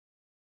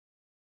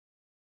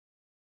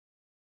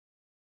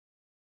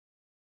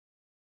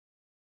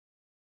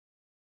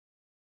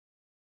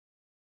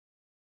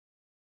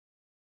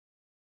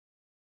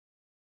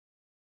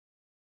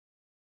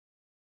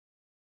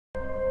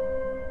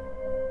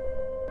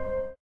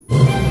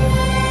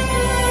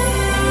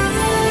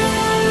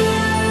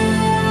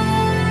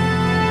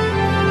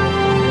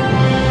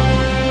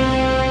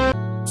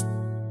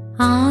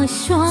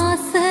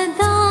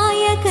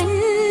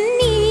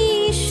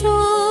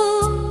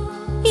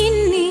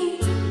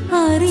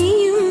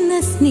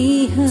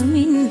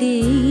സ്നേഹമെന്റെ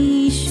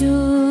ഈശോ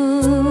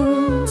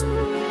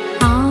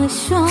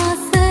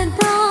ആശ്വാസദായകൻ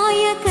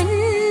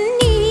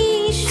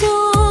ഈശോ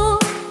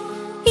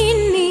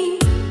എന്നെ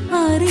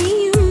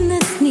അറിയുന്ന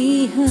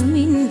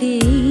സ്നേഹമെന്റെ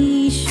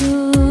ഈശോ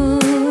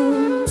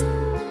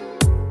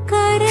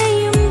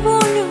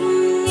കരയുമ്പോഴും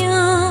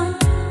ഞാൻ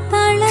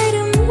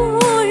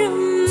തളരുമ്പോഴും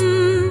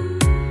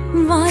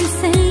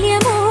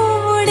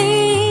വാത്സല്യമോടെ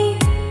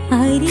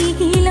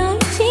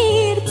അരികിലായി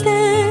ചേർത്ത്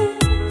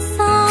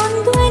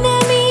സാന്ത്വനമേകുന്ന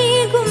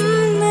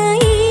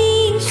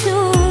ഈശോ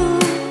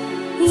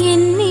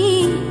എന്നെ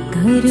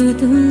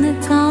കരുതുന്ന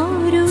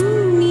കാരുണ്യമീശോ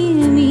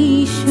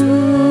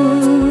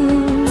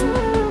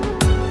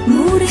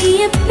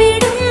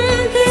മുറിയപ്പെടും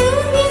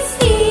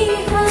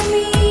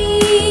ദിവ്യസ്നേഹമേ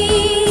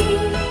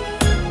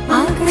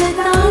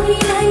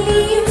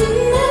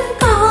അകതാവിലലിയുന്ന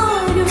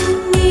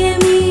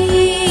കാരുണ്യമേ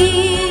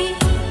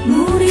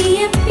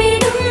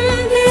മുറിയപ്പെടും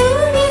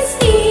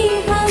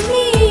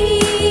ദിവ്യസ്നേഹമേ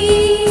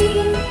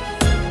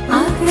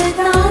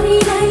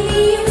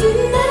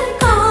അകതാവിലലിയുന്ന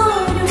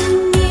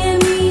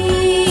കാരുണ്യമേ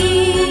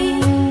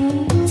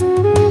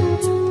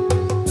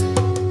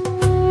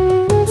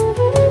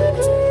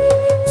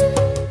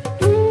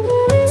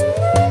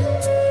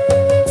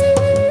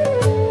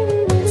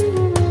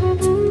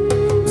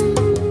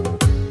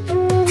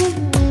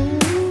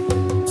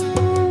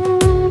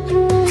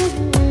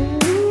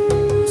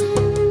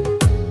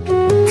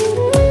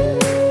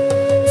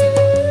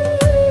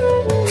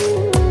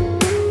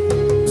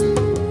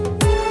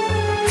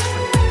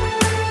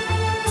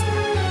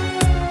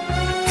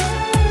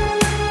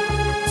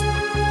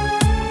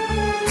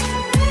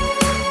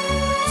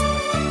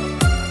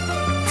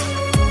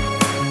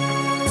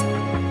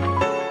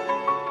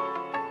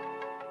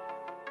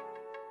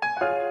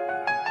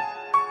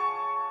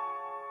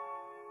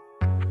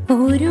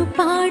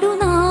ഒരുപാടു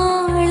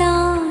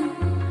നാളായി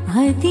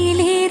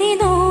അതിലേറെ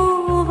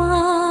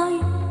നോവായി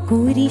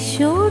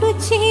കുരിശോടു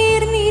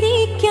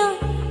ചേർന്നിരിക്കാൻ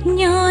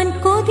ഞാൻ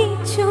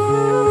കൊതിച്ചു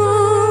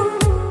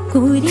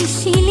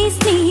കുരിശിലെ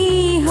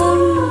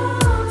സ്നേഹം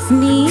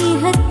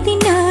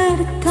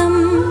സ്നേഹത്തിനർത്ഥം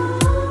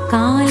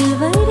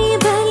കാൽവരി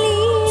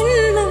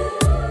ബലിയെന്ന്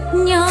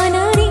ഞാൻ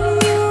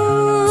അറിഞ്ഞു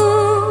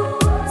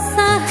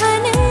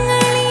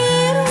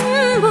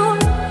സഹനങ്ങളേറുമ്പോൾ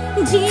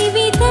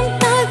ജീവിതം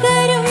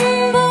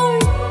തകരുമ്പോൾ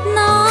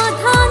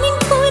നാഥാ നിൻ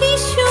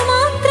കുരിശു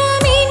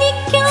മാത്രം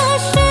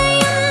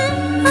എനിക്കാശ്രയം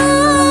ആ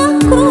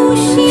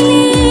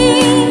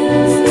ക്രൂശിലെ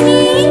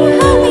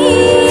സ്നേഹമേ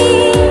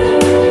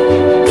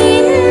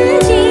എൻ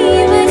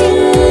ജീവനിൽ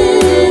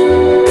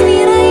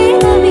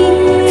നിറയണമേ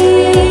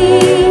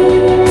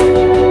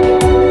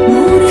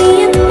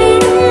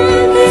മുറിയപ്പെടും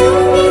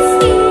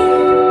ദിവ്യസ്നേഹം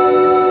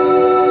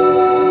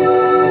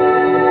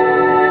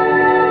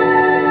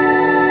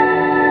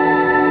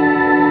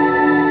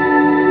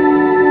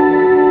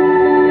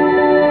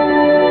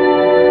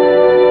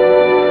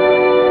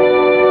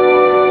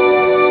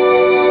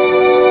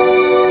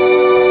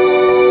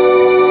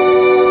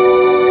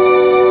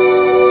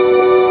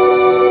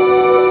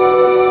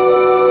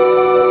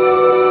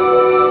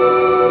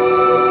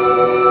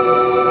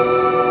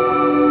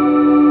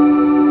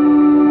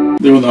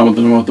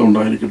ദൈവനാമത്തിന് മഹത്വം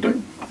ഉണ്ടായിരിക്കട്ടെ.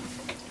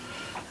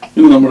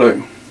 ഇന്ന് നമ്മുടെ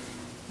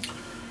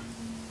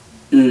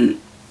ഈ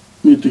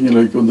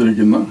മീറ്റിങ്ങിലേക്ക്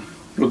വന്നിരിക്കുന്ന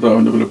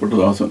കർത്താവിൻ്റെ വിലപ്പെട്ട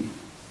ദാസൻ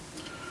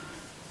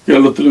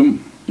കേരളത്തിലും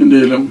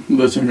ഇന്ത്യയിലും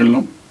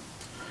വിദേശങ്ങളിലും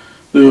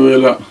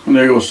ദൈവവേല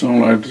അനേക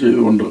വർഷങ്ങളായിട്ട്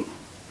ചെയ്തുകൊണ്ട്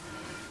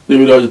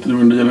ദൈവരാജ്യത്തിന്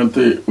വേണ്ടി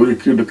ജനത്തെ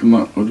ഒരുക്കിയെടുക്കുന്ന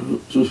ഒരു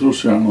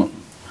ശുശ്രൂഷയാണ്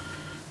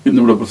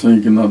ഇന്നിവിടെ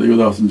പ്രസംഗിക്കുന്ന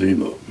ദൈവദാസൻ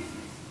ചെയ്യുന്നത്.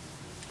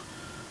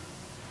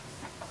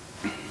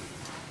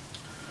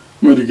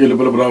 അമേരിക്കയിൽ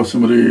പല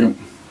പ്രാവശ്യം വരികയും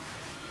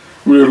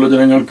ഇവിടെയുള്ള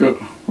ജനങ്ങൾക്ക്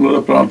വളരെ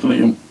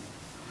പ്രാർത്ഥനയും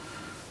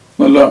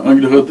നല്ല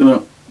അനുഗ്രഹത്തിന്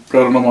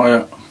കാരണമായ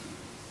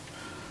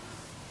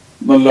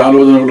നല്ല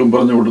ആലോചനകളും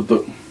പറഞ്ഞു കൊടുത്ത്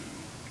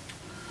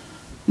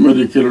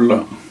അമേരിക്കയിലുള്ള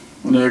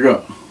അനേക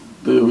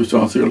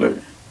ദൈവവിശ്വാസികളെ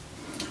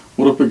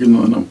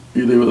ഉറപ്പിക്കുന്നതിനും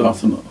ഈ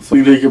ദൈവദാസന്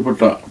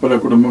സംഗ്രഹിക്കപ്പെട്ട പല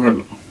കുടുംബങ്ങൾ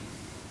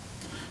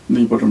ഇന്ന്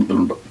ഈ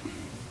പട്ടണത്തിലുണ്ട്.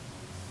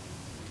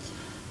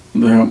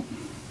 അദ്ദേഹം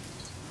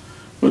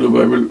ഒരു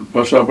ബൈബിൾ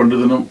ഭാഷാ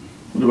പണ്ഡിതനും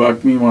ഒരു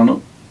വാഗ്മിയുമാണ്.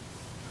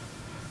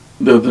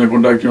 അദ്ദേഹത്തിനെ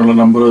കോണ്ടാക്ട് ചെയ്യാനുള്ള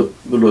നമ്പർ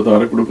ഇതിലൂടെ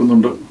താഴെ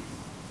കൊടുക്കുന്നുണ്ട്.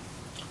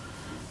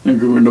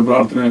 നിങ്ങൾക്ക് വീണ്ടും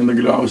പ്രാർത്ഥന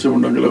എന്തെങ്കിലും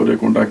ആവശ്യമുണ്ടെങ്കിൽ അവരെ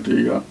കോണ്ടാക്ട്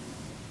ചെയ്യുക.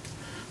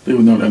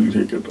 ദൈവം നിങ്ങളെ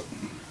അനുഗ്രഹിക്കട്ടെ.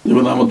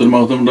 ദൈവനാമത്തിൽ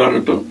മഹത്വം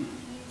ഉണ്ടാകട്ടെ.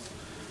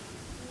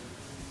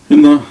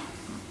 ഇന്ന്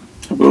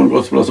ഹെബ്രോൻ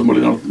ഗോസ്പൽ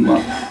അസംബ്ലി നടത്തുന്ന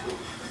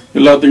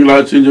എല്ലാ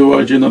തിങ്കളാഴ്ചയും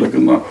ചൊവ്വാഴ്ചയും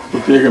നടക്കുന്ന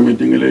പ്രത്യേക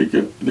മീറ്റിങ്ങിലേക്ക്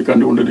ഇത്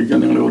കണ്ടുകൊണ്ടിരിക്കാൻ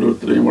നിങ്ങളെ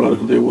ഓരോരുത്തരെയും വളരെ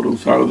ഹൃദയപൂർവ്വം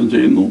സ്വാഗതം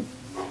ചെയ്യുന്നു.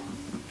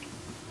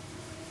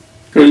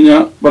 കഴിഞ്ഞ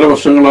പല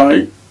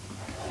വർഷങ്ങളായി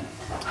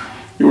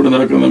ഇവിടെ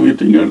നടക്കുന്ന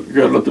മീറ്റിങ്ങുകൾ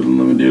കേരളത്തിൽ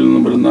നിന്നും ഇന്ത്യയിൽ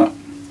നിന്നും വരുന്ന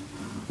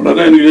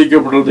വളരെ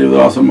അനുഗ്രഹിക്കപ്പെട്ട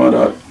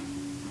ദൈവദാസന്മാരാൽ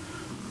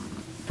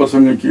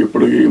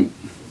പ്രസംഗിക്കപ്പെടുകയും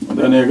അത്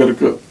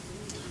അനേകർക്ക്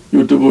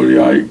യൂട്യൂബ്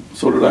വഴിയായി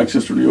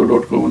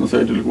solidaction.com എന്ന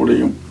സൈറ്റിൽ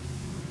കൂടെയും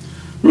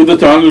വിവിധ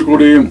ചാനലിൽ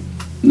കൂടെയും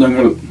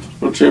ഞങ്ങൾ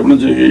പ്രക്ഷേപണം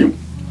ചെയ്യുകയും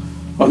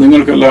അത്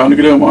നിങ്ങൾക്കെല്ലാം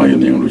അനുഗ്രഹമായി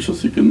എന്ന് ഞങ്ങൾ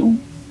വിശ്വസിക്കുന്നു.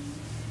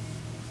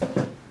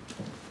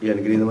 ഈ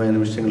അനുഗ്രഹീതമായ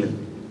നിമിഷങ്ങളിൽ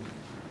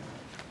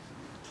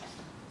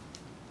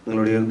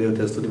നിങ്ങളുടെ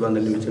ദൈവത്തെ സ്തുതിപ്പാൻ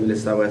ലഭിച്ച വലിയ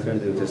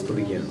സ്ഥാപനത്തിനാണ് ദൈവത്തെ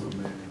സ്തുതിക്കുകയാണ്.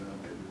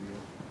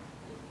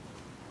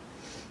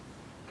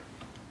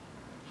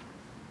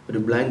 ഒരു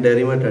ബ്ലാങ്ക്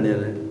ഡയറിയുമായിട്ടാണ്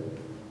ഞാൻ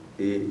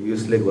ഈ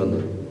യൂസിലേക്ക്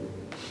വന്നത്.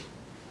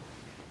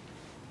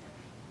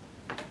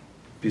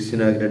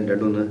 പിസിനാഗ്രൻ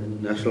 2-3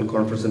 നാഷണൽ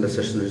കോൺഫറൻസിൻ്റെ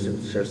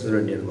സെഷന്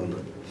വേണ്ടിയാണ്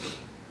വന്നത്.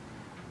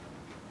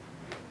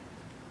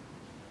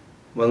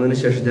 വന്നതിന്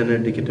ശേഷം ഞാൻ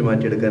ടിക്കറ്റ്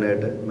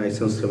മാറ്റിയെടുക്കാനായിട്ട്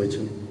മാക്സിമം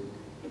ശ്രമിച്ചു.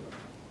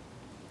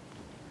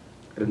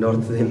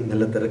 നോർത്ത്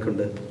നല്ല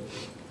തിരക്കുണ്ട്.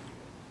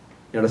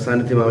 ഞങ്ങളുടെ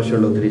സാന്നിധ്യം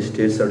ആവശ്യമുള്ള ഒത്തിരി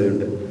സ്റ്റേറ്റ്സ്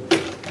അവിടെയുണ്ട്.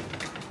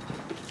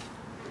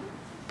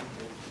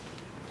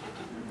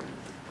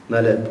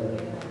 എന്നാൽ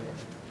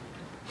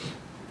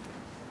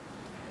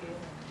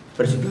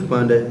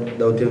പരിശുദ്ധാത്മാവിൻ്റെ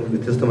ദൗത്യം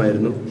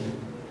വ്യത്യസ്തമായിരുന്നു.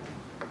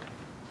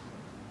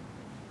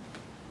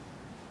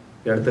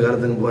 ഈ അടുത്ത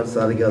കാലത്ത് പോകാൻ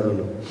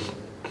സാധിക്കാത്തതുകൊണ്ട്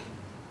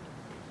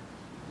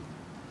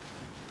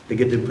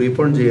ടിക്കറ്റ്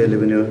പ്രീപോൺ ചെയ്യല്ലേ,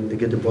 പിന്നെ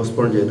ടിക്കറ്റ്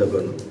പോസ്റ്റ്പോൺ ചെയ്തൊക്കെ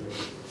വന്നു.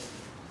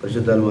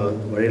 പരിശുദ്ധാത്മാ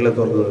വഴികളെ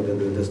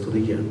തുറന്നു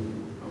സ്തുതിക്കുകയാണ്.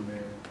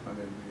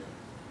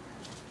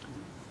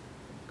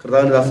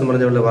 കർത്താവിൻ്റെ ദാസൻ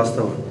പറഞ്ഞ വളരെ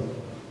വാസ്തവമാണ്.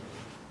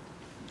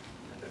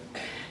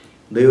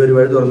 ദൈവം ഒരു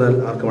വഴി തുറന്നാൽ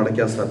ആർക്കും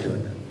അടയ്ക്കാൻ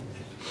സാധ്യമല്ല.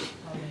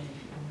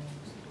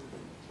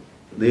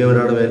 ദൈവം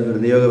ഒരാളുടെ മേൽ ഒരു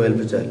നിയോഗം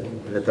ഏൽപ്പിച്ചാൽ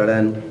അതിനെ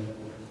തടയാൻ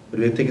ഒരു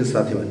വ്യക്തിക്ക്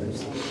സാധ്യമല്ല.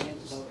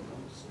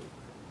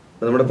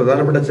 അപ്പോൾ നമ്മുടെ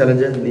പ്രധാനപ്പെട്ട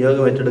ചലഞ്ച്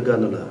നിയോഗം ഏറ്റെടുക്കുക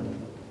എന്നുള്ളതാണ്.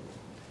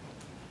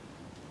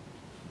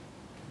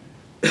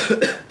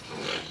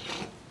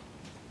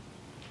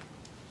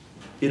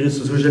 ഈ ഒരു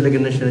ശുശ്രൂഷയിലേക്ക്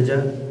എന്നെ ക്ഷണിച്ച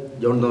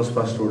ജോൺ തോമസ്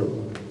പാസ്റ്ററോടും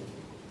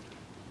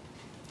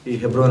ഈ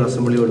ഹെബ്രോൻ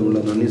അസംബ്ലിയോടുമുള്ള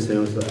നന്ദി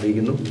സ്നേഹം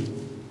അറിയിക്കുന്നു.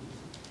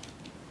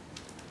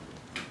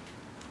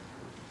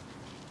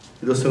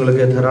 ഈ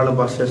ദിവസങ്ങളൊക്കെ ധാരാളം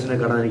പാസ്റ്റേഴ്സിനെ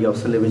കാണാൻ എനിക്ക്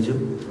അവസരം ലഭിച്ചു.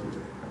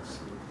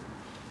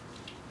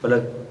 പല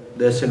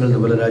ദേശങ്ങളിൽ നിന്ന്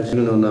പല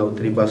രാജ്യങ്ങളിൽ നിന്ന് വന്ന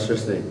ഒത്തിരി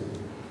പാസ്റ്റേഴ്സിനെ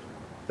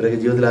ഇവരൊക്കെ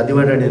ജീവിതത്തിൽ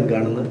ആദ്യമായിട്ടാണ് ഞാൻ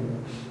കാണുന്നത്.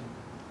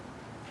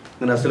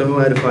 അങ്ങനെ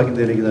അസുലഭമായൊരു ഭാഗ്യം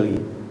എനിക്ക് നൽകി.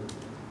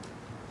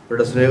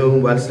 അവരുടെ സ്നേഹവും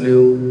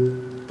വാത്സല്യവും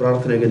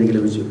പ്രാർത്ഥനയൊക്കെ എനിക്ക്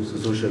ലഭിച്ചു.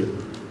 ശുശ്രൂഷകൾ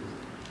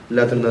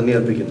എല്ലാത്തിനും നന്ദി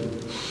അർപ്പിക്കുന്നു.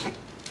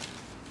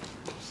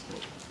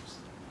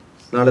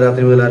 നാളെ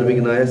രാത്രി മുതൽ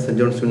ആരംഭിക്കുന്നതായ സെൻറ്റ്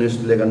ജോൺസ്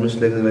യൂണിവേഴ്സിറ്റിയിലെ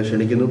കൺവെൻഷനിലേക്ക് നിങ്ങളെ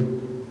ക്ഷണിക്കുന്നു.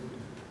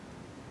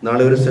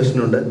 നാളെ ഒരു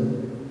സെഷനുണ്ട്.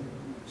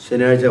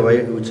 ശനിയാഴ്ച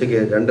ഉച്ചയ്ക്ക്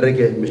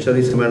 2:30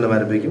 മിഷണറി സമ്മേളനം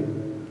ആരംഭിക്കും.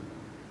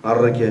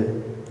 6:30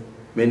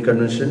 മെയിൻ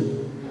കൺവെൻഷൻ.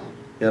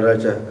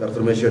 ഞായറാഴ്ച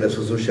കർത്തൃമേശയുടെ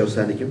ശുശ്രൂഷ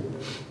അവസാനിക്കും.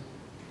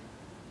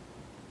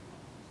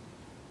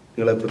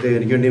 നിങ്ങളെ പ്രത്യേകം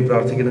എനിക്ക് വേണ്ടിയും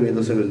പ്രാർത്ഥിക്കണം. ഈ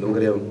ദിവസങ്ങളിൽ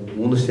നമുക്കറിയാം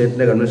 3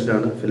 സ്റ്റേറ്റിൻ്റെ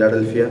കൺവെൻഷനാണ്.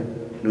 Philadelphia,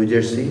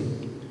 New Jersey,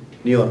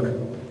 New York.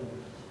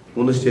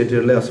 3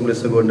 സ്റ്റേറ്റുകളിലെ അസംബ്ലി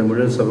സംഘങ്ങളുടെ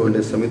മുഴുവൻ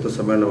സഭകളുടെ സംയുക്ത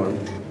സമ്മേളനമാണ്.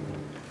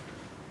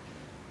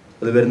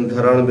 അത് വരുന്ന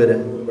ധാരാളം പേര്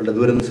വളരെ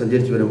ദൂരം നിന്ന്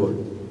സഞ്ചരിച്ച് വരുമ്പോൾ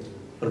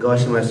അവർക്ക്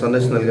ആവശ്യമായ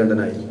സന്ദേശം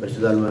നൽകേണ്ടതിനായി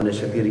പരിശുദ്ധാത്മാവിനെ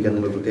ശക്തീകരിക്കാൻ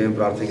നിങ്ങൾ പ്രത്യേകം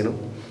പ്രാർത്ഥിക്കണം.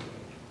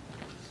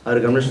 ആ ഒരു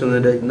കൺവെൻഷൻ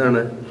എന്നതിൻ്റെ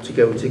ഇന്നാണ്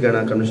ഉച്ചയ്ക്കാണ്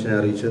ആ കൺവെൻഷനെ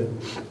അറിയിച്ചത്.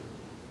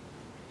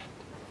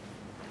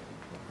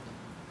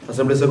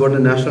 അസംബ്ലി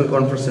സംഘങ്ങളുടെ നാഷണൽ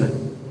കോൺഫറൻസിന്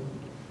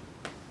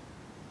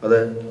അത്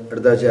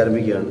അടുത്ത ആഴ്ച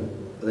ആരംഭിക്കുകയാണ്.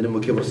 അതിന്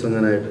മുഖ്യ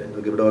പ്രസംഗനായിട്ട്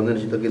ഇതൊക്കെ ഇവിടെ വന്നതിന്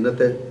ഇതൊക്കെ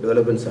ഇന്നത്തെ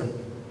ഡെവലപ്മെൻറ്റ്സാണ്.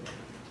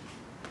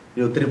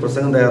 ഇനി ഒത്തിരി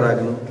പ്രസംഗം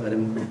തയ്യാറാക്കണം.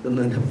 ആരും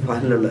ഇതൊന്നും എൻ്റെ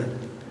പ്ലാനിലുള്ള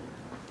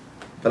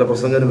പല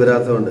പ്രസംഗം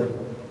വരാത്തതുകൊണ്ട്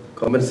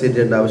കോമ്പൻസേറ്റ്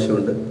ചെയ്യേണ്ട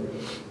ആവശ്യമുണ്ട്.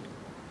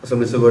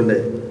 അസംബ്ലി സംഘങ്ങളുടെ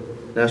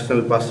നാഷണൽ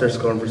പാസ്റ്റേഴ്സ്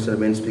കോൺഫറൻസിൻ്റെ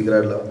മെയിൻ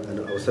സ്പീക്കറായിട്ടുള്ള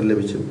അവസരം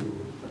ലഭിച്ചു.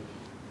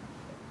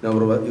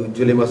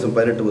 ജൂലൈ മാസം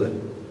 18 മുതൽ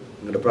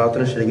നിങ്ങളുടെ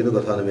പ്രാർത്ഥന ക്ഷണിക്കുന്ന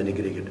കഥാനം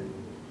അനുഗ്രഹിക്കട്ടെ.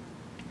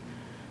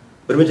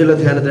 ഒരുമിച്ചുള്ള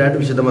ധ്യാനത്തിനായിട്ട്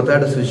വിശുദ്ധ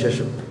മത്തായിയുടെ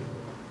സുവിശേഷം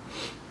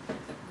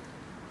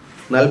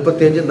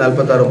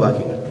 45-46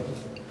 വാക്യങ്ങൾ.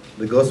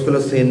 The gospel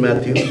of Saint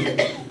Matthew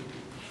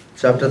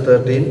chapter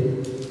 13,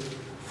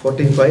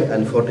 45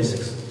 and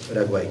 46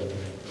 ഒരാൾക്ക് വായിക്കും.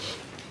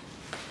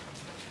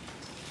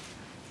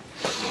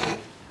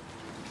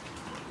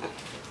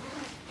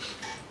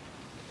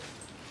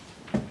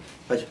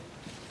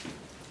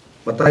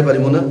 മത്തായി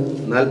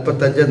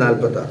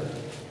 13:45-46.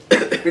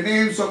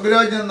 പിന്നെയും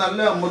സ്വർഗ്ഗരാജ്യം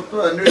നല്ല മുത്ത്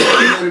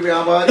അന്വേഷിക്കുന്ന ഒരു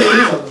വ്യാപാരി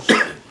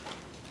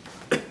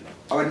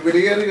അവൻ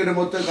വിലയേറിയ ഒരു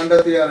മുത്ത്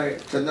കണ്ടെത്തിയാറെ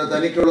ചെന്ന്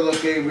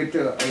തനിക്കുള്ളതൊക്കെ വിറ്റ്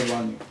അത്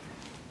വാങ്ങി.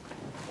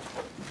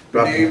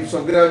 പിന്നെയും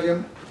സ്വർഗ്ഗരാജ്യം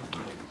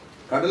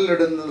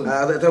കടലിടുന്നതും.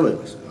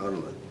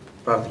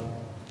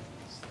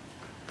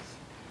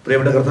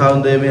 പ്രിയപ്പെട്ട കർത്താവിൻ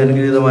ദൈവമേ,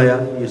 അനുഗ്രഹീതമായ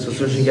ഈ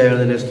ശുശ്രൂഷയ്ക്കായി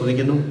തന്നെ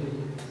സ്തുതിക്കുന്നു.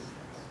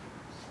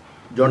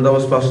 ജോൺ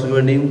തോമസ് പാസ്റ്റർക്ക്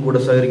വേണ്ടിയും കൂടെ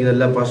സഹകരിക്കുന്ന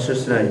എല്ലാ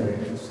പാസ്റ്റേഴ്സിനായും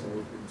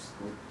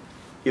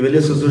ഈ വലിയ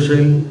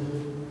ശുശ്രൂഷയിൽ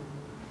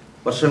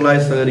വർഷങ്ങളായി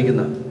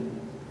സഹകരിക്കുന്ന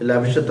എല്ലാ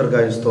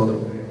വിശുദ്ധർക്കായും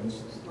സ്തോത്രം.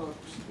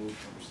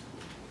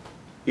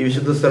 ഈ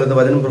വിശുദ്ധ സ്ഥലത്ത്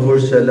വചനം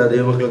പ്രഘോഷിച്ച എല്ലാ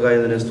ദൈവമക്കൾക്കായി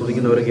അതിനെ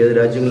സ്തുതിക്കുന്നവർക്ക് ഏത്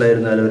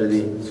രാജ്യങ്ങളിലായിരുന്നാലും അവരെ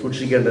നീ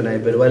സൂക്ഷിക്കേണ്ടതിനായി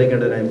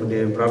പരിപാലിക്കേണ്ടതിനായി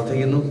പ്രത്യേകം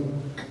പ്രാർത്ഥിക്കുന്നു.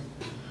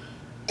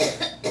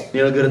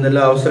 നിങ്ങൾക്ക് വരുന്ന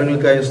എല്ലാ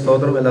അവസരങ്ങൾക്കായും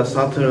സ്തോത്രം, എല്ലാ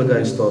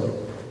സാധ്യതകൾക്കായും സ്തോത്രം.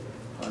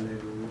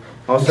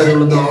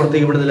 അവസരങ്ങളൊന്നും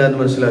ആവർത്തിക്കപ്പെടുന്നില്ല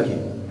എന്ന് മനസ്സിലാക്കി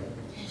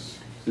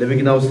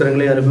ലഭിക്കുന്ന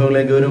അവസരങ്ങളെയും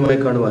അനുഭവങ്ങളെയും ഗൗരവമായി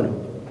കാണുവാനും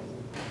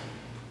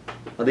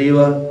അതീവ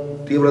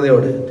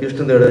തീവ്രതയോടെ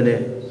തീഷ്ണതയോടെ അതിനെ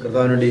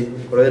കർത്താവിന് വേണ്ടി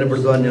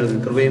പ്രയോജനപ്പെടുത്തുവാൻ ഞങ്ങൾക്ക്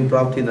കൃപയും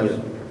പ്രാപ്തിയും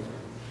നൽകണം.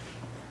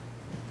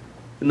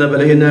 ഇന്ന്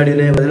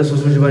ബലഹീനാടിനെ വചന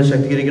ശുശ്രൂഷിക്കാൻ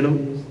ശക്തീകരിക്കണം.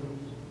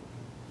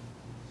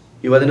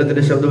 ഈ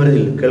വചനത്തിൻ്റെ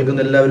ശബ്ദപരിധിയിൽ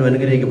കേൾക്കുന്ന എല്ലാവരും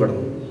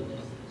അനുഗ്രഹിക്കപ്പെടണം.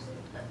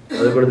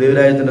 അതുകൊണ്ട്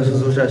ദൈവരാജ്യത്തിൻ്റെ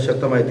ശുശ്രൂഷ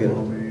ശക്തമായി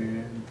തീരണം.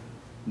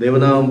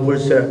 ദൈവനാമം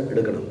പുകഴ്ച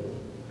എടുക്കണം.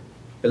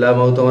 എല്ലാ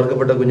മഹത്വം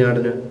അർക്കപ്പെട്ട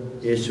കുഞ്ഞാടിന്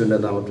യേശുവിൻ്റെ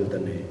നാമത്തിൽ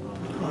തന്നെ.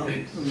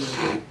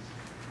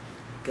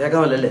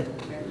 കേൾക്കാമല്ലേ?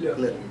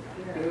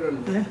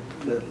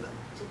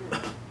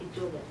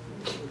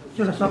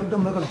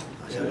 ശബ്ദം വെക്കണം.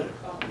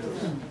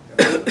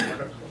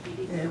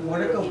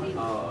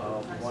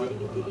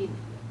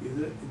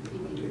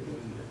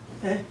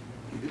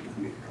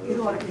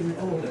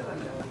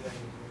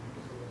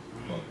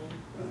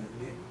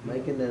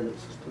 മൈക്കിൻ്റെ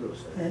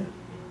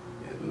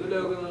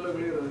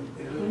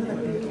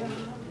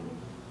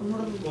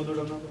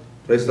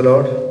പ്രൈസ് ദി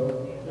ലോർഡ്.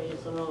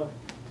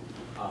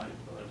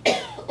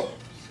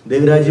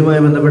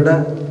 ദൈവരാജ്യവുമായി ബന്ധപ്പെട്ട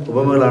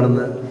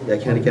ഉപമകളാണെന്ന്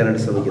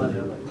വ്യാഖ്യാനിക്കാനായിട്ട് ശ്രമിക്കുന്നത്.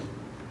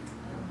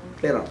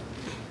 ക്ലിയറാണ്?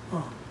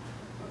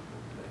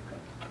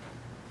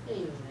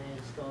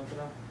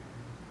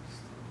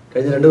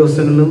 കഴിഞ്ഞ 2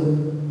 ദിവസങ്ങളിലും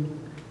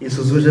ഈ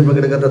ശുശ്രൂഷ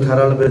പങ്കെടുക്കാത്ത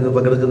ധാരാളം പേര്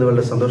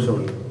പങ്കെടുക്കുന്നവരുടെ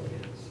സന്തോഷമുണ്ട്.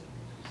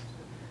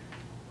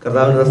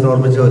 കർത്താവിന് ദർശനം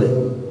ഓർമ്മിച്ച പോലെ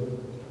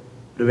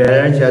ഒരു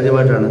വ്യാഴാഴ്ച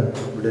ആദ്യമായിട്ടാണ്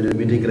ഇവിടെ ഒരു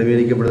മീറ്റിംഗ്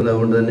ക്രമീകരിക്കപ്പെടുന്നത്.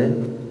 അതുകൊണ്ട് തന്നെ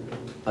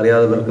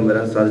അറിയാതെ പേർക്കും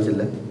വരാൻ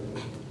സാധിച്ചില്ല.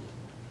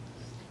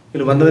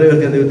 ഇതിൽ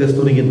വന്നവരെയൊക്കെ ദൈവത്തെ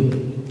സ്തുതിക്കുന്നു.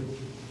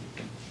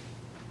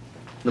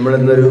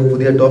 നമ്മളിന്നൊരു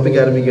പുതിയ ടോപ്പിക്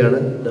ആരംഭിക്കുകയാണ്.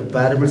 The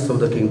parables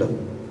of the kingdom.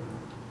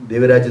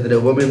 ദൈവരാജ്യത്തിൻ്റെ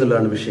ഉപമ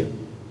എന്നുള്ളതാണ് വിഷയം.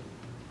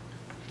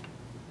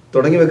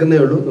 തുടങ്ങി വെക്കുന്നേ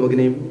ഉള്ളൂ.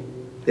 നമുക്കിനിയും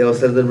ഈ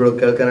അവസരത്തിൽ ഇവിടെ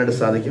കേൾക്കാനായിട്ട്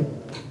സാധിക്കും.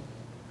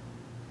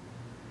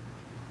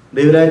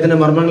 ദൈവരാജ്യത്തിൻ്റെ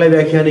മർമ്മങ്ങളെ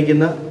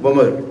വ്യാഖ്യാനിക്കുന്ന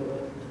ഉപമകൾ.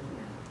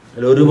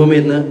 അതിലൊരു ഉപമ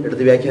ഇന്ന്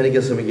എടുത്ത്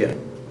വ്യാഖ്യാനിക്കാൻ ശ്രമിക്കുകയാണ്.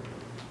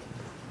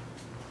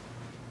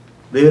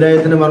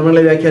 ദൈവരാജ്യത്തിൻ്റെ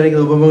മർമ്മങ്ങളെ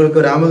വ്യാഖ്യാനിക്കുന്ന ഉപമകൾക്ക്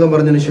ഒരു ആമുഖം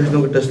പറഞ്ഞതിന് ശേഷം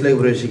നമുക്ക് ടെസ്റ്റിലേക്ക്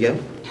പ്രവേശിക്കാം.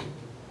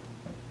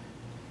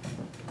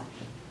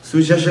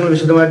 സുവിശേഷങ്ങൾ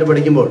വിശദമായിട്ട്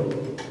പഠിക്കുമ്പോൾ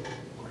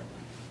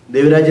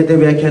ദൈവരാജ്യത്തെ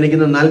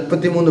വ്യാഖ്യാനിക്കുന്ന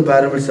 43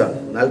 പാരബിൾസാണ്.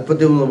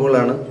 43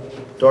 ഉപമകളാണ്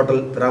ടോട്ടൽ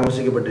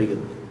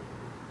പരാമർശിക്കപ്പെട്ടിരിക്കുന്നത്.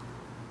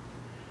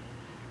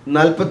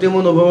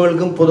 43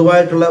 ഉപമകൾക്കും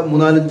പൊതുവായിട്ടുള്ള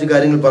 3-4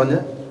 കാര്യങ്ങൾ പറഞ്ഞ്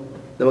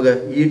നമുക്ക്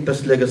ഈ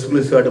ടെസ്റ്റിലേക്ക്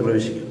എക്സ്ക്ലൂസീവായിട്ട്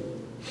പ്രവേശിക്കാം.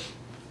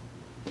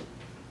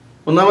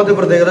 ഒന്നാമത്തെ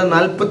പ്രത്യേകത,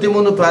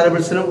 43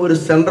 പാരബിൾസിനും ഒരു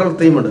സെൻട്രൽ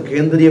തീമുണ്ട്,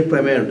 കേന്ദ്ര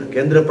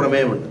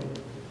പ്രമേയമുണ്ട്.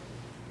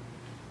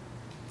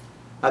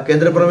 ആ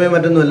കേന്ദ്ര പ്രമേയം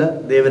മറ്റൊന്നുമല്ല,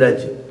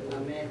 ദൈവരാജ്യം.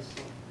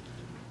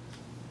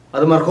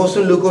 അത്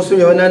മർക്കോസും ലൂക്കോസും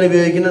യോഹന്നാനും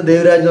ഉപയോഗിക്കുന്ന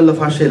ദൈവരാജ്യം എന്നുള്ള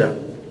ഭാഷയിലാണ്.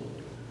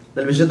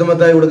 എന്നാൽ വിശുദ്ധ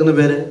മത്തായി കൊടുക്കുന്ന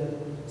പേര്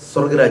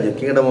സ്വർഗരാജ്യം,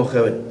 കിങ്ഡം ഓഫ്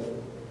ഹെവൻ.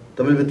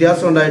 തമ്മിൽ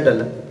വ്യത്യാസം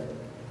ഉണ്ടായിട്ടല്ല.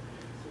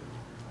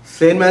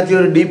 സെയിൻറ്റ് മാത്യു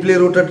ഒരു ഡീപ്ലി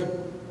റൂട്ടഡ്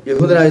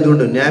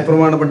യഹൂദനായതുകൊണ്ടും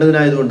ന്യായപ്രമാണ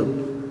പണ്ഡിതനായതുകൊണ്ടും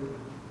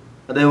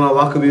അദ്ദേഹം ആ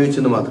വാക്ക്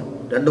ഉപയോഗിച്ചെന്ന് മാത്രം.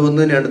 രണ്ടും ഒന്ന്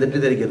തന്നെയാണ്,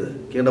 തെറ്റിദ്ധരിക്കരുത്.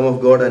 Kingdom of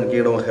God and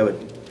kingdom of heaven.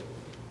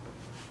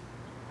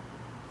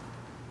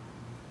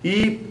 ഈ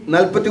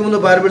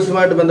 43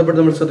 പാരബിൾസുമായിട്ട് ബന്ധപ്പെട്ട്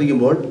നമ്മൾ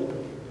ശ്രദ്ധിക്കുമ്പോൾ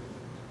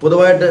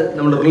പൊതുവായിട്ട്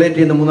നമ്മൾ റിലേറ്റ്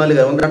ചെയ്യുന്ന 3-4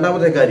 കാര്യം.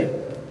 രണ്ടാമത്തെ കാര്യം,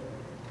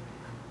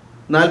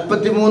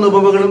 43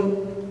 ഉപമകളും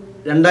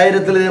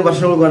 2000-ലേറെ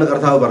വർഷങ്ങൾക്കാണ്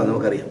കർത്താവ് പറഞ്ഞത്.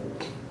 നമുക്കറിയാം,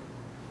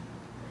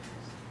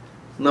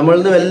 നമ്മളിൽ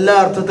നിന്നും എല്ലാ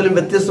അർത്ഥത്തിലും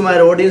വ്യത്യസ്തമായ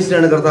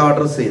ഓഡിയൻസിനെയാണ് കർത്താവ്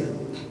അഡ്രസ്സ് ചെയ്തത്.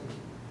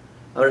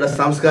 അവരുടെ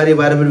സാംസ്കാരിക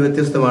പാരമ്പര്യം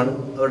വ്യത്യസ്തമാണ്,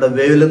 അവരുടെ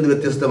വേവ്ലെങ്ത്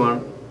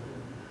വ്യത്യസ്തമാണ്,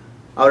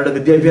 അവരുടെ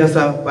വിദ്യാഭ്യാസ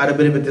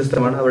പാരമ്പര്യം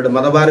വ്യത്യസ്തമാണ്, അവരുടെ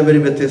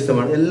മതപാരമ്പര്യം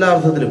വ്യത്യസ്തമാണ്. എല്ലാ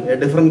അർത്ഥത്തിലും എ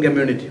ഡിഫറെൻറ്റ്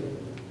കമ്മ്യൂണിറ്റി.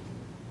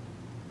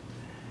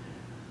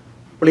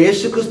 അപ്പോൾ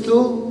യേശുക്രിസ്തു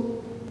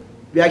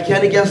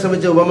വ്യാഖ്യാനിക്കാൻ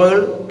ശ്രമിച്ച ഉപമകൾ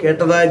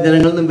കേട്ടതായ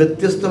ജനങ്ങളിൽ നിന്നും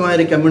വ്യത്യസ്തമായ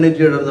ഒരു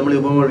കമ്മ്യൂണിറ്റിയോടാണ് നമ്മൾ ഈ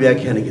ഉപമകൾ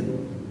വ്യാഖ്യാനിക്കുന്നത്.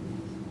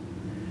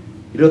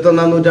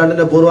 21-ാം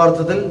നൂറ്റാണ്ടിൻ്റെ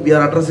പൂർവാർത്ഥത്തിൽ V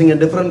R addressing A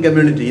different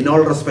community in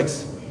all respects.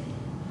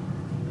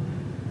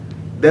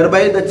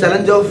 Thereby the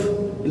challenge of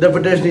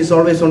interpretation is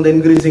always on the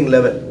increasing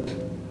level.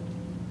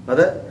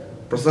 അത്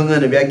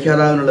പ്രസംഗത്തിന്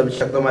വ്യാഖ്യാതാവിനുള്ള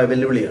ശക്തമായ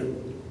വെല്ലുവിളിയാണ്.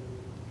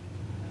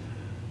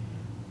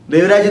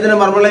 ദൈവരാജ്യത്തിൻ്റെ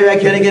മർമ്മങ്ങളെ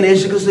വ്യാഖ്യാനിക്കാൻ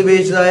യേശുക്രിസ്തു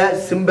ഉപയോഗിച്ചതായ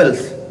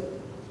സിംബൽസ്,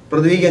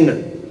 പ്രതീകങ്ങൾ,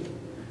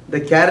 the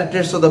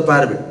characters of the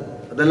parable,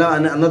 അതെല്ലാം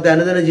അന്നത്തെ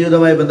അനുദിന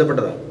ജീവിതവുമായി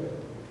ബന്ധപ്പെട്ടതാണ്.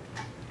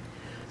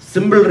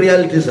 സിമ്പിൾ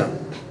റിയാലിറ്റീസാണ്.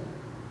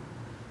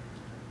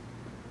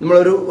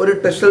 നമ്മളൊരു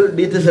ടെക്സ്റ്റൽ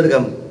ഡീറ്റെയിൽസ്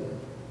എടുക്കാം.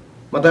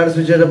 മത്തായിയുടെ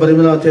സുവിശേഷം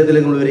 13-ാം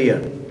അധ്യായത്തിലേക്ക് നമ്മൾ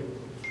വരികയാണ്,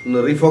 ഒന്ന്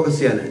റീഫോക്കസ്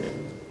ചെയ്യാനായിട്ട്.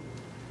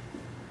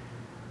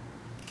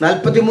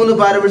 43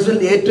 പാരബിൾസിൽ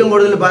ഏറ്റവും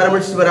കൂടുതൽ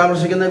പാരബിൾസ്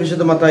പരാമർശിക്കുന്ന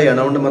വിശുദ്ധ മത്തായിയാണ്.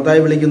 അതുകൊണ്ട്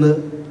മത്തായി വിളിക്കുന്നത്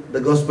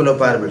ദ ഗോസ്പൽ ഓഫ്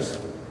പാരബിൾസ്.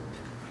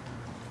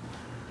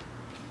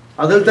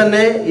 അതിൽ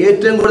തന്നെ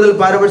ഏറ്റവും കൂടുതൽ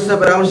പാരബിൾസ്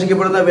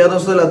പരാമർശിക്കപ്പെടുന്ന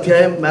വേദപുസ്തക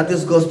അധ്യായം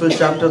മാത്യൂസ് ഗോസ്പൽ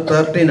ചാപ്റ്റർ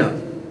 13 ആണ്.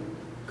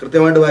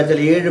 കൃത്യമായിട്ട്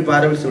വായിച്ചാൽ 7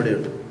 പാരബിൾസ്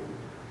ഇവിടെയുണ്ട്.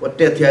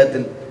 ഒറ്റ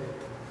അധ്യായത്തിൽ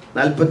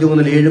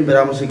 43-ൽ 7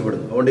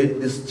 പരാമർശിക്കപ്പെടുന്നു. അതുകൊണ്ട്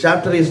this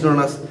chapter is known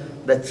as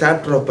the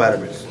chapter of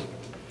parables.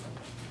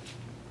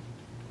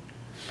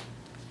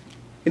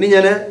 ഇനി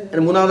ഞാൻ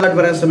മൂന്നാമതായിട്ട്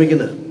പറയാൻ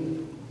ശ്രമിക്കുന്നത്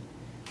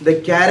the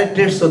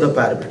characters of the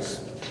parables.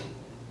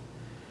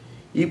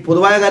 ഈ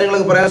പൊതുവായ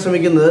കാര്യങ്ങളൊക്കെ പറയാൻ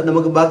ശ്രമിക്കുന്നത്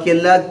നമുക്ക് ബാക്കി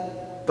എല്ലാ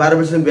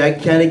പാരബിൾസും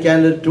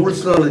വ്യാഖ്യാനിക്കാനുള്ള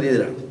ടൂൾസ് എന്നുള്ള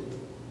രീതിയിലാണ്.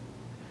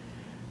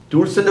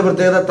 ടൂൾസിൻ്റെ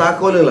പ്രത്യേകത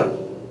താക്കോലുകളാണ്.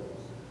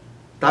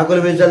 താക്കോൽ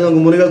ഉപയോഗിച്ചാൽ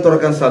നമുക്ക് മുറികൾ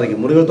തുറക്കാൻ സാധിക്കും.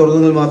 മുറികൾ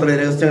തുറന്നെങ്കിൽ മാത്രമേ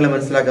രഹസ്യങ്ങളെ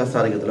മനസ്സിലാക്കാൻ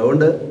സാധിക്കത്തുള്ളൂ.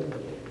 അതുകൊണ്ട്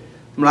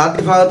നമ്മൾ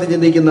ആദ്യ ഭാഗത്ത്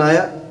ചിന്തിക്കുന്നതായ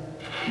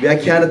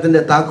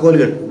വ്യാഖ്യാനത്തിൻ്റെ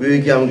താക്കോലുകൾ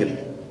ഉപയോഗിക്കാമെങ്കിൽ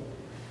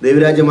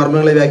ദൈവരാജ്യ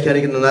മർമ്മങ്ങളെ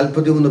വ്യാഖ്യാനിക്കുന്ന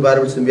 43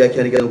 പാരബിൾസും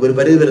വ്യാഖ്യാനിക്കാൻ നമുക്ക് ഒരു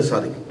പരിധി വരെ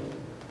സാധിക്കും.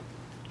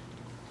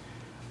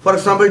 For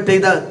example,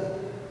 take the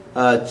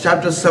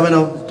chapter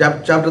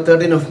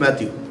 13 of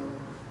Mathew.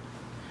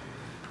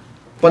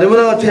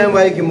 13-ാം അധ്യായം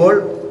വായിക്കുമ്പോൾ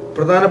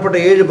പ്രധാനപ്പെട്ട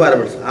 7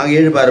 പാരബിൾസ്, ആ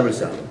 7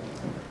 പാരബിൾസാണ്.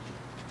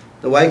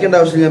 വായിക്കേണ്ട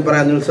ആവശ്യം ഞാൻ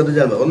പറയാം, നിങ്ങൾ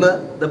ശ്രദ്ധിച്ചാൽ മതി. ഒന്ന്,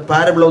 the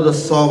parable of the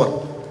sower,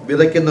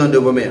 വിതയ്ക്കുന്നവൻ്റെ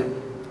ഉപമയാണ്.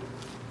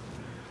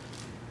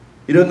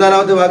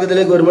 24-ാമത്തെ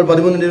വാക്യത്തിലേക്ക് വരുമ്പോൾ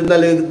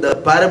 13-24 the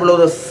parable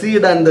of the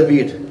seed and the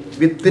weed,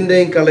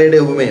 വിത്തിൻ്റെയും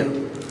കളയുടെയും ഉപമയാണ്.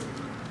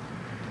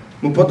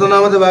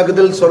 31-ാമത്തെ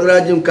വാക്യത്തിൽ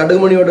സ്വർഗരാജ്യം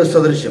കടുകുമണിയോട്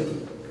സദൃശ്യം.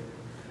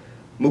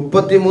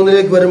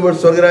 33-ലേക്ക് വരുമ്പോൾ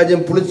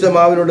സ്വർഗരാജ്യം പുളിച്ച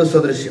മാവിനോട്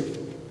സദൃശ്യം.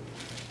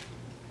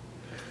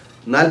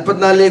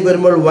 44-ലേക്ക്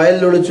വരുമ്പോൾ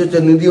വയലിൽ ഒളിച്ചു വെച്ച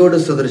നിധിയോട്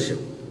സദൃശ്യം.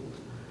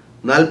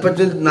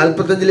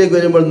 45-ലേക്ക്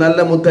വരുമ്പോൾ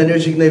നല്ല മുത്ത്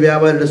അന്വേഷിക്കുന്ന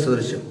വ്യാപാരിയുടെ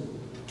സദൃശ്യം.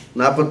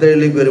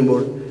 47-ലേക്ക്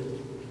വരുമ്പോൾ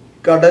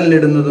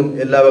കടലിലിടുന്നതും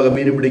എല്ലാ വക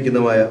മീനും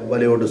പിടിക്കുന്നതുമായ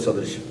വലയോട്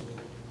സദൃശ്യം.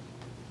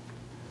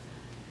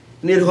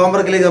 ഇനി ഒരു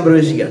ഹോംവർക്കിലേക്ക് ഞാൻ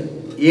പ്രവേശിക്കാം.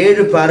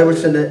 7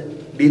 പാരബിൾസിൻ്റെ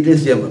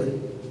ഡീറ്റെയിൽസ് ഞാൻ പറയും.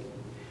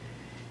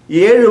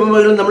 7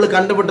 ഉപമകളിൽ നമ്മൾ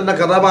കണ്ടുപെട്ടുന്ന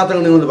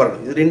കഥാപാത്രങ്ങൾ നിങ്ങൾ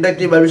പറഞ്ഞു. ഇതൊരു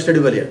ഇൻഡക്റ്റീവ് ബൈബിൾ സ്റ്റഡി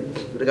പോലെയാണ്,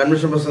 ഒരു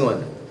convention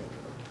പ്രസംഗമല്ല.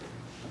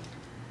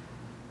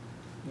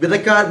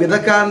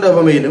 വിതക്കാരൻ്റെ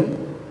ഉപമയിലും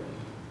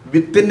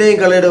വിത്തിൻ്റെയും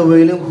കളയുടെ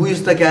ഉപമയിലും who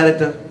is the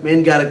character, main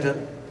character?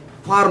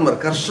 Farmer,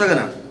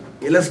 കർഷകനാണ്.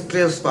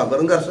 ഇലസ്ട്രിയസ് ഫാർമർ,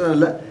 വെറും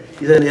കർഷകനല്ല,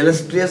 ഇത്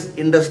ഇലസ്ട്രിയസ്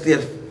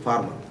ഇൻഡസ്ട്രിയൽ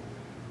ഫാർമർ.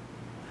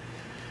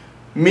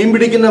 മീൻ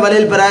പിടിക്കുന്ന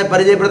വലയിൽ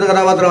പരിചയപ്പെടുന്ന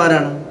കഥാപാത്രം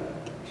ആരാണ്?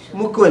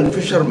 മുക്കുവൻ,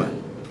 ഫിഷർമാൻ.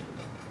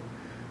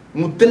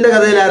 മുത്തിൻ്റെ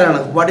കഥയിൽ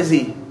ആരാണ്? What is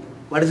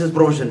his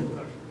profession?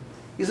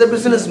 Is A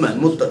businessman,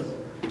 മുത്ത്.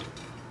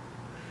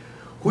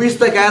 Who is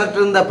the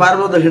character in the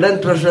parable of the hidden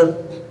treasure?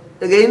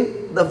 Again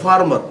the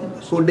farmer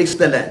who ഡിഗ്സ്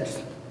the land.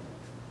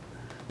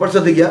 ഇപ്പോൾ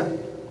ശ്രദ്ധിക്കുക,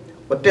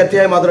 ഒറ്റ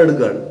അധ്യായം മാത്രം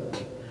എടുക്കുകയാണ്.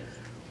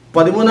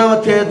 13-ാം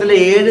അധ്യായത്തിലെ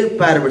 7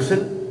 പാരബിൾസിൽ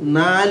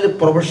 4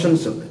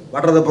 പ്രൊഫഷൻസ് ഉണ്ട്.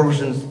 What are the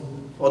professions?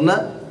 ഒന്ന്,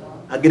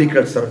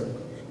 അഗ്രികൾച്ചർ.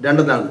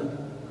 രണ്ടെന്നാണ്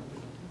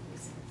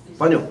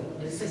പറഞ്ഞു,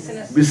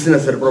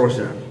 ബിസിനസ് ഒരു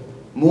പ്രൊഫഷനാണ്.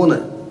 3,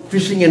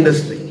 ഫിഷിംഗ്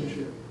ഇൻഡസ്ട്രി.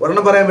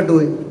 ഒരെണ്ണം പറയാൻ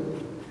വിട്ടുപോയി,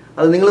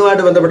 അത്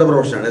നിങ്ങളുമായിട്ട് ബന്ധപ്പെട്ട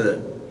പ്രൊഫഷനാണ്. ഇത്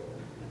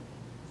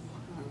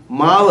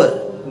മാവ്,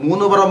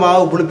 3 പറ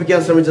മാവ് പുളിപ്പിക്കാൻ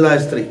ശ്രമിച്ചതായ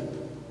സ്ത്രീ,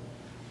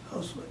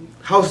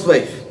 ഹൗസ്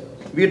വൈഫ്,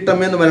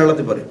 വീട്ടമ്മ എന്ന്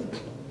മലയാളത്തിൽ പറയും.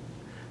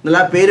 എന്നാൽ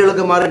ആ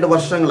പേരുകളൊക്കെ മാറിയിട്ട്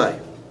വർഷങ്ങളായി.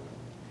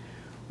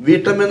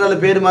 വീട്ടമ്മ എന്നുള്ള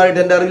പേര്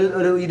മാറിയിട്ട് എൻ്റെ അറിവിൽ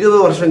ഒരു 20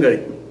 വർഷം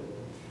കഴിഞ്ഞു.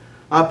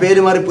 ആ പേര്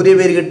മാറി പുതിയ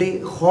പേര് കിട്ടി,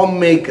 ഹോം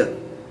മേക്കർ,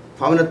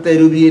 ഭവനത്തെ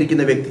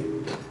രൂപീകരിക്കുന്ന വ്യക്തി.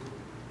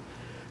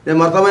 ഞാൻ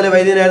മർത്തമയിലെ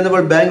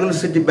വൈദ്യനായിരുന്നപ്പോൾ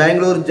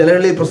ബാംഗ്ലൂർ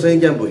ജലഹള്ളിയിൽ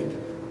പ്രസംഗിക്കാൻ പോയി.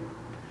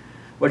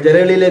 അപ്പോൾ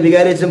ജലഹള്ളിയിലെ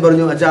വികാരി അച്ഛൻ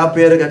പറഞ്ഞു, അച്ഛൻ ആ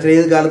പേരൊക്കെ അച്ഛൻ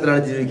ഏത്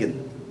കാലത്തിലാണ് ജീവിക്കുന്നത്?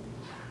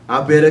 ആ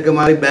പേരൊക്കെ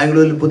മാറി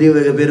ബാംഗ്ലൂരിൽ പുതിയ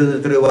പേര്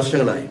എത്രയോ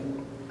വർഷങ്ങളായി.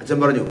 അച്ഛൻ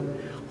പറഞ്ഞു,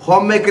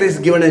 home maker is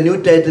given A new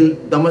title,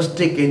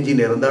 domestic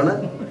engineer. എന്താണ്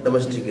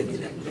ഡൊമസ്റ്റിക്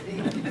എഞ്ചിനീയർ?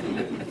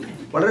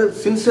 വളരെ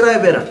സിൻസിയറായ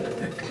പേരാണ്,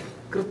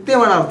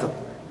 കൃത്യമാണ് അർത്ഥം.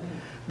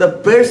 The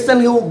person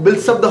who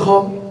builds up the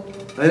home.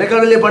 അതിനേക്കാൾ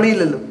വലിയ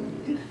പണിയില്ലല്ലോ.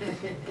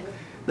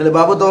 ഇന്നലെ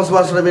ബാബു തോമസ്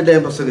പാസ്റ്ററുടെ വീട്ടിൽ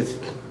ഞാൻ പ്രസംഗിച്ചു.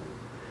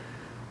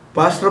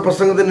 പാസ്റ്റർ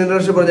പ്രസംഗത്തിന്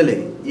ഇൻട്രസ്റ്റ് പറഞ്ഞല്ലേ,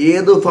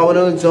 ഏത്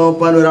ഭവനവും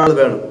ചുമപ്പാൻ ഒരാൾ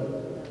വേണം,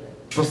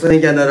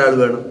 പ്രസംഗിക്കാൻ ഒരാൾ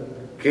വേണം,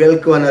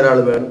 കേൾക്കുവാൻ ഒരാൾ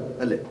വേണം,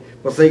 അല്ലേ?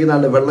 പ്രസംഗിക്കുന്ന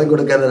ആളുടെ വെള്ളം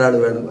കൊടുക്കാൻ ഒരാൾ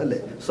വേണം, അല്ലേ?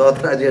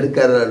 സ്വോത്രാജി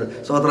എടുക്കാൻ ഒരാൾ,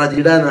 സ്വോത്രാജി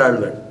ഇടാൻ ഒരാൾ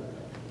വേണം.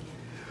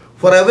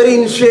 For every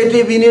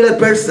initiative we need A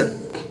person.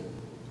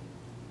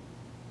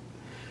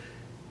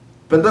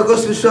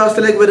 Pentecost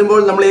വിശ്വാസത്തിലേക്ക് വരുമ്പോൾ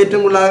നമ്മൾ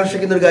ഏറ്റവും കൂടുതൽ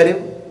ആകർഷിക്കുന്ന ഒരു കാര്യം,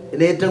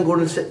 എന്നെ ഏറ്റവും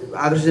കൂടുതൽ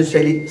ആകർഷിച്ച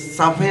ശൈലി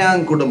സഭയാം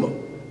കുടുംബം.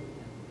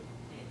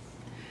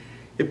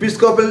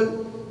 എപ്പിസ്കോപ്പൽ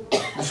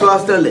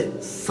വിശ്വാസത്തിലല്ലേ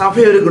സഭ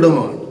ഒരു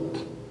കുടുംബമാണ്.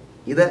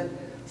 ഇത്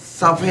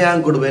സഭയാം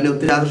കുടുംബം എന്നെ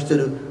ഒത്തിരി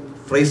ആകർഷിച്ചൊരു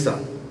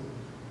ഫ്രേസാണ്.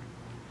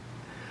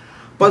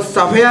 അപ്പൊ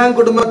സഭയാം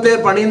കുടുംബത്തെ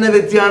പണിയുന്ന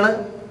വ്യക്തിയാണ്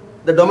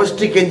ദ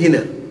ഡൊമസ്റ്റിക്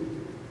എഞ്ചിനീയർ,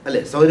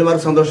 അല്ലേ?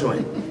 സൗകര്യമാർക്ക്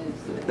സന്തോഷമായി.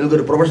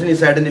 നിങ്ങൾക്കൊരു profession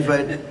is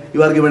identified, you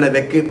are given A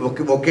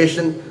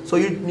vocation, so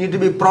you need to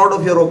be proud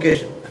of your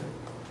vocation.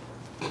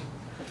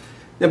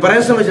 ഞാൻ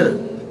പറയാൻ ശ്രമിച്ചത്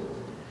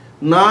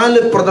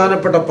 4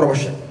 പ്രധാനപ്പെട്ട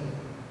പ്രൊഫഷൻ.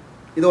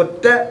 ഇത്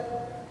ഒറ്റ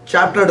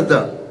ചാപ്റ്റർ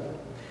എടുത്താണ്.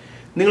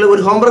 നിങ്ങൾ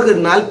ഒരു ഹോംവർക്ക്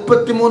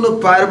 43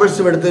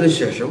 പാരബിൾസും എടുത്തതിന്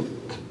ശേഷം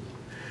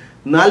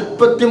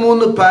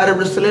 43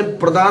 പാരബിൾസിലെ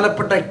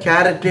പ്രധാനപ്പെട്ട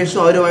ക്യാരക്ടേഴ്സും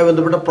അവരുമായി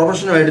ബന്ധപ്പെട്ട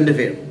പ്രൊഫഷനും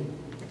ഐഡന്റിഫൈ ചെയ്യണം.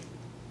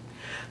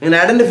 അങ്ങനെ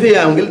identify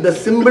ചെയ്യാമെങ്കിൽ the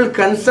simple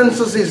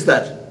consensus is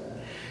that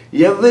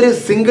every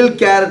single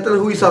character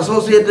who is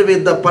associated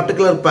with the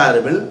particular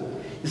parable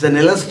is an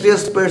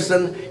illustrious person,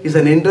 is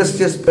an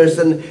industrious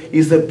person,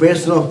 is a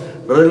person of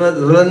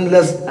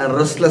relentless and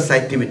restless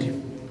activity.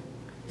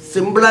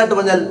 Simple ആയിട്ട്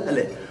പറഞ്ഞാൽ,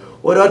 അല്ലേ,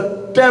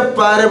 ഒരൊറ്റ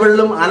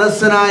പാരബിളിലും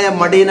അലസനായ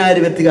മടിയനായ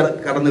ഒരു വ്യക്തി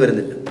കടന്നു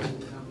വരുന്നില്ല.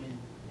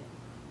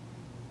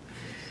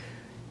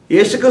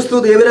 യേശുക്രിസ്തു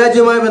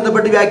ദൈവരാജ്യവുമായി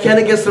ബന്ധപ്പെട്ട്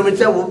വ്യാഖ്യാനിക്കാൻ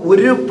ശ്രമിച്ച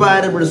ഒരു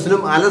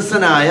പാരബിൾസിലും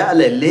അലസനായ,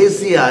 അല്ലെ,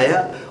 ലേസിയായ,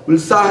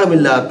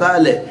 ഉത്സാഹമില്ലാത്ത,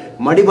 അല്ലെ,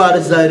 മടി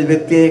ബാധിച്ച ഒരു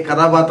വ്യക്തിയെ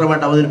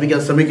കഥാപാത്രമായിട്ട് അവതരിപ്പിക്കാൻ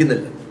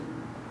ശ്രമിക്കുന്നില്ല.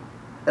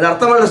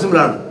 അതിനർത്ഥം വളരെ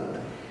സിമ്പിളാണ്.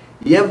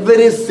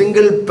 Every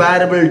single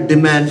parable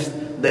demands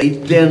the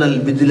eternal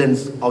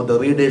vigilance of the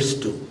readers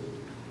to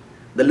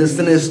the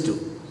listeners to.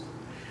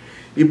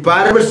 ഈ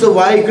പാരബിൾസ്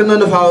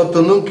വായിക്കുന്നതിൻ്റെ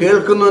ഭാഗത്തുനിന്നും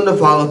കേൾക്കുന്നതിൻ്റെ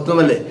ഭാഗത്തും,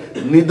 അല്ലെ,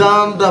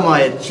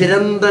 നിതാന്തമായ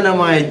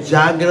ചിരന്തനമായ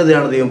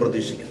ജാഗ്രതയാണ് ദൈവം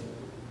പ്രതീക്ഷിക്കുന്നത്.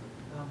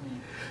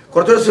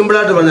 കുറച്ചുകൂടി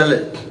സിമ്പിളായിട്ട് പറഞ്ഞാൽ,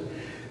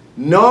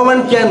 no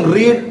one can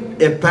read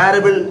A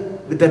parable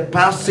with a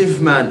passive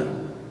manor.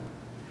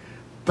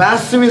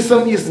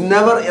 Passivism is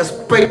never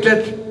expected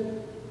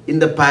in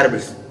the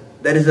parables.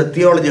 That is the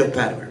theology of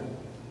parable.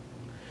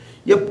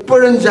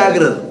 എപ്പോഴും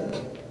ജാഗ്രത,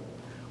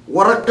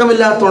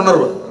 ഉറക്കമില്ലാത്ത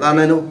ഉണർവ്, അതാണ്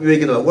അതിന്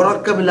ഉപയോഗിക്കുന്നത്.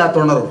 ഉറക്കമില്ലാത്ത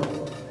ഉണർവ്,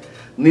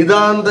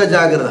 നിതാന്ത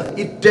ജാഗ്രത.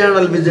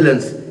 Eternal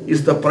vigilance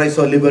is the price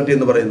of liberty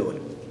എന്ന് പറയുന്ന പോലെ.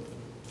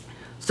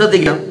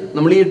 ശ്രദ്ധിക്കാം,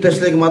 നമ്മൾ ഈ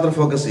ടെസ്റ്റിലേക്ക് മാത്രം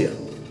ഫോക്കസ് ചെയ്യാം.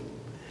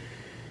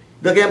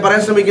 ഇതൊക്കെ ഞാൻ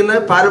പറയാൻ ശ്രമിക്കുന്നത്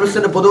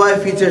പാരബിൾസിന്റെ പൊതുവായ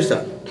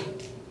ഫീച്ചേഴ്സാണ്.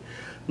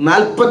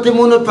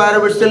 43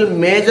 പാരബിൾസിൽ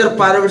മേജർ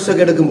പാരബിൾസ്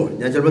ഒക്കെ എടുക്കുമ്പോൾ,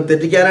 ഞാൻ ചിലപ്പോൾ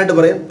തെറ്റിക്കാനായിട്ട്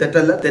പറയും,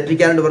 തെറ്റല്ല,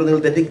 തെറ്റിക്കാനായിട്ട് പറയും,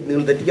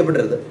 നിങ്ങൾ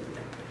തെറ്റിക്കപ്പെടരുത്.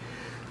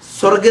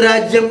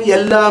 സ്വർഗരാജ്യം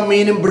എല്ലാ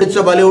മീനും പിടിച്ച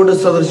വലയോട്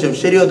സദൃശ്യം.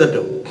 ശരിയോ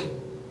തെറ്റോ?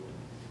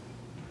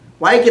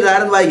 വായിക്കരുത്,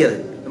 ആരും വായിക്കരുത്.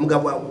 നമുക്ക്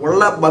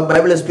ഉള്ള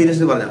ബൈബിൾ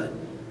എക്സ്പീരിയൻസ് പറഞ്ഞാൽ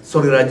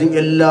സ്വർഗരാജ്യം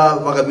എല്ലാ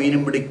വക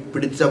മീനും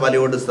പിടിച്ച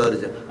വലയോട്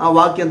സദൃശ്യം. ആ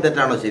വാക്യം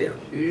തെറ്റാണോ ശരിയാണോ?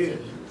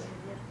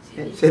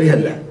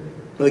 ശരിയല്ല.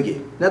 നോക്കി,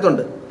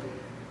 ഇതിനകത്തുണ്ട്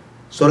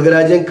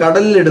സ്വർഗരാജ്യം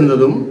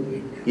കടലിലിടുന്നതും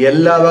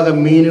എല്ലാ വക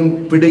മീനും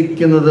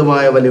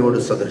പിടിക്കുന്നതുമായ വലയോട്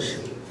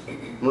സദൃശ്യം.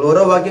 നമ്മൾ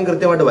ഓരോ വാക്യം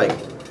കൃത്യമായിട്ട്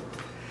വായിക്കും.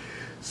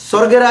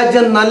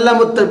 സ്വർഗരാജ്യം നല്ല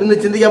മുത്ത്, ഇന്ന്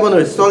ചിന്തിക്കാൻ പോകുന്ന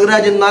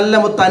സ്വർഗരാജ്യം നല്ല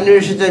മുത്ത്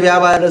അന്വേഷിച്ച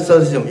വ്യാപാര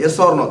സദൃശ്യം. Yes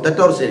or no?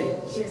 തെറ്റോർ ശരി?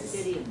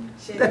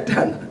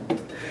 തെറ്റാണ്.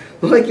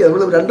 നോക്കിയാൽ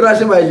നമ്മൾ 2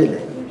 പ്രാവശ്യം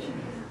വായിച്ചില്ലേ?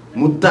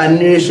 മുത്ത്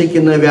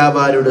അന്വേഷിക്കുന്ന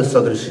വ്യാപാരിയുടെ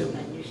സദൃശ്യം.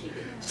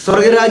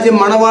 സ്വർഗരാജ്യം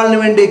മണവാളിന്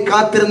വേണ്ടി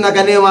കാത്തിരുന്ന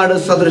കന്യകമാരുടെ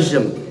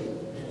സദൃശ്യം.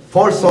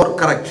 False or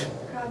correct?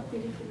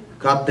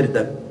 കാത്തിരുത്ത.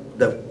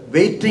 The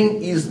waiting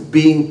is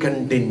being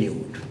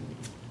continued.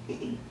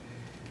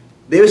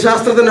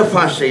 ദൈവശാസ്ത്രത്തിന്റെ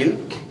ഭാഷയിൽ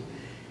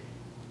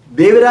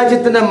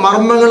ദൈവരാജ്യത്തിന്റെ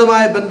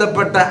മർമ്മങ്ങളുമായി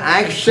ബന്ധപ്പെട്ട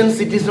actions,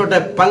 it is not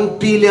A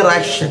പങ്ക്ടീലിയർ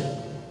action.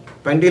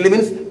 പങ്ക്ടീലിയർ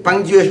means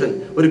punctuation.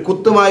 ഒരു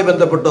കുത്തുമായി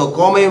ബന്ധപ്പെട്ടോ,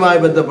 കോമയുമായി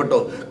ബന്ധപ്പെട്ടോ,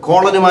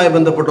 കോളനുമായി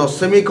ബന്ധപ്പെട്ടോ,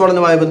 സെമി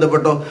കോളനുമായി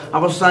ബന്ധപ്പെട്ടോ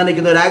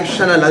അവസാനിക്കുന്ന ഒരു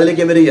ആക്ഷൻ അല്ല.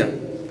 അതിലേക്ക് വരിക.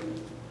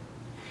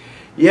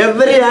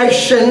 Every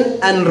action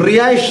and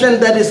reaction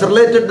that is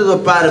related to the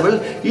parable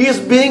is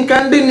being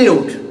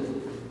continued.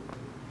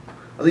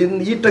 അത്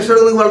ഈ ടെക്സ്റ്റ്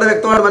നിങ്ങൾക്ക് വളരെ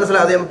വ്യക്തമായിട്ട്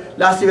മനസ്സിലായി. അദ്ദേഹം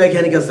ലാസ്റ്റ്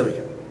വ്യാഖ്യാനിക്കാൻ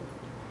ശ്രമിക്കും.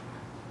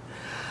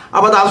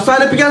 അപ്പൊ അത്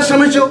അവസാനിപ്പിക്കാൻ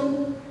ശ്രമിച്ചു.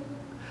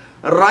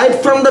 Right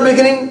from the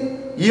beginning,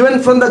 even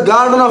from the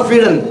garden of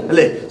Eden,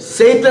 അല്ലേ?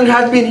 Satan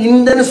had been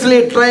intensely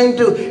trying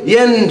to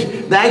end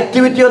the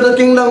activity of the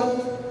kingdom.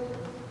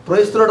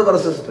 Praise the Lord,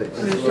 brothers and sisters.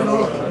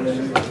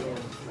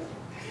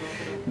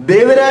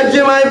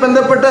 ദൈവരാജ്യവുമായി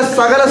ബന്ധപ്പെട്ട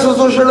സകല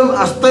ശുശ്രൂഷകളും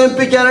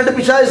അസ്തമിപ്പിക്കാനായിട്ട്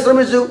പിശാച്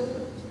ശ്രമിച്ചു.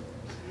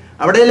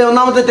 അവിടെയല്ലേ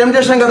ഒന്നാമത്തെ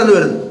ടെംപ്റ്റേഷൻ കടന്നു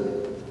വരുന്നു.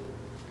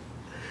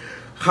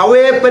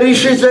 ഹവയെ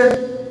പരീക്ഷിച്ച്,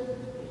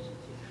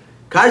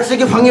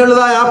 കാഴ്ചയ്ക്ക്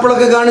ഭംഗിയുള്ളതായ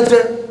ആപ്പിളൊക്കെ കാണിച്ച്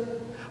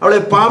അവളെ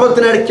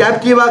പാപത്തിനായിട്ട്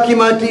ക്യാപ്റ്റീവാക്കി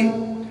മാറ്റി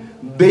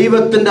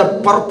ദൈവത്തിന്റെ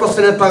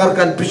പർപ്പസിനെ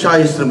തകർക്കാൻ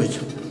പിശാച്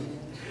ശ്രമിച്ചു.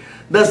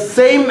 The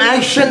same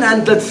action and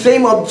the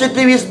same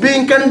objective is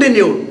being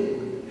continued.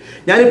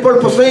 ഞാനിപ്പോൾ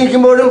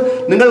പ്രസംഗിക്കുമ്പോഴും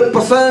നിങ്ങൾ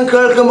പ്രസംഗം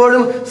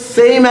കേൾക്കുമ്പോഴും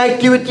സെയിം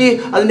ആക്ടിവിറ്റി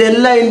അതിന്റെ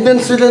എല്ലാ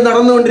ഇന്റൻസിറ്റിയിലും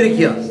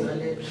നടന്നുകൊണ്ടിരിക്കുക.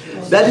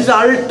 That is the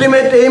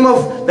ultimate aim of,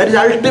 that is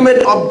ultimate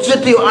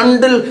objective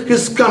until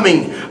his coming,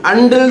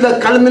 until the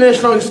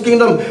culmination of his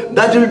kingdom.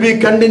 That will be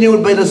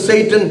continued by the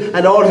Satan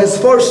and all his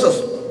forces.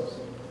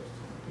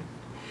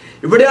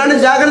 ഇവിടെയാണ്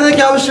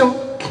ജാഗ്രതയ്ക്ക് ആവശ്യം.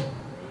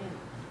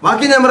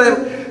 ബാക്കി ഞാൻ പറയാം.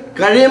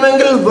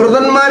 കഴിയുമെങ്കിൽ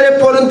വൃതന്മാരെ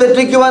പോലും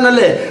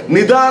തെറ്റിക്കുവാനല്ലേ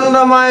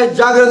നിതാന്തമായ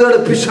ജാഗ്രതയോടെ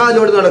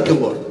പിശാചോട്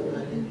നടക്കുമ്പോൾ.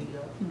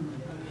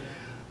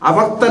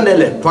 അഭക്തന്റെ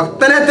അല്ലേ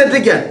ഭക്തനെ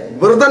തെറ്റിക്കാൻ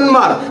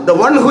വൃതന്മാർ, the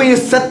one who is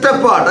set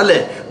apart, അല്ലേ?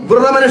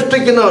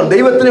 വ്രതമനുഷ്ഠിക്കുന്നവർ,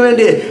 ദൈവത്തിന്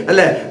വേണ്ടി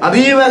അല്ലെ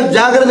അതീവ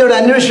ജാഗ്രതയോടെ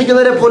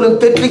അന്വേഷിക്കുന്നവരെ പോലും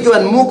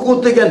തെറ്റിക്കുവാൻ,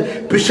 മൂക്കുകുത്തിക്കാൻ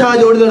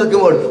പിശാചോടി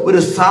നടക്കുമ്പോൾ ഒരു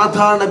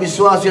സാധാരണ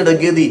വിശ്വാസിയുടെ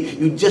ഗതി,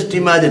 you just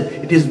imagine,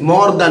 it is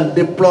more than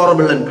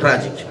ഡിപ്ലോറബിൾ and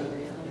tragic.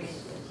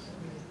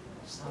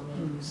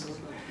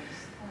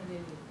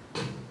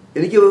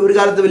 എനിക്ക് ഒരു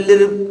കാലത്ത്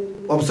വലിയൊരു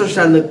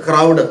ഒബ്സഷനാണ്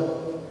ക്രൗഡ്,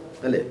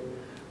 അല്ലേ?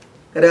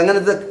 കാര്യം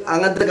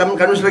അങ്ങനത്തെ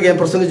കൺവെൻഷനൊക്കെ ഞാൻ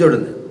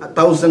പ്രസംഗിച്ചോടുന്നത്,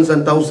 തൗസൻഡ്സ്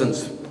ആൻഡ്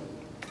തൗസൻഡ്സ്.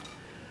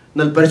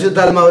 എന്നാൽ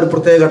പരിശുദ്ധാത്മാവ് ഒരു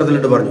പ്രത്യേക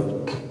ഘട്ടത്തിലിട്ട് പറഞ്ഞു,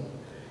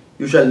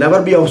 you shall never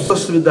be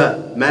obsessed with the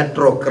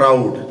matter of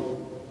crowd.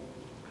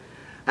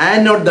 I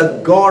am not the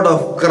God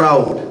of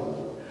crowd,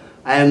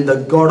 I am the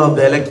God of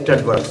the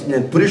elected once.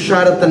 ഞാൻ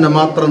പുരുഷാരത്തിന്റെ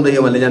മാത്രം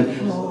ദൈവമല്ല, ഞാൻ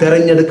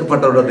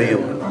തെരഞ്ഞെടുക്കപ്പെട്ടവരുടെ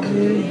ദൈവമാണ്.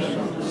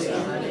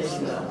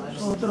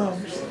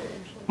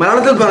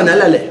 മലയാളത്തിൽ പറഞ്ഞാൽ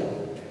അല്ലേ,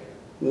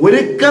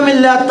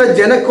 ഒരുക്കമില്ലാത്ത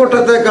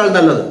ജനക്കൂട്ടത്തെക്കാൾ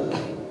നല്ലത്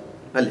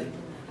അല്ലേ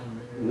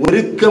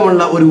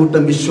ഒരുക്കമുള്ള ഒരു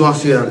കൂട്ടം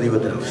വിശ്വാസികളാണ്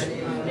ദൈവത്തിന് ആവശ്യം.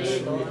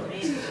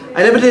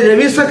 അതിനെപ്പറ്റി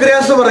രവി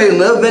സക്രിയാസ്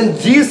പറയുന്നത്, when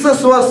Jesus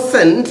was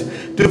sent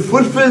to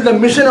fulfill the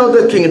mission of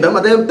the kingdom,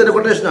 അദ്ദേഹത്തിന്റെ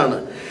കൊട്ടേഷനാണ്,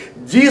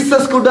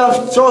 Jesus could have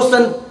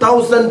chosen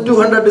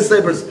 1200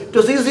 disciples. It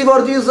was easy for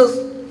Jesus.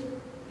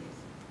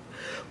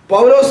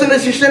 പൗലോസിന്റെ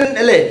ശിഷ്യൻ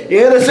അല്ലേ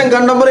ഏകദേശം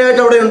കണ്ടംപററി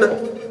ആയിട്ട് അവിടെയുണ്ട്.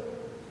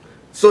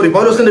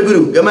 പൗലോസിന്റെ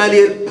ഗുരു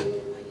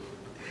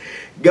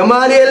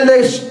ഗമാലിയലിന്റെ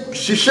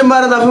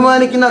ശിഷ്യന്മാരെന്ന്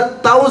അഭിമാനിക്കുന്ന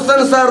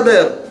thousands are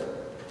there.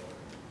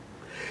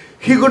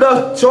 He could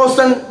have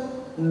chosen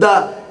the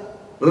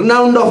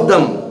renowned of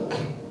them.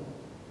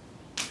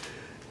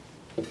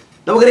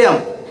 നമുക്കറിയാം,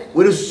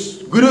 ഒരു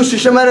ഗുരു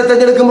ശിഷ്യന്മാരെ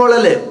തിരഞ്ഞെടുക്കുമ്പോൾ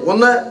അല്ലേ,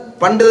 ഒന്ന്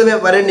പണ്ഡിത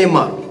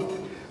വരണ്യന്മാർ,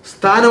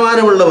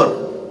 സ്ഥാനമാനമുള്ളവർ,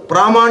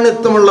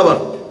 പ്രാമാണ്യത്വമുള്ളവർ,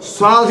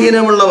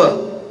 സ്വാധീനമുള്ളവർ.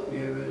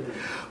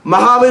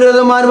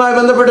 മഹാവിരോധന്മാരുമായി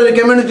ബന്ധപ്പെട്ട ഒരു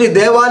കമ്മ്യൂണിറ്റി,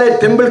 ദേവാലയ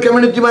ടെമ്പിൾ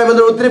കമ്മ്യൂണിറ്റിയുമായി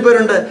ബന്ധപ്പെട്ട ഒത്തിരി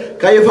പേരുണ്ട്.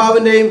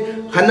 കൈഫാവിന്റെയും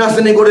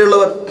ഹന്നാസിന്റെയും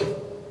കൂടെയുള്ളവർ.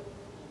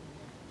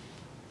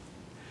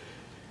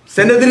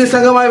 സെനദ്രി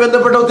സംഘവുമായി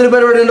ബന്ധപ്പെട്ട ഒത്തിരി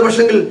പേരുണ്ട്.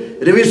 പക്ഷെങ്കിൽ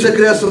രവീഷ്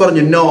സക്രിയാസ്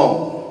പറഞ്ഞു, no,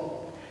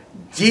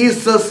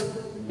 Jesus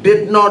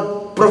did not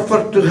prefer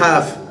to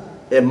have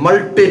A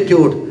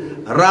multitude,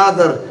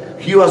 rather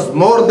he was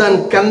more than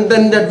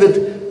contented with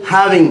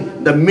having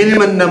the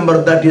minimum number,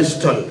 that is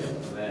 12.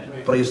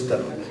 Praise the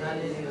Lord.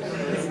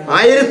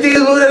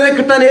 1200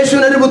 കിട്ടാൻ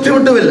യേശുവിന് ഒരു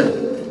ബുദ്ധിമുട്ടുമില്ല.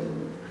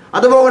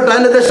 അത് പോകട്ടെ,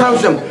 അതിന്റെ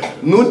ദശാംശം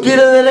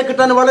 120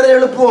 കിട്ടാൻ വളരെ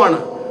എളുപ്പമാണ്.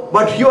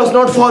 But he was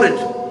not for it.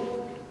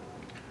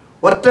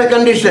 ഒറ്റ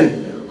condition,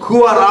 who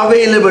are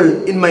available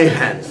in my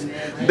hands.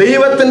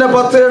 ദൈവത്തിന്റെ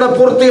പദ്ധതിയുടെ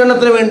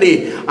പൂർത്തീകരണത്തിന് വേണ്ടി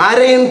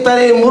അരയും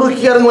തലയും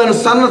മുറുക്കിയിറങ്ങുവാൻ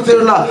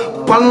സന്നദ്ധയുള്ള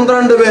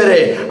 12 പേരെ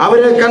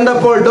അവരെ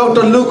കണ്ടപ്പോൾ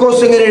ഡോക്ടർ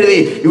ലൂക്കോസ് ഇങ്ങനെ എഴുതി,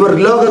 ഇവർ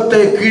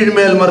ലോകത്തെ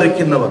കീഴ്മേൽ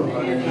മറിക്കുന്നവർ.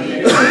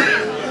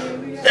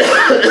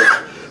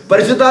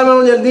 പരിശുദ്ധാത്മാവ്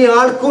പറഞ്ഞു, നീ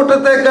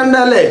ആൾക്കൂട്ടത്തെ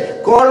കണ്ടല്ലേ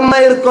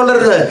കോൾമയിർ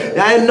കൊള്ളരുത്.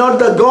 I am not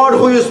the God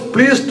who is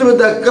pleased with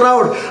the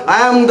crowd.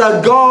 I am the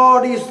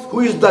God who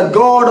is the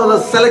God of the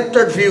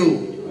selected few.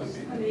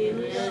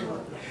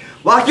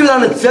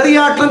 വാക്യമാണ്, ചെറിയ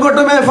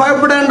ആട്ടിൻകൂട്ടമേ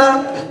ഭയപ്പെടേണ്ട.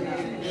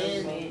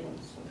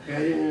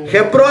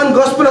 ഹെബ്രോൻ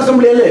ഗോസ്പൽ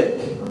അസംബ്ലി അല്ലേ,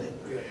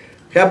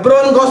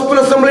 ഹെബ്രോൻ ഗോസ്പൽ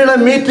അസംബ്ലിയുടെ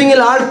മീറ്റിംഗിൽ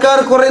ആൾക്കാർ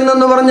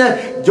കുറയുന്നെന്ന് പറഞ്ഞ്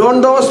ജോൺ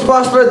തോമസ്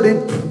പാസ്റ്റർ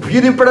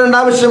ഭീതിപ്പെടേണ്ട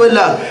ആവശ്യമില്ല.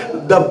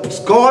 The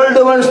called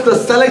ones, the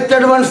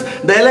selected ones,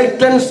 the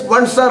elected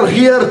ones are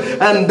here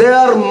and they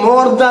are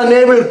more than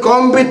able,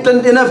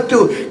 competent enough to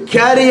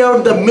carry out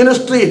the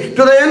ministry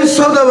to the ends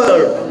of the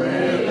world.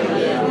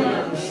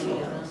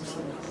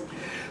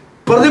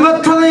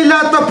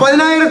 പ്രതിബദ്ധതയില്ലാത്ത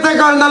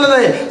 10,000-ത്തേക്കാൾ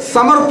നല്ലത്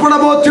സമർപ്പണ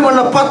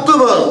ബോധ്യമുള്ള 10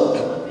 പേർ.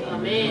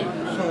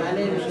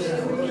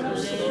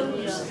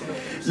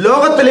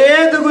 ലോകത്തിൽ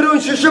ഏത് ഗുരുവും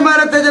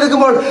ശിഷ്യന്മാരെ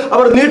തിരഞ്ഞെടുക്കുമ്പോൾ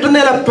അവർ നീട്ടുന്ന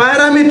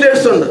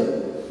പാരാമീറ്റേഴ്സ് ഉണ്ട്.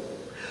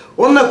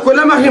 ഒന്ന്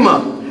കുലമഹിമ,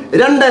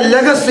 2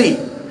 ലെഗസി,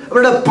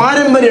 അവരുടെ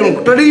പാരമ്പര്യം,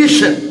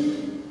 ട്രഡീഷൻ.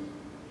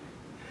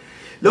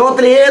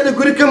 ലോകത്തിലെ ഏത്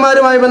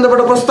ഗുരുക്കന്മാരുമായി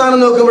ബന്ധപ്പെട്ട പ്രസ്ഥാനം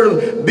നോക്കുമ്പോഴും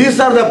these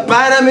are the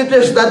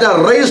parameters that are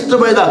raised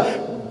by the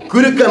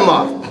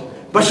ഗുരുക്കന്മാർ.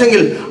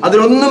 പക്ഷെങ്കിൽ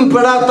അതിലൊന്നും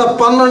പെടാത്ത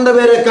 12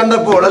 പേരെ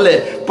കണ്ടപ്പോൾ അല്ലെ,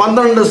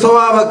 12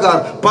 സ്വഭാവക്കാർ,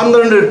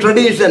 12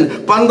 tradition,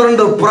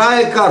 12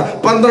 പ്രായക്കാർ,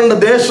 12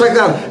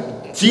 ദേശക്കാർ,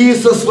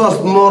 Jesus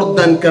was more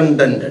than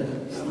contented.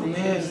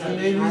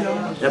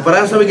 ഞാൻ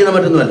പറയാൻ ശ്രമിക്കുന്ന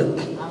മറ്റൊന്നുമല്ല,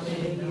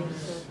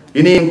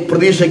 ഇനിയും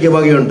പ്രതീക്ഷയ്ക്ക്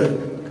വകയുണ്ട്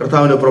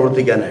കർത്താവിന്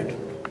പ്രവർത്തിക്കാനായിട്ട്.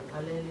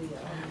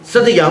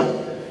 ശ്രദ്ധിക്കാം,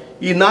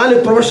 ഈ 4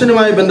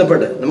 പ്രൊഫഷനുമായി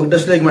ബന്ധപ്പെട്ട് നമുക്ക്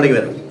ടെസ്റ്റിലേക്ക് മടങ്ങി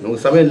വരാം.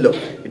 നമുക്ക് സമയമില്ലല്ലോ.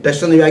 ഈ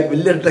ടെസ്റ്റ് ഒന്ന്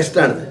വലിയൊരു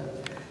ടെസ്റ്റാണിത്.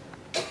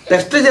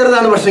 ടെസ്റ്റ്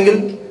ചെറുതാണ്, പക്ഷെങ്കിൽ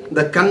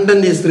the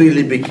content is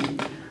really big.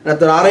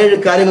 അതിനകത്ത് 6-7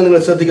 കാര്യങ്ങൾ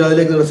നിങ്ങൾ ശ്രദ്ധിക്കുക.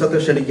 അതിലേക്ക് നിങ്ങൾ ശ്രദ്ധ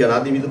ക്ഷണിക്കുകയാണ്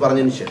ആദ്യം ഇത്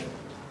പറഞ്ഞതിന് ശേഷം.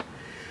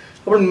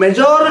 അപ്പോൾ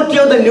majority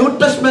of the new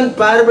testament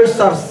parables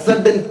R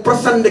Z in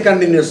present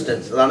continuous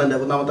tense. അതാണ് എൻ്റെ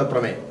ഒന്നാമത്തെ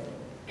പ്രമേയം.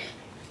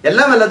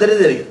 എല്ലാം അല്ല,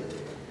 ദരിദ്രിക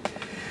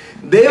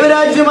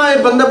ദൈവരാജ്യവുമായി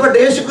ബന്ധപ്പെട്ട്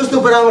യേശുക്രിസ്തു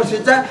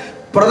പരാമർശിച്ച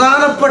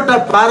പ്രധാനപ്പെട്ട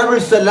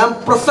പാരബിൾസ് എല്ലാം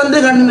പ്രസന്റ്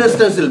കണ്ടിന്യൂസ്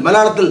ടെൻസിൽ,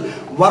 മലയാളത്തിൽ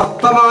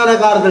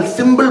വർത്തമാനകാലത്തിൽ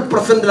സിമ്പിൾ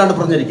പ്രസന്റിലാണ്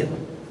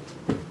പറഞ്ഞിരിക്കുന്നത്.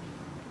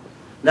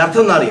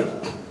 അർത്ഥം എന്നറിയോ?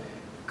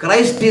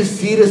 Christ is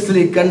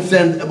seriously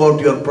concerned about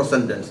your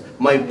present tense,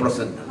 my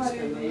present tense.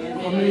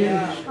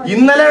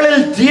 ഇന്നലകളിൽ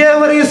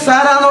തിയവറീസ്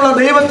ആരാന്നുള്ള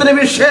ദൈവത്തിന്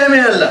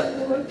വിഷയമേ അല്ല.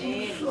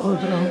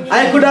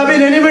 I could have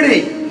been anybody.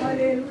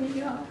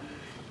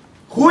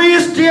 Who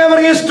is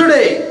tiavarese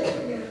today?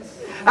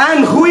 And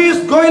who is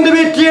going to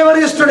be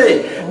tiavarese today?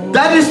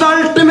 That is the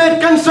ultimate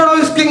concern of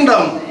his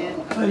kingdom.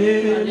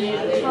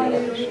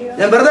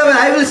 And brother,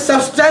 I will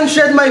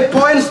substantiate my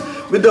points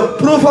with the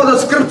proof of the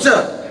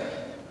scripture.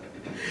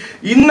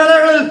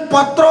 ഇന്നലകളിൽ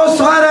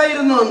പത്രോസ്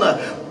ആരായിരുന്നു എന്ന്,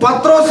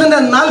 പത്രോസിന്റെ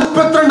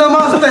 42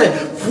 മാസത്തെ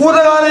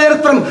ഭൂതകാല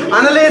ചരിത്രം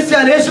analyse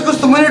ചെയ്യാൻ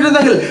യേശുക്രിസ്തു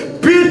മുന്നിട്ടിരുന്നെങ്കിൽ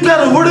Peter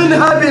wouldn't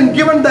have been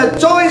given the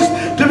choice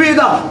to be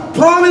the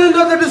prominent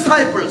of the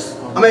disciples.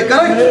 Am I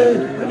correct?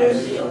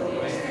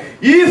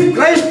 If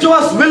Christ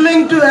was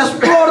willing to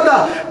explore the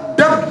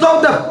depth of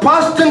the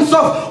past tense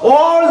of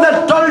all the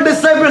 12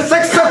 disciples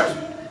except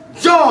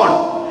John,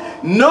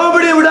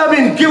 nobody would have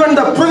been given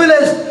the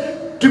privilege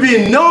to be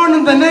known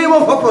in the name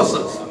of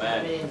apostles.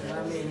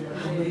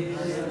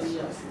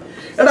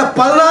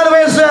 14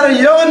 വയസ്സുകാരൻ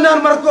യോഹന്നാൻ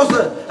മർക്കോസ്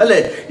അല്ലെ,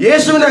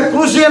 യേശുവിനെ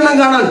ക്രൂശീകരണം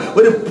കാണാൻ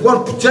ഒരു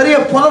ചെറിയ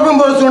പുറപ്പും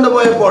പൊറിച്ചുകൊണ്ട്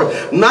പോയപ്പോൾ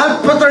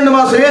 42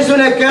 മാസം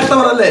യേശുവിനെ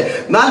കേട്ടവർ അല്ലെ,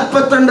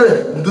 42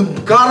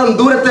 കാലം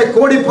ദൂരത്തെ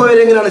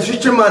കോടിപ്പോയവരെങ്ങനെയാണ്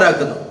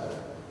ശിഷ്യന്മാരാക്കുന്നത്?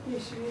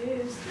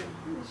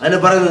 അതിന്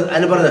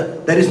പറയുന്നത്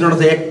that is not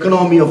the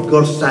economy of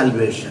God's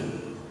salvation.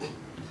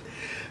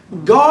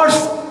 God's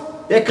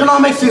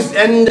economics is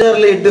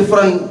entirely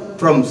different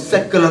from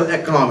secular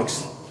economics.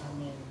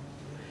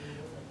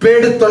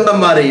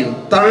 പേടിത്തൊണ്ടന്മാരെയും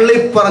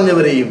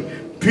തള്ളിപ്പറഞ്ഞവരെയും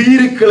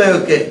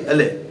ഭീരുക്കളെയൊക്കെ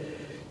അല്ലെ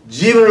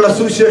ജീവനുള്ള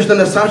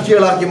സുവിശേഷത്തിന്റെ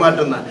സാക്ഷികളാക്കി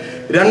മാറ്റുന്ന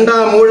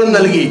 2-ാം ഊഴം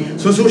നൽകി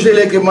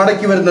ശുശ്രൂഷയിലേക്ക്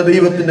മടക്കി വരുന്ന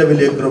ദൈവത്തിന്റെ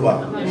വലിയ കൃപ.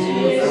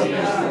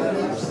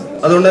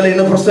 അതുകൊണ്ടല്ലേ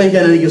ഇന്ന്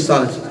പ്രസംഗിക്കാൻ എനിക്ക്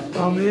സാധിച്ചത്.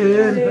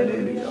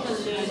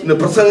 ഇന്ന്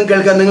പ്രസംഗം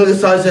കേൾക്കാൻ നിങ്ങൾക്ക്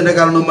സാധിച്ചതിന്റെ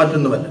കാരണം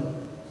മറ്റൊന്നുമല്ല.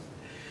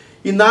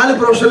 ഈ 4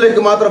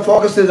 പ്രൊഫഷനിലേക്ക് മാത്രം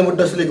ഫോക്കസ് ചെയ്ത് നമുക്ക്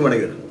ടെസ്റ്റിലേക്ക്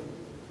മടങ്ങി വരും.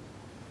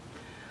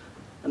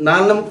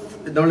 നാലെണ്ണം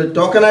നമ്മൾ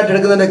ടോക്കണായിട്ട്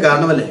എടുക്കുന്നതിൻ്റെ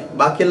കാരണമല്ലേ,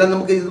 ബാക്കിയെല്ലാം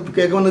നമുക്ക് ഇത്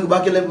കേൾക്കുമ്പോൾ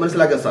ബാക്കിയെല്ലാം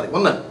മനസ്സിലാക്കാൻ സാധിക്കും.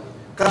 ഒന്ന്,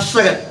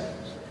 കർഷകൻ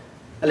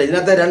അല്ലെ,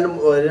 ഇതിനകത്ത്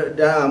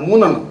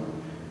മൂന്നെണ്ണം.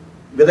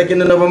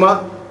 വിതയ്ക്കുന്നതിൻ്റെ ഉപമ,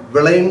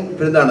 വിളയും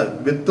പിന്നെന്താണ്,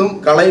 വിത്തും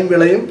കളയും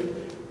വിളയും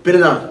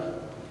പിന്നെന്താണ്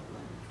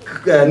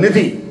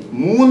നിധി.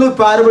 3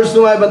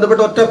 പാരബിൾസുമായി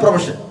ബന്ധപ്പെട്ട ഒറ്റ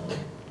പ്രൊഫഷൻ.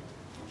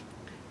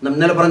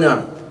 ഇന്നലെ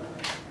പറഞ്ഞാണ്.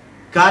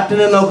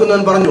 കാറ്റിനെ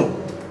നോക്കുന്നവൻ പറഞ്ഞു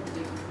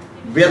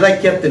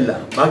വിതയ്ക്കത്തില്ല,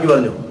 ബാക്കി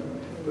പറഞ്ഞു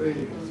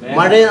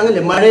മഴയെ,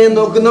 അങ്ങനെ മഴയെ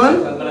നോക്കുന്നവൻ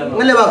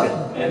അങ്ങനെ വാക്ക്,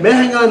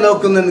 മേഘങ്ങളെ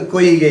നോക്കുന്നവൻ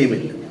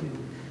കൊയ്യുകയുമില്ല.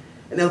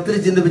 എന്നെ ഒത്തിരി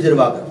ചിന്തിപ്പിച്ചൊരു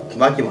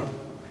വാക്യമാണ്.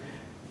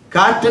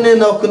 കാറ്റിനെ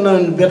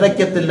നോക്കുന്നവൻ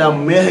വിതയ്ക്കത്തില്ല,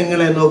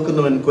 മേഘങ്ങളെ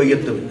നോക്കുന്നവൻ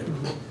കൊയ്യത്തുമില്ല.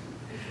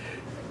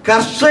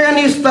 കർഷകൻ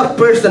is the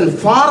person,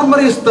 farmer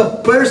is the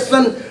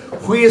person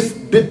who is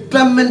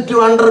determined to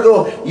undergo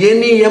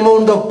any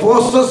amount of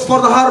process for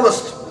the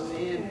harvest.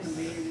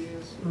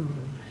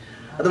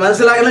 അത്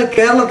മനസ്സിലാക്കണം.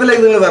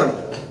 കേരളത്തിലേക്ക് നിങ്ങൾ വരണം.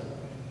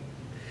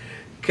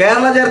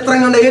 കേരള ചരിത്രം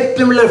കണ്ട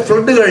ഏറ്റവും വലിയ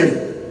ഫ്ലഡ് കഴിഞ്ഞു.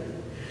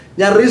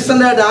 ഞാൻ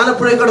റീസെൻ്റായിട്ട്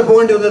ആലപ്പുഴയ്ക്കൂടെ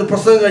പോകേണ്ടി വന്നൊരു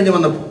പ്രസംഗം കഴിഞ്ഞ്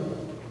വന്നപ്പോൾ,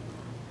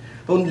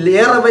 അപ്പം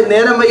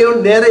നേരം വൈകും,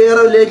 ഏറെ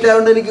ലേറ്റ്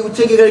ആയതുകൊണ്ട് എനിക്ക്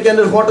ഉച്ചയ്ക്ക് കഴിക്കാൻ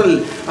ഒരു ഹോട്ടലിൽ,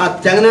 ആ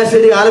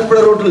ചങ്ങനാശ്ശേരി ആലപ്പുഴ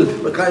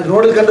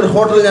റോഡിൽ കണ്ടൊരു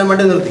ഹോട്ടലിൽ ഞാൻ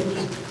വണ്ടി നിർത്തി.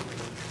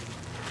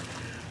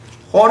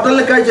 ഹോട്ടലിൽ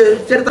കഴിച്ച്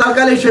ഇച്ചിരി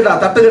താൽക്കാലിക ഇഷ്ടമാണ്,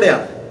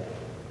 തട്ടുകടയാണ്.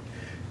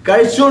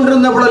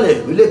 കഴിച്ചുകൊണ്ടിരുന്നപ്പോഴല്ലേ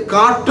വലിയ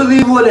കാട്ടുതീ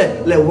പോലെ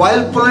അല്ലെ,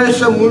 വയൽ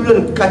പ്രദേശം മുഴുവൻ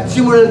കച്ചി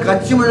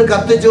മുഴുവൻ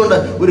കത്തിച്ചുകൊണ്ട്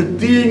ഒരു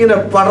തീ ഇങ്ങനെ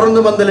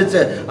പടർന്ന്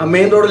പന്തലിച്ച് ആ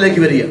മെയിൻ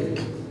റോഡിലേക്ക് വരിക.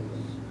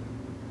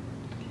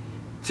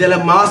 ചില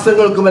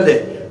മാസങ്ങൾക്കുമല്ലേ,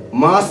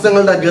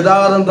 മാസങ്ങളുടെ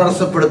ഗതാഗതം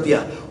തടസ്സപ്പെടുത്തിയ,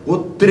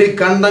 ഒത്തിരി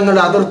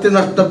കണ്ടങ്ങളുടെ അതിർത്തി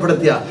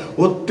നഷ്ടപ്പെടുത്തിയ,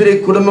 ഒത്തിരി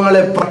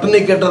കുടുംബങ്ങളെ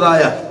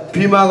പട്ടിണിക്കെട്ടതായ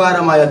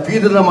ഭീമാകാരമായ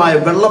ഭീതിതമായ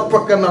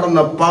വെള്ളപ്പൊക്കം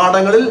നടന്ന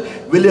പാടങ്ങളിൽ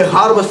വലിയ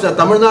ഹാർവസ്റ്റ്.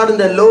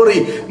 തമിഴ്നാടിന്റെ ലോറി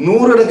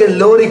 100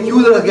 ലോറി ക്യൂ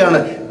നിൽക്കുകയാണ്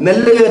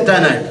നെല്ല്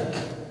കയറ്റാനായിട്ട്.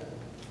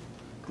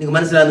 നിങ്ങൾക്ക്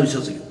മനസ്സിലായെന്ന്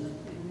വിശ്വസിക്കും.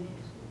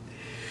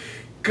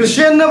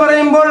 കൃഷി എന്ന്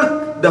പറയുമ്പോൾ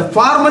the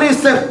farmer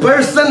is a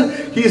person,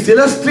 he is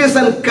illustrious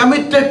and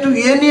committed to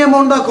any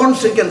amount of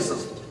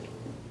consequences.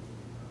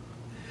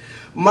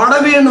 മഴ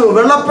വീണു,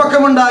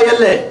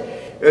 വെള്ളപ്പൊക്കമുണ്ടായല്ലേ,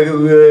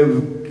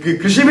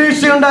 കൃഷി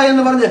വീഴ്ചയുണ്ടായി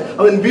എന്ന് പറഞ്ഞ്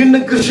അവൻ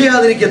വീണ്ടും കൃഷി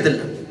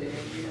ചെയ്യാതിരിക്കത്തില്ല.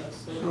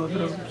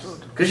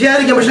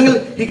 കൃഷിയായിരിക്കും, പക്ഷെ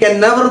he can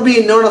never be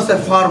known as a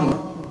farmer.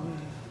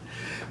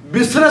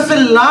 ബിസിനസ്സിൽ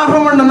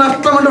ലാഭമുണ്ട്,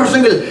 നഷ്ടമുണ്ട്,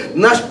 പക്ഷെങ്കിൽ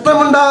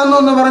നഷ്ടമുണ്ടാകുന്നു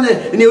എന്ന് പറഞ്ഞ്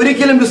ഇനി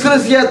ഒരിക്കലും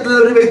ബിസിനസ് ചെയ്യാത്ത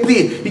ഒരു വ്യക്തി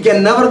he can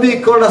never be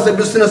called as a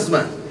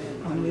businessman.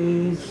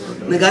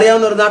 നിങ്ങൾക്ക്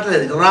അറിയാവുന്ന ഒരു നാട്ടിലെ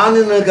റാന്നി,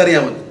 നിങ്ങൾക്ക്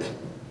അറിയാമല്ലോ.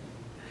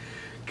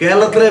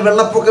 കേരളത്തിലെ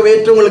വെള്ളപ്പൊക്കം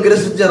ഏറ്റവും കൂടുതൽ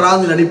ഗ്രസിച്ച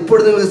റാന്നിലാണ്.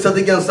 ഇപ്പോഴും നിങ്ങൾക്ക്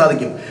ശ്രദ്ധിക്കാൻ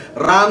സാധിക്കും.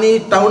 റാന്നി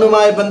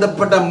ടൗണുമായി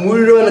ബന്ധപ്പെട്ട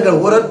മുഴുവൻ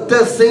ഒരൊറ്റ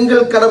സിംഗിൾ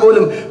കട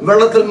പോലും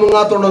വെള്ളത്തിൽ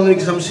മുങ്ങാത്തോണ്ടോ എന്ന്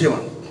എനിക്ക്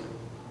സംശയമാണ്.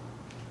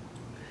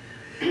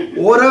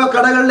 ഓരോ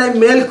കടകളുടെ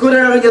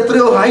മേൽക്കൂരകൾ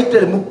എത്രയോ ഹൈറ്റ്,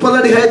 30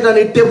 അടി ഹൈറ്റാണ്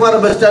ഇട്ടിയപ്പാറ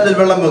ബസ് സ്റ്റാൻഡിൽ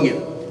വെള്ളം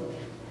പൊങ്ങിയത്.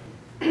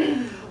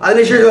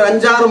 അതിനുശേഷം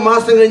 5-6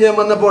 മാസം കഴിഞ്ഞ്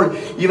വന്നപ്പോൾ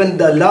ഇവൻ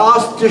the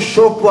last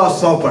shop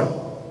was open.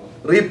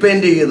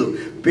 Repaint ചെയ്തു,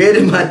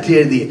 പേര് മാറ്റി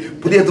എഴുതി,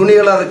 പുതിയ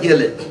തുണികൾ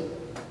ഇറക്കിയല്ലേ.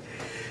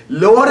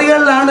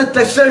 ലോറികളിലാണ്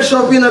ടെക്സ്റ്റൈൽ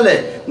ഷോപ്പിൽ നിന്നല്ലേ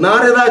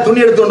നാറിയതായ തുണി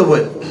എടുത്തുകൊണ്ട്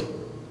പോയത്.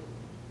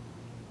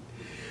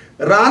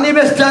 റാന്നി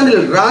ബസ് സ്റ്റാൻഡിൽ,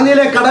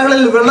 റാന്നിയിലെ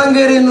കടകളിൽ വെള്ളം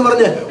കയറി എന്ന്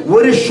പറഞ്ഞ്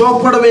ഒരു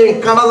ഷോപ്പുടമയും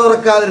കട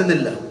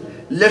തുറക്കാതിരുന്നില്ല.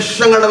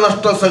 ലക്ഷങ്ങളുടെ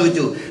നഷ്ടം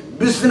സഹിച്ചു.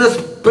 Business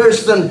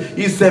person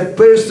is A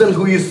person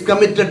who is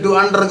committed to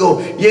undergo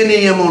any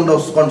amount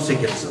of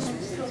consequences.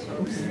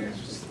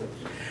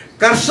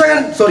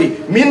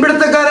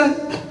 മീൻപിടുത്തക്കാരൻ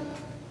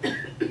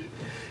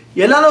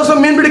എല്ലാ ദിവസവും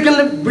മീൻ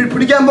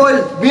പിടിക്കാൻ പോയാൽ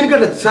മീൻ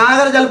കിട്ടും.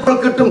 ചാകര ചിലപ്പോൾ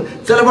കിട്ടും,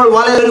 ചിലപ്പോൾ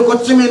വലയിൽ ഒരു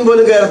കൊച്ചു മീൻ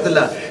പോലും കയറത്തില്ല.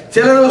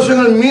 ചില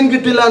ദിവസങ്ങൾ മീൻ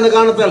കിട്ടില്ല എന്ന്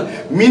കാണത്താൽ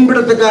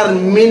മീൻപിടുത്തക്കാരൻ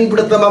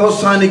മീൻപിടുത്തം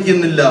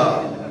അവസാനിക്കുന്നില്ല.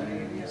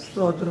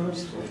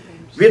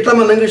 വീട്ടമ്മ,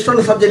 നിങ്ങൾക്ക്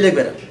ഇഷ്ടമുള്ള സബ്ജക്റ്റിലേക്ക്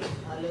വരാം.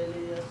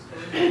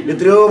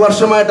 എത്രയോ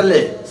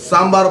വർഷമായിട്ടല്ലേ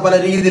സാമ്പാർ പല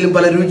രീതിയിലും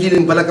പല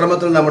രുചിയിലും പല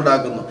ക്രമത്തിലും നമ്മൾ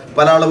ഉണ്ടാക്കുന്നു,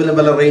 പല അളവിലും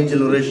പല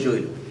റേഞ്ചിലും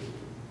റേഷ്യോയിലും.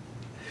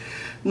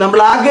 നമ്മൾ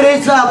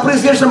ആഗ്രഹിച്ച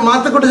അപ്രീസിയേഷൻ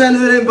മാത്തക്കുട്ടി ഞാൻ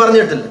ഇതുവരെയും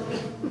പറഞ്ഞിട്ടില്ല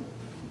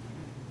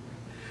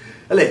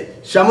അല്ലെ.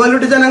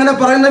 ശമലുട്ടിച്ചാൻ അങ്ങനെ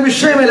പറയുന്ന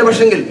വിഷയമല്ല.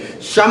 പക്ഷെങ്കിൽ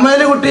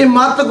ശമലുകുട്ടിയും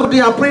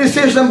മാത്തക്കുട്ടിയും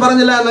അപ്രീസിയേഷൻ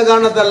പറഞ്ഞില്ല എന്ന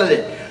കാരണത്തല്ലേ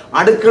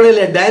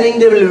അടുക്കളയിലെ ഡൈനിങ്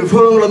ടേബിളിൽ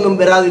വിഭവങ്ങളൊന്നും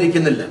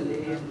വരാതിരിക്കുന്നില്ല.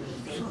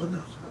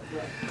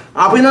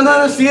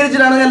 അഭിനന്ദനം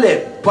സ്വീകരിച്ചിട്ടാണെങ്കിലേ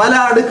പല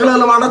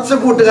അടുക്കളകളും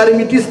അടച്ചുപൂട്ട്. കാര്യം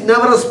it is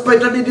never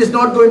expected, it is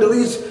not going to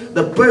reach the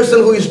person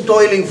who is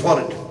ടോയിലിംഗ് for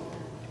it.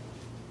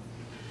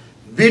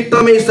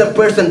 വീട്ടമ്മ is a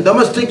person,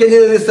 domestic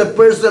engineer is a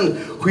person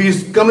who is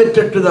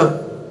committed to the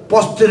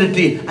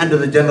posterity and to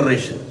the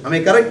generation. Am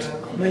I correct?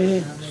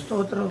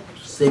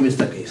 Same is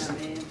the case.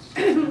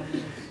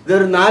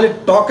 ഇതൊരു 4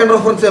 token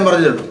reference ഞാൻ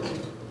പറഞ്ഞിട്ടുണ്ട്.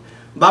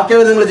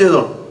 ബാക്കിയാണ് നിങ്ങൾ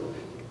ചെയ്തോ.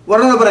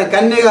 ഒരെണ്ണം പറയാം,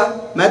 കന്യക,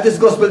 മാത്യൂസ്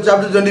ഗോസ്പൽ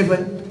ചാപ്റ്റർ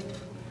 25.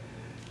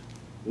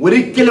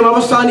 ഒരിക്കലും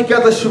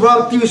അവസാനിക്കാത്ത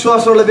ശുഭാപ്തി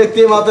വിശ്വാസമുള്ള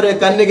വ്യക്തിയെ മാത്രമേ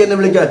കന്യക എന്ന്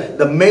വിളിക്കുക.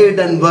 The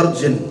made and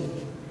virgin.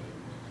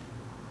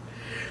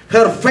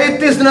 Her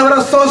faith is never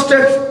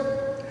exhausted.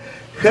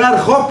 Her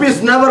hope is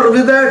never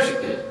withered.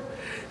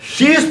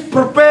 She is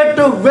prepared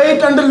to wait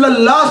until the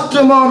last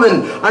moment,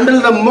 until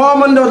the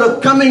moment of the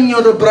coming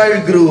of the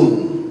bridegroom.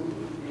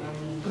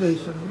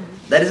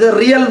 That is a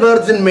real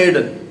virgin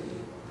maiden.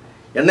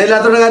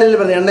 എണ്ണയില്ലാത്തവരുടെ കാര്യമല്ലേ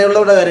പറയുന്നത്,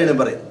 എണ്ണയുള്ളവരുടെ കാര്യമാണ്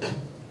പറയുന്നത്.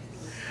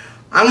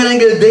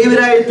 അങ്ങനെയെങ്കിൽ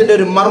ദൈവരാജ്യത്തിൻ്റെ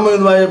ഒരു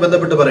മർമ്മവുമായി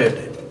ബന്ധപ്പെട്ട്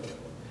പറയട്ടെ.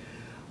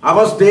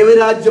 അപ്പോൾ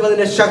ദൈവരാജ്യം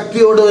അതിൻ്റെ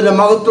ശക്തിയോടും അതിൻ്റെ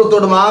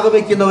മഹത്വത്തോടും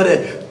ആഗമിക്കുന്നവര്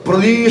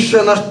പ്രതീക്ഷ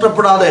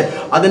നഷ്ടപ്പെടാതെ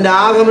അതിൻ്റെ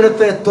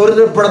ആഗമനത്തെ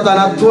ത്വരിതപ്പെടുത്താൻ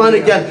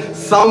അധ്വാനിക്കാൻ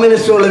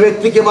സൗമനസ്യമുള്ള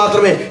വ്യക്തിക്ക്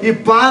മാത്രമേ ഈ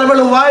പാരബിൾ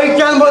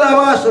വായിക്കാൻ പോലും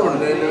അവകാശമുള്ളൂ.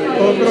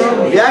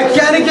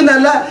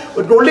 വ്യാഖ്യാനിക്കുന്നതല്ല,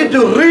 only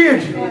to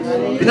read.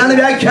 പിന്നാണ്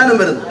വ്യാഖ്യാനം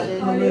വരുന്നത്.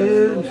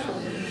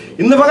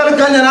 ഇന്ന്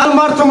പകൽക്കാലം ഞാൻ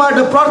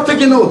ആത്മാർത്ഥമായിട്ട്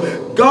പ്രാർത്ഥിക്കുന്നു,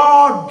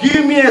 God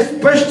give me a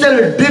special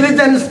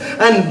diligence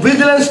and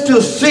vigilance to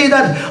see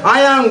that I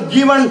am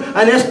given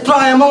an extra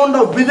amount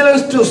of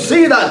vigilance to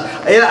see that,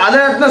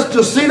 alertness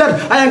to see that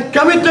I am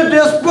committed to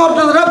export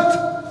to the depth.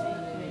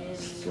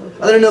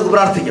 അതിന് നമുക്ക്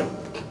പ്രാർത്ഥിക്കാം.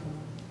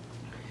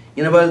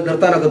 ഇങ്ങനെ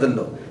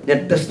നിർത്താനൊക്കത്തില്ലോ. ഞാൻ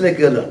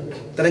ടെസ്റ്റിലേക്ക് കയറുക.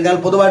 ഇത്രയും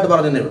കാലം പൊതുവായിട്ട്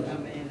പറഞ്ഞതേ ഉള്ളൂ.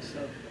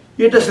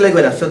 ഈ ടെസ്റ്റിലേക്ക്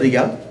വരാം,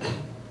 ശ്രദ്ധിക്കാം.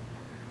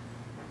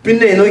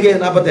 പിന്നെ നോക്കിയേ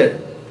 47,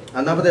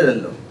 47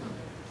 അല്ലോ,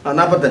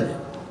 45.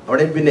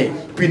 അവിടെ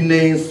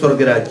പിന്നെയും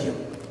സ്വർഗരാജ്യം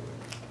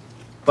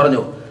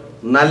പറഞ്ഞു,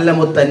 നല്ല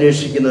മുത്ത്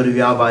അന്വേഷിക്കുന്ന ഒരു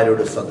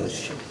വ്യാപാരിയുടെ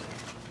സദൃശ്യം.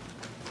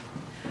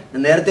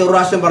 നേരത്തെ ഒരു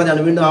പ്രാവശ്യം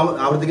പറഞ്ഞാണ്, വീണ്ടും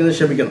ആവർത്തിക്കുന്നത്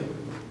ക്ഷമിക്കണം.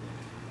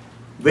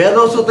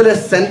 വേദോത്സവത്തിലെ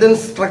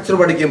സെന്റൻസ് സ്ട്രക്ചർ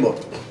പഠിക്കുമ്പോൾ,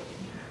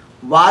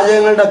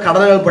 വാചകങ്ങളുടെ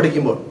ഘടനകൾ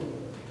പഠിക്കുമ്പോൾ,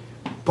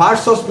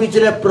 പാർട്സ് ഓഫ്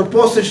സ്പീച്ചിലെ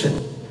പ്രിപ്പോസിഷൻ,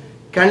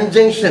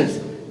 കൺജങ്ഷൻസ്,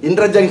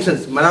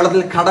 ഇന്റർജങ്ഷൻസ്,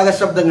 മലയാളത്തിൽ ഘടക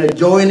ശബ്ദങ്ങൾ,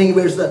 ജോയിനിങ്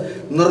വേഴ്സ്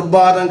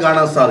നിർബാധം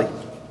കാണാൻ സാധിക്കും.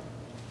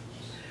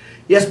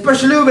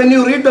 Especially when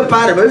you read the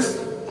parables,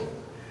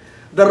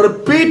 the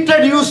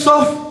repeated use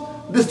of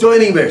this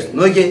joining words.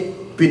 നോക്കിയേ,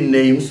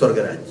 പിന്നെയും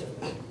സ്വർഗരാജ്യം.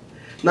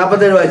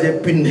 47 വായിച്ചേ,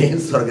 പിന്നെയും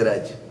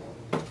സ്വർഗരാജ്യം.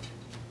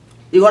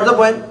 ഈ കൊടുത്ത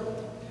പോയിന്റ്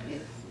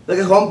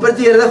ഇതൊക്കെ ഹോംവർക്ക്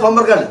ചെയ്യരുത്,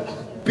 ഹോംവർക്കാണ്.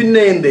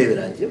 പിന്നെയും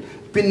ദൈവരാജ്യം,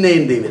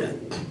 പിന്നെയും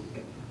ദൈവരാജ്യം.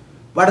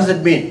 What does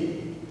it mean?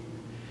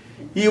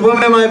 ഈ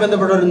ഉപമയുമായി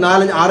ബന്ധപ്പെട്ട ഒരു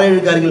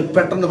 4-6-7 കാര്യങ്ങൾ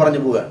പെട്ടെന്ന്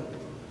പറഞ്ഞു പോവുക.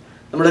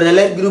 നമ്മുടെ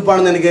എലൈറ്റ്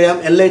ഗ്രൂപ്പാണെന്ന് എനിക്കറിയാം,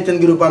 എലൈറ്റൻ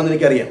ഗ്രൂപ്പാണെന്ന്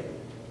എനിക്കറിയാം,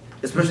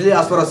 especially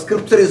as far as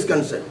scripture is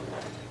concerned.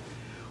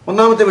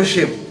 ഒന്നാമത്തെ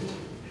വിഷയം,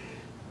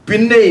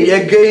 പിന്നെയും,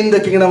 again the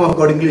kingdom of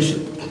God. ഇംഗ്ലീഷിൽ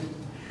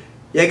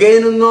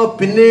again എന്നോ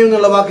പിന്നെയും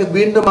എന്നുള്ള വാക്ക്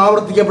വീണ്ടും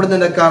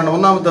ആവർത്തിക്കപ്പെടുന്നതിന്റെ കാരണം,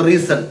 ഒന്നാമത്തെ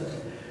reason,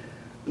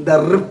 the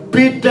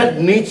repeated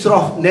nature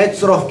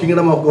of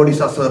kingdom of God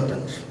is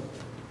ascertained.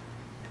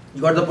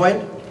 You got the point?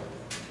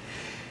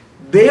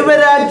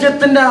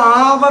 ദൈവരാജ്യത്തിന്റെ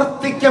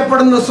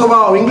ആവർത്തിക്കപ്പെടുന്ന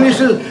സ്വഭാവം,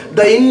 ഇംഗ്ലീഷിൽ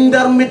the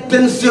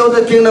intermittency of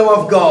the kingdom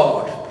of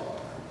God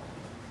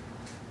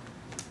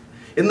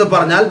എന്ന്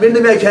പറഞ്ഞാൽ,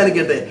 വീണ്ടും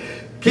വ്യാഖ്യാനിക്കട്ടെ,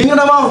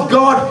 kingdom of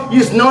God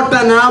is not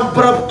an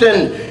abrupt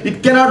end. It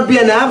cannot be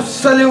an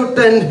absolute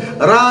end.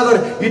 Rather,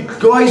 it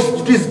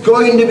is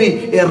going to be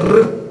a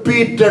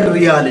repeated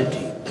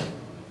reality.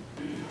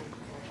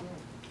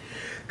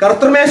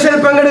 കർത്തൃമേശയിൽ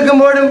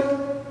പങ്കെടുക്കുമ്പോഴും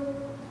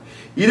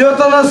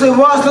 21 ദിവസം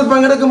ഉപവാസത്തിൽ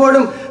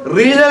പങ്കെടുക്കുമ്പോഴും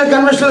regional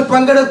കൺവെൻഷനിൽ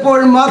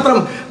പങ്കെടുക്കുമ്പോഴും മാത്രം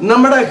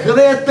നമ്മുടെ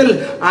ഹൃദയത്തിൽ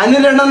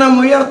അനുരണനം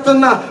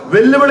ഉയർത്തുന്ന,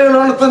 വെല്ലുവിളികൾ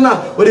ഉണർത്തുന്ന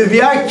ഒരു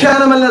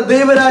വ്യാഖ്യാനമല്ല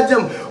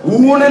ദൈവരാജ്യം.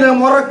 ഊണിലും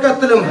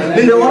ഉറക്കത്തിലും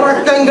നിന്റെ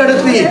ഉറക്കം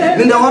കെടുത്തി,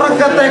 നിന്റെ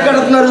ഉറക്കത്തെ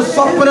കെടുത്തുന്ന ഒരു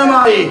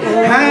സ്വപ്നമായി,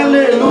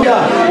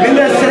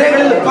 നിന്റെ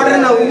ശരീരങ്ങളിൽ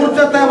പടരുന്ന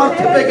ഊർജത്തെ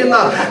വർദ്ധിപ്പിക്കുന്ന,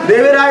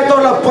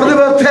 ദൈവരാജ്യത്തോടുള്ള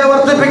പ്രതിബദ്ധതയെ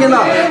വർദ്ധിപ്പിക്കുന്ന,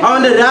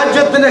 അവന്റെ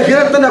രാജ്യത്തിന്റെ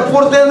ഹിതത്തിന്റെ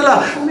പൂർത്തിയുള്ള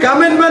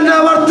കമ്മിറ്റ്മെന്റ്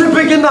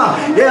വർദ്ധിപ്പിക്കുന്ന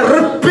a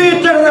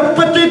repeated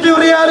repetitive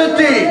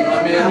reality.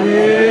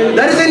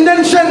 That is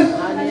intention.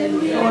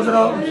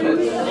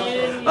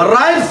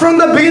 Right from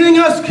the beginning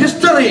of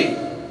history,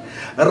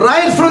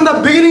 right from the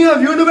beginning of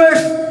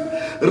universe,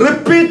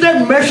 repeated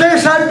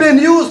measures had been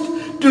used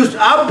to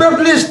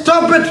abruptly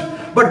stop it.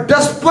 But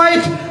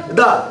despite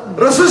the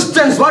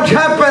resistance, what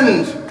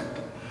happened?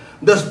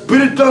 The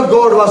Spirit of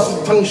God was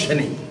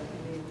functioning.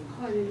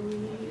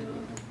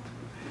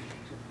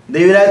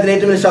 ദൈവരാജ്യത്തിന്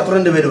ഏറ്റവും വലിയ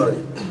ശത്രുവിന്റെ പേര്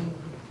പറഞ്ഞു.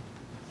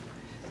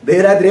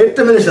 ദൈവരാജ്യത്തിന്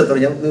ഏറ്റവും വലിയ ശത്രു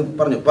ഞാൻ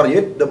പറഞ്ഞു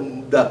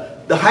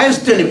the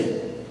highest enemy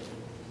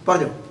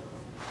പറഞ്ഞു.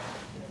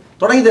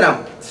 തുടങ്ങി തരാം.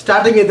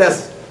 Starting with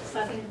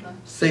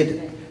Satan.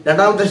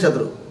 രണ്ടാമത്തെ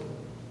ശത്രു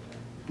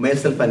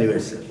myself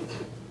anniversary.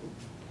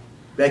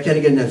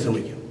 വ്യാഖ്യാനിക്കാൻ ഞാൻ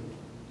ശ്രമിക്കും.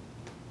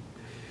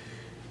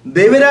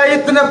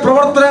 ദൈവരാജ്യത്തിന്റെ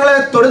പ്രവർത്തനങ്ങളെ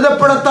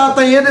ത്വരിതപ്പെടുത്താത്ത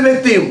ഏത്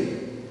വ്യക്തിയും,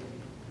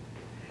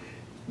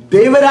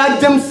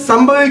 ദൈവരാജ്യം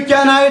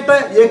സംഭവിക്കാനായിട്ട്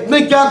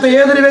യത്നിക്കാത്ത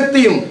ഏതൊരു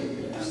വ്യക്തിയും,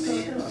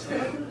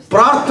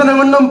 പ്രാർത്ഥന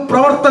കൊണ്ടും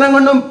പ്രവർത്തനം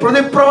കൊണ്ടും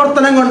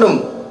പ്രതിപ്രവർത്തനം കൊണ്ടും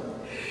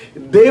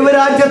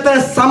ദൈവരാജ്യത്തെ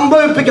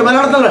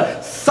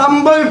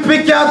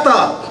സംഭവിപ്പിക്കാത്ത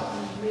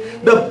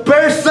the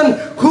person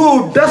who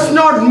does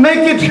not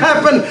make it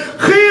happen,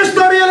 he is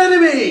the real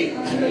enemy.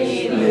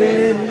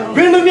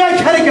 വീണ്ടും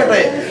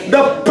വ്യാഖ്യാനിക്കട്ടെ,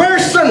 the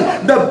person,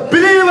 the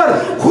believer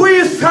who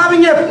is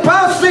having a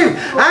passive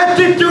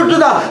attitude to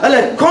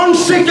the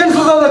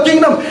consequences of the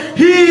kingdom,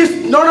 he is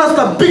known as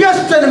the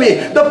biggest enemy,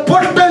 the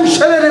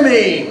potential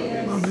enemy.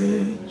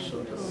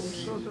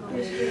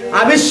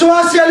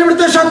 അവിശ്വാസിയാണ്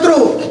ഇവിടുത്തെ ശത്രു.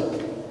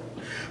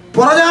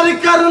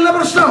 പുറജാതിക്കാരനല്ല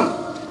പ്രശ്നം,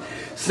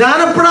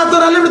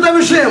 സ്നാനപ്പെടാത്തവരല്ല ഇവിടുത്തെ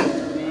വിഷയം.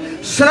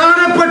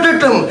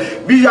 സ്നാനപ്പെട്ടിട്ടും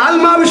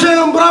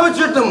ആത്മാഭിഷേകം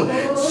പ്രാപിച്ചിട്ടും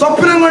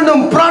സ്വപ്നം കൊണ്ടും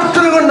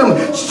പ്രാർത്ഥന കൊണ്ടും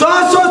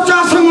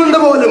ശ്വാസോച്ഛ്വാസം കൊണ്ട്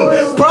പോലും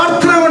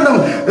പ്രാർത്ഥന കൊണ്ടും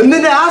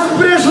നിന്റെ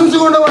ആസ്പിറേഷൻസ്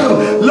കൊണ്ട് പോലും,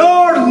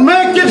 Lord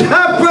make it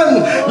happen,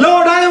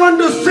 Lord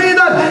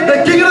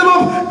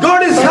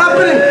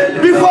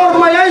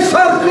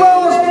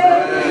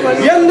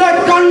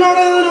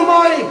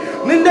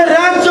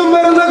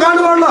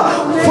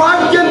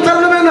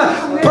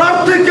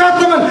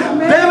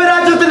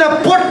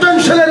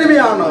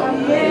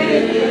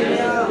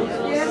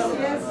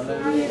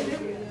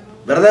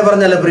വെറുതെ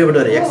പറഞ്ഞല്ലേ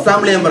പ്രിയപ്പെട്ടവരെ,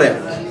 എക്സാമ്പിൾ ഞാൻ പറയാം.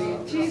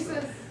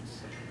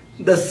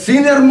 The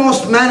senior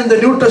most man in the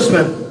New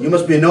Testament, you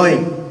must be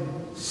knowing,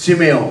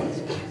 Simeon.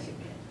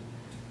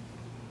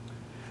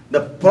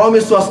 The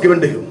promise was given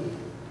to him.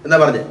 എന്താ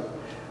പറഞ്ഞേ?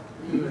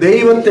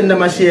 ദൈവത്തിന്റെ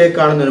മശിയെ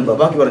കാണുന്നതിന് മുമ്പ്.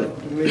 ബാക്കി പറഞ്ഞു,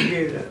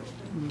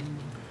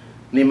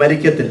 നീ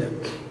മരിക്കത്തില്ല.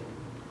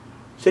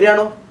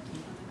 ശരിയാണോ?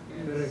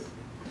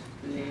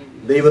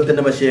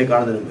 ദൈവത്തിന്റെ മശിയെ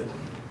കാണുന്നതിന് മുമ്പ്.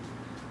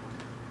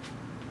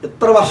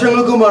 എത്ര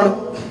വർഷങ്ങൾക്ക് മുമ്പാണ്?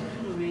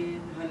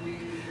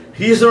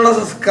 He is not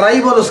a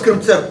scribe of the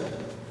scripture.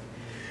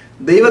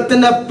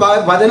 ദൈവത്തിന്റെ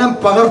വചനം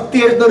പകർത്തി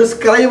എഴുതുന്ന ഒരു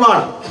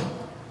സ്ക്രൈബാണ്.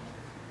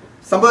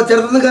 സംഭവം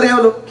ചരിത്രത്തിൽ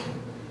അറിയാമല്ലോ.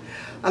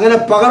 അങ്ങനെ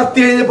പകർത്തി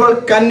എഴുതിയപ്പോൾ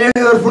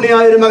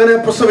കന്യാഗർഭിണിയായ ഒരു മകനെ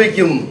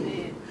പ്രസവിക്കും.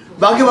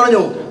 ബാക്കി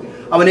പറഞ്ഞു,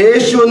 അവൻ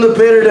യേശു എന്ന്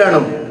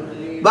പേരിടണം.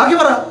 ബാക്കി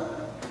പറ,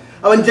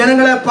 അവൻ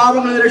ജനങ്ങളെ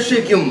പാപങ്ങളിൽ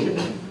രക്ഷിക്കും.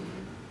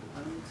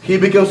 He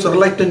becomes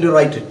reluctant to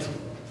write it.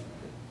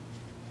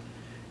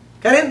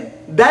 കാര്യം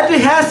that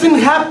hasn't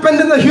happened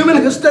in the human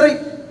history.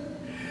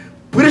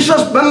 പുരുഷ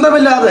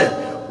ബന്ധമില്ലാതെ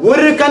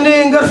ഒരു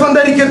കന്യയും ഗർഭം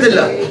ധരിക്കത്തില്ല.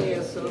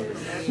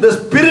 The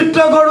Spirit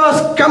of God was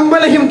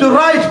compelling him to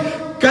write.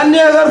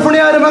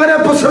 കന്യാഗർഭിണിയായ മകനെ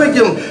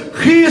പ്രസവിക്കും.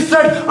 He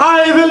said,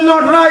 I will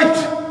not write.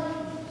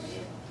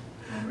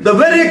 The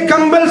very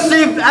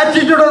compulsive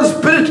attitude of the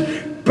Spirit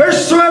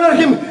persuaded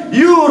him,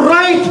 you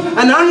write,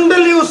 and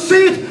until you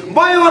see it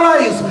by your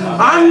eyes,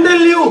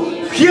 until you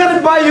hear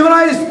it by your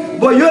eyes,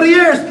 by your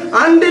ears,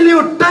 until you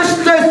touch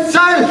the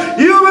child,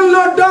 you will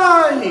not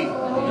die.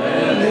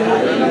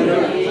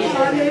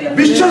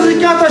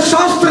 വിശ്വസിക്കാത്ത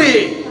ശാസ്ത്രി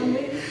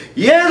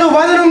ഏത്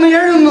വചനം നീ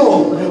എഴുതുന്നു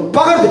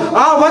പകർത്തി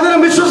ആ വചനം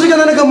വിശ്വസിക്കാൻ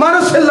നിനക്ക്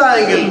മനസ്സില്ല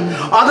എങ്കിൽ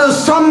അത്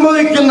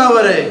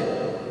സംഭവിക്കുന്നവരെ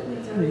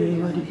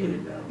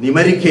നീ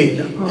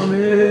മരിക്കയില്ല.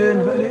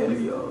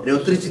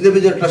 ഒത്തിരി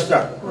ചിന്തിപ്പിച്ച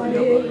ടെസ്റ്റാണ്.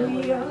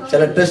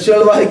 ചില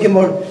ടെസ്റ്റുകൾ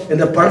വായിക്കുമ്പോൾ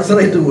എന്റെ പൾസ്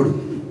റേറ്റ് കൂടും.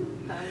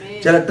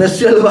 ചില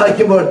ടെസ്റ്റുകൾ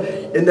വായിക്കുമ്പോൾ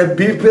എന്റെ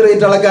BP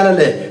rate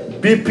അളക്കാനല്ലേ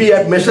BP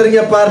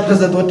measuring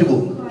apparatus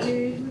തോറ്റുപോകും.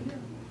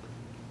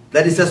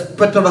 That is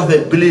expected of a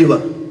believer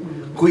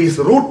who is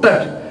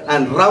rooted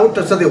and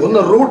routed. So one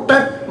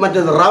rooted,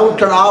 മറ്റേത്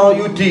routed,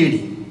 ROUTED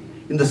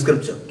in the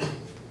scripture.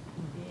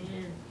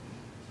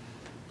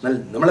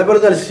 നമ്മളെ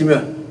പോലെ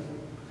Simeon,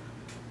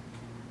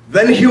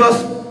 when he was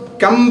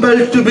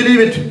compelled to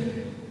believe it,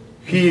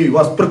 he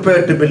was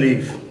prepared to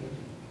believe.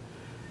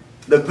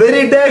 The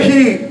very day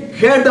he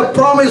heard the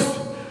promise,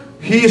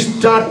 he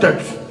started.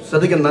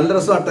 ശ്രദ്ധിക്കാൻ നല്ല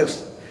രസമാണ്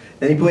text.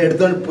 ഞാനിപ്പോൾ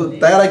എടുത്ത്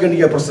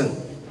തയ്യാറാക്കിക്കൊണ്ടിരിക്കുക പ്രസംഗം.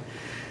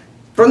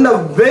 From the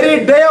very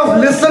day of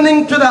listening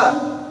to the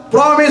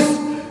promise,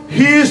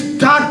 he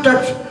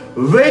started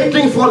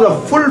waiting for the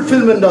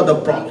fulfillment of the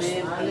promise.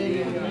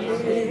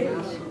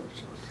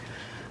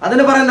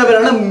 അതിന്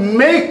പറയുന്നവരാണ്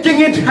making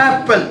it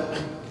happen.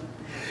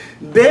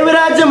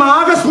 ദൈവരാജ്യം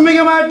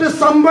ആകസ്മികമായിട്ട്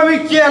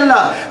സംഭവിക്കുകയല്ല.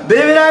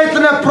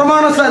 ദൈവരാജ്യത്തിന്റെ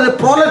പ്രമാണം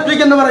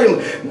പ്രോലപ്റ്റിക് എന്ന് പറയും.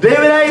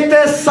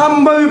 ദൈവരാജ്യത്തെ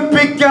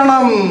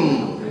സംഭവിപ്പിക്കണം.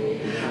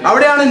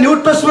 അവിടെയാണ് ന്യൂ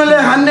ടെസ്റ്റ്മെന്റിലെ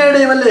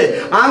ഹന്നയുടെയും അല്ലേ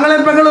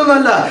ആങ്ങളെയും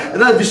പെങ്ങളൊന്നുമല്ല.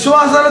 എന്നാൽ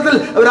വിശ്വാസതലത്തിൽ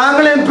അവർ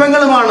ആങ്ങളെയും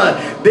പെങ്ങളുമാണ്.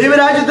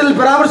 ദൈവരാജ്യത്തിൽ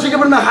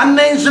പരാമർശിക്കപ്പെടുന്ന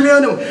ഹന്നയും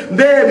ശിമയോനും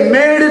they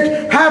made it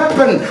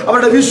happen.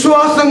 അവരുടെ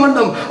വിശ്വാസം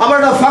കൊണ്ടും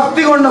അവരുടെ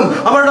ഭക്തി കൊണ്ടും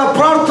അവരുടെ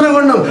പ്രാർത്ഥന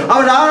കൊണ്ടും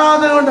അവരുടെ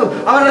ആരാധന കൊണ്ടും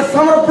അവരുടെ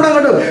സമർപ്പണം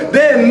കൊണ്ടും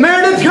they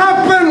made it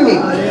happen.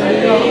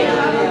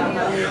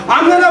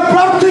 അങ്ങനെ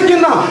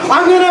പ്രാർത്ഥിക്കുന്ന,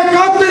 അങ്ങനെ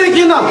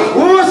കാത്തിരിക്കുന്ന,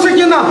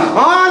 ഉപവസിക്കുന്ന,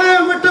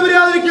 ആലയം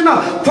വിട്ടുപിരിയാതിരിക്കുന്ന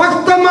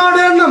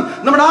ഭക്തന്മാരുടെ എണ്ണം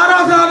നമ്മുടെ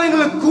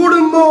ആരാധനാലയങ്ങളിൽ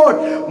കൂടുമ്പോൾ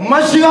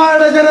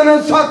മശിഹായുടെ ജനനം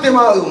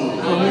സാധ്യമാകും.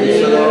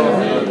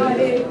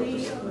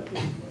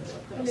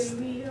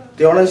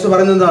 തിയോളജി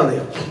പറയുന്നതാണ്,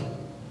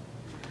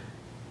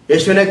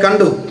 യേശുവിനെ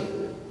കണ്ടു,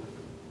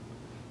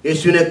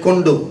 യേശുവിനെ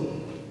കൊണ്ടു.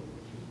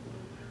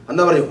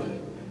 എന്താ പറയൂ?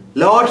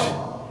 Lord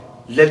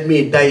let me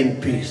dye in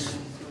peace.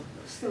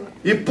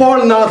 ഇപ്പോൾ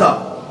നാഥ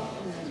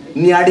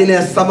നീ അടിനെ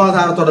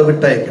സമാധാനത്തോടെ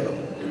വിട്ടയക്കണം.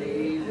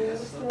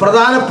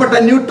 പ്രധാനപ്പെട്ട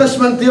ന്യൂ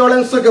ടെസ്റ്റ്മെന്റ്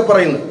തിയോളജൻസ് ഒക്കെ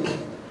പറയുന്നു,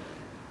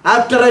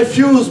 after a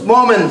few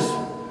moments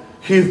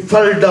he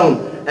fell down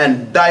and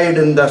died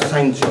in the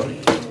sanctuary.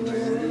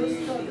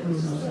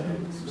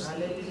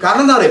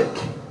 കാരണം എന്താ പറയുക?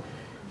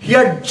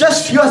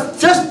 he was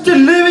just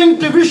living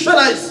to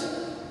visualize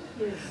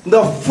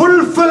the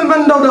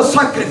fulfillment of the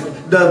sacrifice,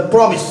 the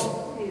promise.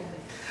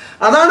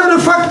 അതാണ് ഒരു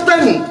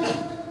ഭക്തൻ.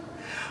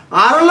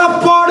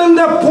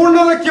 അരുളപ്പാടിന്റെ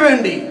പൂർണ്ണതയ്ക്ക്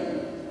വേണ്ടി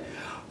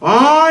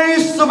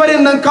ആയുസ്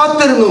പര്യന്തം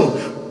കാത്തിരുന്നു.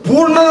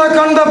 പൂർണ്ണത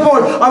കണ്ടപ്പോൾ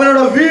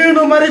അവനോട്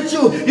വീണു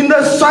മരിച്ചു. In the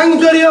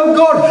sanctuary of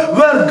God,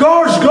 where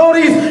God's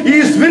glory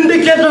is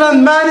vindicated and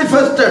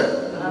manifested.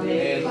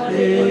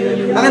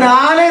 അങ്ങനെ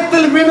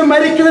ആലയത്തിൽ വീണ്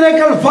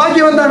മരിക്കുന്നതിനേക്കാൾ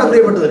ഭാഗ്യം എന്താണ്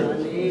പ്രിയപ്പെട്ടവർ?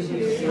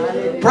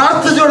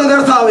 പ്രാർത്ഥിച്ചോട്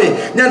കർത്താവേ,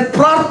 ഞാൻ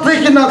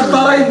പ്രാർത്ഥിക്കുന്ന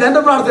തറയിൽ,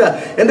 എന്റെ പ്രാർത്ഥന,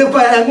 എന്റെ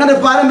അങ്ങനെ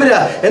പാരമ്പര്യ,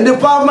 എന്റെ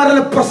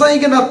ഉപ്പാമാരെല്ലാം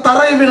പ്രസംഗിക്കുന്ന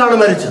തറയിൽ വീണാണ്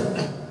മരിച്ചത്.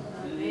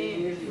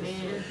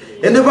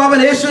 എന്റെ പാപ്പൻ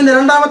യേശുവിന്റെ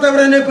രണ്ടാമത്തെ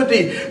വരവിനെ പറ്റി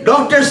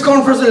ഡോക്ടേഴ്സ്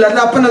കോൺഫറൻസിൽ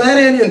എന്റെ അപ്പന്റെ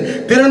നേരെ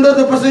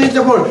തിരുവനന്തപുരത്ത്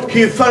പ്രസംഗിച്ചപ്പോൾ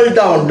he fell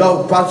down.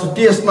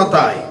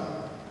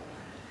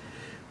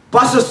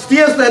 Pastor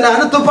CS എന്റെ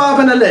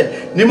അനുത്തുപ്പാപ്പനല്ലേ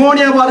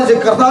ന്യൂമോണിയ ബാധിച്ച്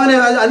കർത്താവിനെ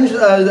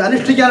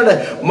അനുഷ്ഠിക്കാനായിട്ട്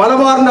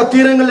മലബാറിന്റെ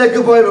തീരങ്ങളിലേക്ക്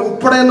പോയ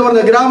ഉപ്പട എന്ന്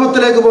പറഞ്ഞ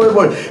ഗ്രാമത്തിലേക്ക്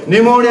പോയപ്പോൾ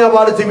ന്യൂമോണിയ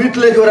ബാധിച്ച്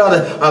വീട്ടിലേക്ക് വരാതെ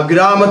ആ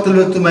ഗ്രാമത്തിൽ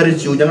വെച്ച്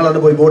മരിച്ചു.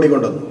 ഞങ്ങളവിടെ പോയി ബോഡി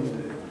കൊണ്ടുവന്നു.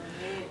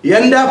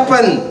 എന്റെ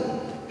അപ്പൻ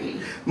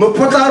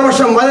 36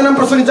 വർഷം വചനം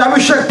പ്രസംഗിച്ച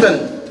അഭിഷക്തൻ,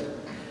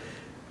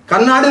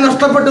 കണ്ണാടി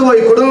നഷ്ടപ്പെട്ടു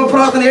പോയി. കുടുംബ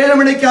പ്രാർത്ഥന 7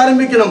 മണിക്ക്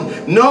ആരംഭിക്കണം.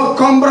 No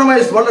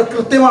compromise. വളരെ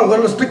കൃത്യമാണ്,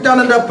 വളരെ സ്ട്രിക്റ്റ്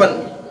ആണ് എൻ്റെ അപ്പൻ.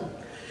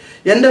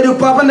 എൻ്റെ ഒരു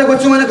ഉപ്പാപ്പൻ്റെ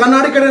കൊച്ചുമോനെ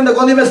കണ്ണാടിക്കടയുണ്ട്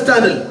കോന്നി ബസ്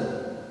സ്റ്റാൻഡിൽ.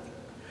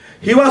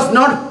 He was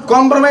not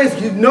compromised.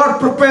 He not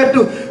prepared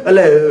to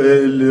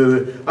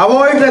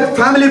avoid the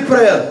family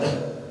prayer.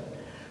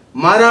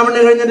 മാരാമണി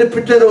കഴിഞ്ഞിട്ട്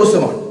പിറ്റേ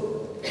ദിവസമാണ്.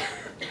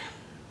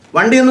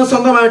 വണ്ടിയൊന്നും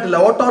സ്വന്തമായിട്ടില്ല.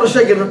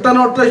 ഓട്ടോറിക്ഷയ്ക്ക് റിട്ടേൺ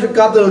ഓട്ടോറിക്ഷയ്ക്ക്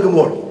കാത്തു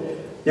നിൽക്കുമ്പോൾ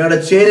ഞങ്ങളുടെ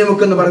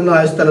ചേരിമുക്ക് എന്ന് പറയുന്ന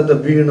ആ സ്ഥലത്ത്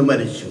വീണ്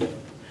മരിച്ചു.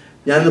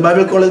 ഞാനിന്ന്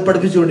ബൈബിൾ കോളേജ്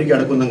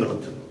പഠിപ്പിച്ചുകൊണ്ടിരിക്കുകയാണ്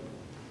കുന്നംകുളത്ത്.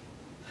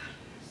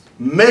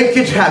 Make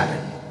it happen.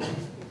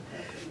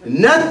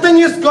 Nothing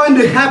is going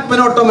to happen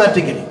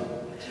automatically.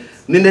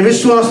 നിന്റെ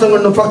വിശ്വാസം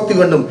കൊണ്ടും ഭക്തി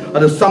കൊണ്ടും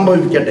അത്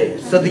സംഭവിക്കട്ടെ.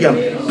 ശ്രദ്ധിക്കാം.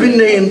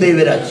 പിന്നെയും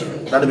ദൈവരാജ്യം,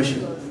 അതാണ്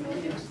വിഷയം.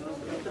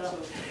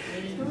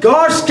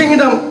 God's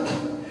kingdom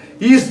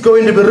is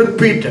going to be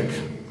repeated.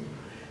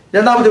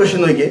 രണ്ടാമത്തെ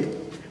വിഷയം നോക്കിയേ.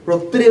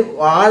 ഒത്തിരി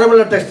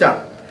ആഴമുള്ള ടെക്സ്റ്റാണ്.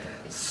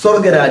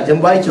 സ്വർഗരാജ്യം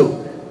വായിച്ചു.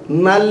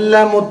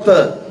 നല്ല മുത്ത്,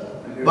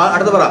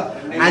 അടുത്ത പറ,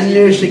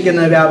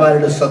 അന്വേഷിക്കുന്ന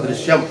വ്യാപാരിയുടെ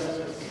സദൃശ്യം.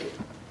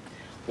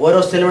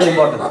 ഓരോ സിനിമ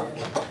ഇമ്പോർട്ടൻ്റ്.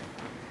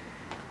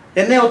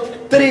 എന്നെ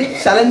ഒത്തിരി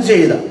ചലഞ്ച്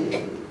ചെയ്ത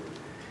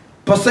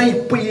പക്ഷേ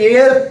ഇപ്പൊ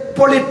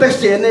എപ്പോൾ ഈ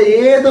ടെക്സ്റ്റ് എന്നെ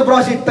ഏത്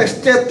പ്രാവശ്യം ഈ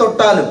ടെക്സ്റ്റെ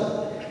തൊട്ടാലും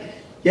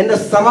എന്റെ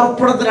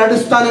സമർപ്പണത്തിന്റെ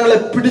അടിസ്ഥാനങ്ങളെ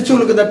പിടിച്ചു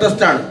കൊടുക്കുന്ന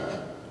ടെസ്റ്റാണ്.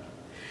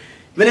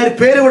 ഇവനെ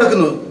പേര്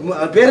കൊടുക്കുന്നു,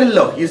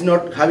 പേരില്ലോ. Is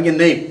not having A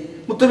name.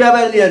 മുത്തു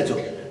വ്യാപാരി വിചാരിച്ചു,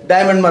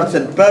 ഡയമണ്ട്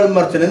മർച്ചന്റ്, പേൾ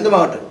മർച്ചന്റ്,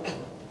 എന്തുമാകട്ടെ.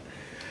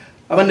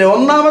 അവന്റെ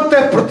ഒന്നാമത്തെ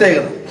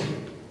പ്രത്യേകത,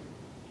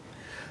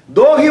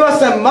 though he was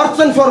a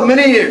merchant for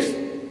many years,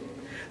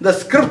 the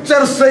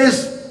scripture says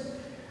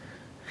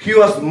he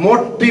was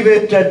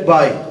motivated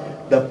by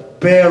the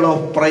pearl of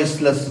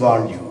priceless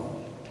value.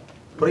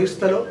 Praise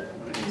the Lord.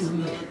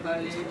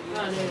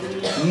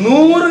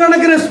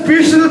 നൂറുകണക്കിന്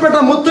സ്പീഷീസിൽപ്പെട്ട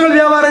മുത്തുകൾ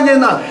വ്യാപാരം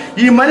ചെയ്യുന്ന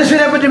ഈ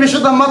മനുഷ്യനെ പറ്റി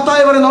വിശുദ്ധ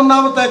മത്തായി പറയുന്ന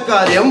ഒന്നാമത്തെ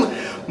കാര്യം,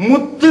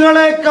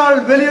 മുത്തുകളെക്കാൾ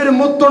വലിയൊരു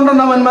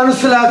മുത്തുണ്ടെന്ന് അവൻ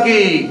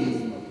മനസ്സിലാക്കി.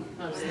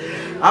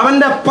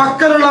 അവന്റെ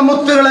പക്കലുള്ള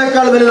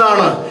മുത്തുകളെക്കാൾ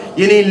വലുതാണ്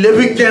ഇനി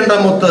ലഭിക്കേണ്ട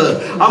മുത്ത്.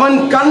 അവൻ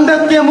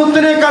കണ്ടെത്തിയ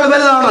മുത്തിനേക്കാൾ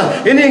വലുതാണ്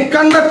ഇനി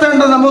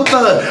കണ്ടെത്തേണ്ട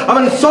മുത്ത്.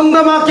 അവൻ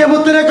സ്വന്തമാക്കിയ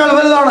മുത്തിനേക്കാൾ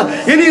വലുതാണ്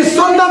ഇനി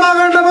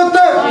സ്വന്തമാകേണ്ട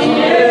മുത്ത്.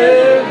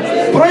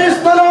 Praise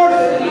the Lord.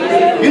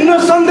 ഇന്ന്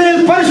സന്ധ്യയിൽ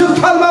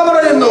പരിശുദ്ധാത്മാവ്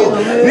പറയുന്നു,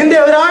 നിന്റെ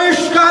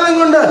ഒരായുഷ്കാലം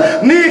കൊണ്ട്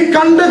നീ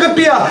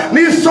കണ്ടുകെട്ടിയ,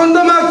 നീ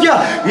സ്വന്തമാക്കിയ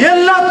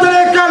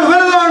എല്ലാത്തിനേക്കാൾ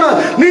വലുതാണ്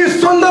നീ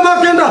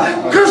സ്വന്തമാക്കേണ്ട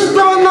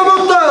ക്രിസ്തു എന്ന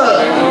മുത്ത്.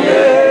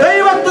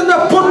 ദൈവത്തിന്റെ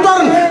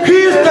പുത്രൻ, he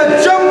is the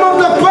gem of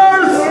the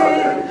pearls.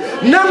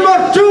 Number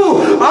 2,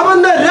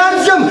 അവന്റെ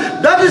രാജ്യം,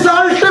 that is the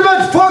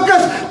ultimate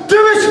focus to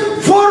which,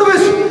 for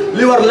which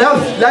your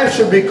life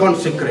should be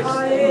consecrated.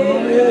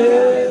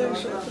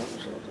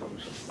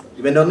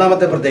 ഇവന്റെ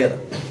ഒന്നാമത്തെ പ്രത്യേകത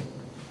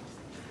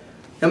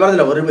ഞാൻ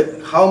പറഞ്ഞില്ല, ഒരു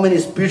how many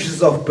species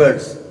of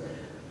birds,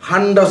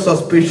 hundreds of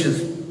species.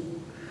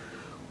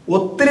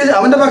 ഒത്തിരി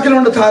അവന്റെ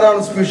പക്കലുണ്ട്,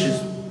 ധാരാളം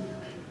സ്പീഷീസ്.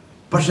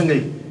 പക്ഷെങ്കിൽ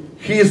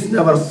he is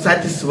never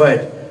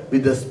satisfied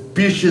with the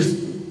species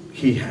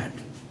he had.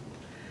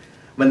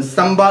 അവൻ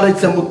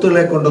സമ്പാദിച്ച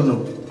മുത്തുകളെ കൊണ്ടൊന്നും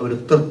അവർ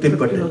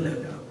തൃപ്തിപ്പെട്ടില്ല.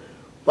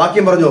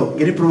 വാക്യം പറഞ്ഞു,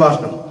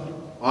 ഗിരിപ്രഭാഷണം,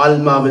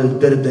 ആത്മാവിൽ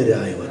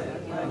ദരിദ്രരായവർ.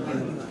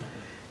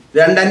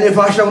 രണ്ട്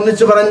അന്യഭാഷ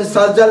ഒന്നിച്ച് പറഞ്ഞ്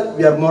സാധിച്ചാൽ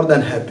we are more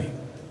than happy.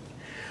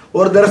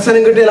 ഒരു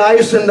ദർശനം കിട്ടിയാൽ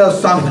ആയുസ്സിന്റെ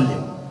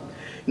സാഫല്യം.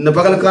 ഇന്ന്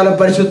പകൽക്കാലം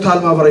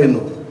പരിശുദ്ധാത്മാ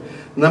പറയുന്നു,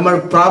 നമ്മൾ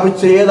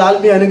പ്രാപിച്ച ഏത്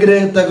ആത്മീയ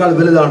അനുഗ്രഹത്തെക്കാൾ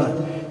വലുതാണ്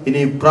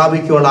ഇനി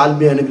പ്രാപിക്കുവാനുള്ള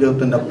ആത്മീയ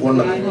അനുഗ്രഹത്തിന്റെ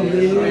പൂർണ്ണത.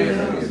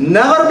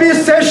 Never be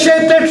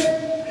satiated,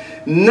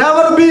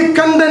 never be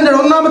contented.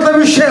 ഒന്നാമത്തെ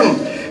വിഷയം,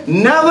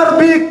 never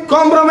be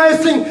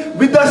compromising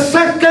with the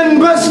second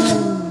best.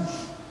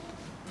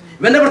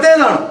 ഇവന്റെ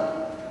പ്രത്യേകതയാണ്,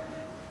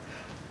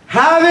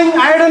 having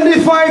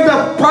identified the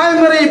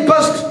primary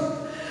best,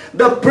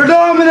 the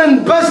predominant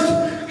best,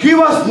 he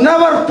was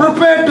never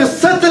prepared to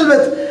settle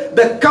with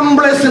the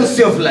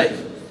complacency of life.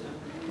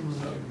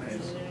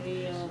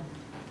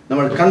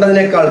 നമ്മൾ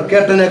കണ്ടതിനേക്കാൾ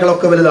കേട്ടതിനേക്കാൾ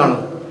ഒക്കെ വലുതാണ്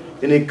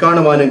ഇനി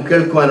കാണുവാനും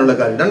കേൾക്കുവാനുള്ള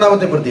കാര്യം.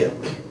 രണ്ടാമത്തെ പ്രത്യേകത,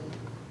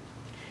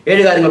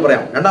 7 കാര്യങ്ങൾ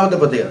പറയാം. രണ്ടാമത്തെ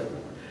പ്രത്യേകത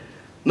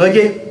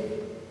നോക്കി,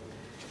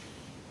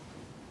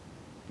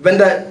 when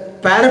the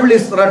parable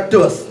is read to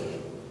us,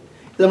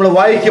 ഇത് നമ്മൾ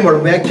വായിക്കുമ്പോൾ,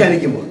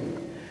 വ്യാഖ്യാനിക്കുമ്പോൾ,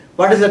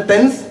 what is the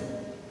tense?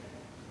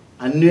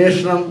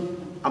 അന്വേഷണം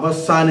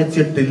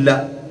അവസാനിച്ചിട്ടില്ല.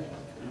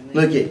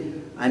 നോക്കി,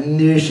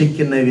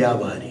 അന്വേഷിക്കുന്ന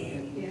വ്യാപാരി.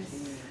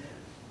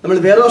 നമ്മൾ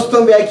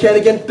വേറൊസ്തം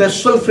വ്യാഖ്യാനിക്കാൻ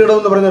ടെക്സ്ച്വൽ ഫ്രീഡം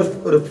എന്ന് പറയുന്ന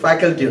ഒരു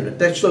ഫാക്കൽറ്റി ഉണ്ട്.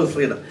 ടെക്സ്ച്വൽ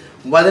ഫ്രീഡം,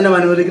 വചനം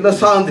അനുവദിക്കുന്ന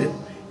സ്വാതന്ത്ര്യം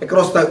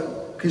അക്രോസ് ദ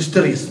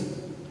ഹിസ്റ്ററീസ്.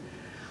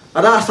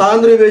 അത് ആ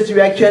സ്വാതന്ത്ര്യം ഉപയോഗിച്ച്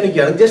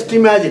വ്യാഖ്യാനിക്കുകയാണ്. Just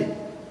imagine,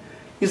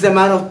 is a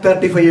man of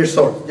 35 years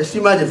old. Just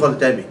imagine for the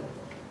timing.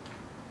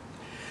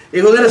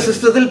 യഹൂദ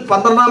സിസ്റ്റത്തിൽ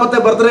 12ാമത്തെ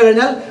ബർത്ത്ഡേ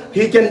കഴിഞ്ഞാൽ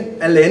he can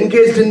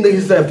engage in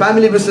his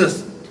family business.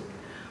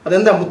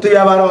 അതെന്താ, മുത്തു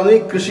വ്യാപാരമാണ്,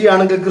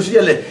 കൃഷിയാണെങ്കിൽ കൃഷി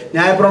അല്ലേ,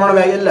 ന്യായപ്രമാണം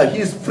അല്ല, he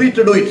is free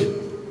to do it.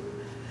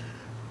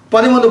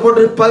 13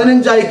 pot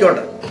 15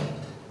 ആയിക്കോട്ടെ.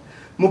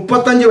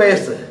 35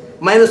 വയസ്സ്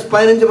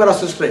 -15 പറ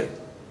സിസ്റ്ററെ.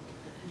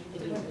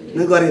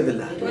 നിങ്ങൾക്ക്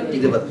അറിയത്തില്ല.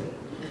 20.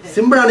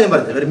 സിമ്പിളാണ് ഞാൻ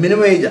പറഞ്ഞത്. ഒരു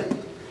minimum ഏജാ.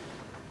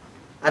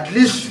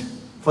 At least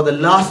for the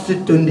last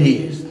 20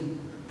 years.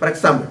 For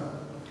example,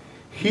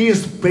 he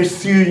is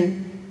pursuing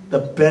the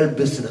pearl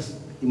business.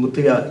 ഈ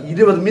മുത്തുക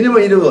 20 മിനിമം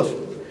 20 വർഷം.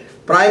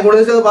 പ്രായം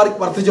കൂടുതൽ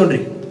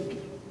വർദ്ധിച്ചുകൊണ്ടിരിക്കും.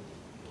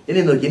 ഇനി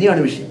നോക്കി,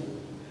 ഇനിയാണ് വിഷയം.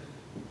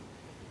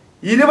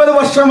 20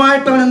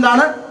 വർഷമായിട്ട് അവൻ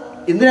എന്താണ്?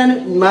 എന്തിനാണ്?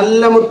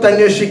 നല്ല മുത്ത്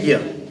അന്വേഷിക്കുക.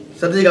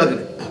 ശ്രദ്ധിക്കുക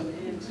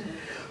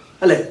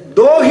അല്ലെ?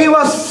 Though he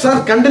was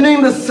continuing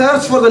the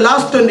search for the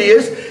last 20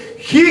 years,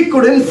 he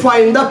couldn't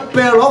find the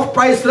pearl of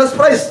priceless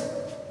price.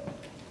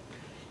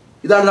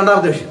 ഇതാണ്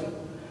രണ്ടാമത്തെ വിഷയം.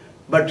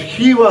 But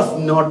he was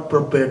not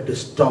prepared to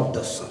stop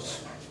the search.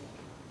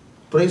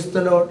 Praise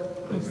the Lord.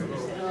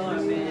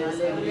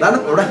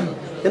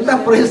 എന്താ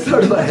praise the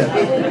Lord പറയാ?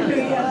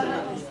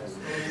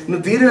 ഇന്ന്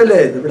തീരുവല്ലേ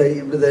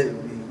ഇവിടുത്തെ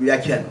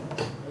വ്യാഖ്യാനം.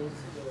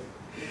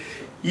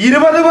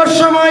 20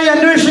 വർഷമായി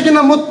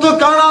അന്വേഷിക്കുന്ന മുത്ത്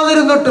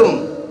കാണാതിരുന്നിട്ടും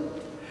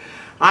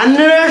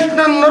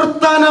അന്വേഷണം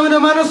നിർത്താൻ അവന്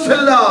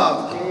മനസ്സില്ല.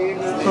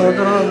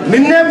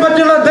 നിന്നെ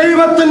പറ്റിയുള്ള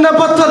ദൈവത്തിന്റെ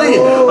പദ്ധതി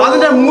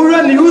അതിന്റെ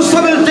മുഴുവൻ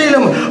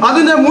യൂസബിലിറ്റിയിലും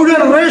അതിന്റെ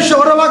മുഴുവൻ റേഷ്യോ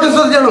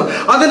ഉറവാക്കണം.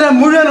 അതിന്റെ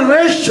മുഴുവൻ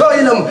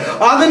റേഷ്യോയിലും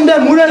അതിന്റെ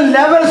മുഴുവൻ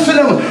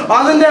ലെവൽസിലും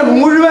അതിന്റെ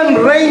മുഴുവൻ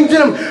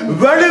റേഞ്ചിലും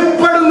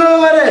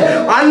വെളിപ്പെടുന്നതുവരെ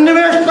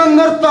അന്വേഷണം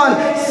നിർത്താൻ,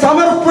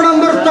 സമർപ്പണം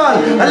നിർത്താൻ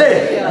അല്ലെ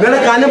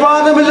നിനക്ക്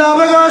അനുവാദമില്ല,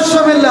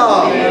 അവകാശമില്ല.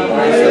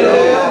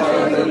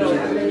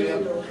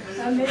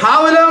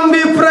 How long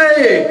we pray?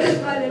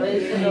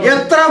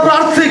 എത്ര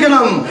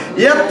പ്രാർത്ഥിക്കണം,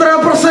 എത്ര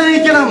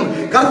പ്രസംഗിക്കണം,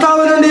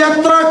 കർത്താവിന് വേണ്ടി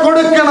എത്ര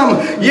കൊടുക്കണം,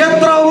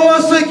 എത്ര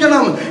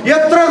ഉപവസിക്കണം,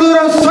 എത്ര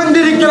ദൂരം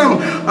സഞ്ചരിക്കണം,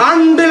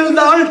 until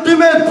the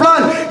ultimate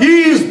plan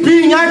is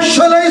being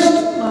actualized,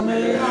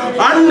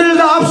 until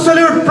the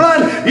absolute plan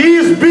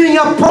is being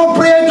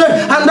appropriated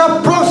and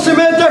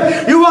approximated,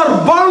 you are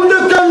bound to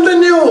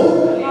continue.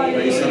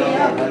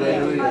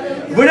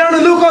 ഇവിടെയാണ്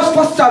ലൂക്കോസ്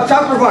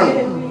chapter 1.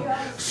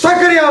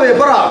 സക്കറിയാവേ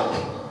പറ,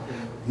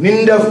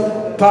 നിന്റെ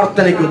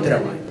പ്രാർത്ഥനയ്ക്ക്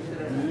ഉത്തരമായി.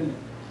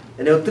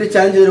 എന്നെ ഒത്തിരി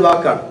ചാലഞ്ച് ചെയ്തൊരു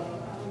വാക്കാണ്.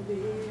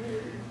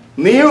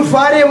 നീയും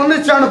ഭാര്യയും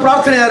ഒന്നിച്ചാണ്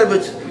പ്രാർത്ഥന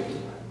ആരംഭിച്ചത്.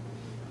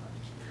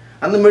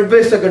 അന്ന് മിഡ്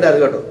വൈഫ് ഒക്കെ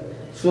ഉണ്ടായിരുന്നു കേട്ടോ,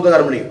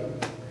 സൂതകർമ്മിണിയും.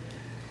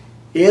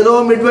 ഏതോ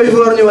മിഡ് വൈഫ്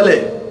പറഞ്ഞു അല്ലേ,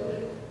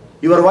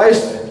 your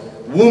wife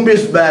womb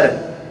is barren,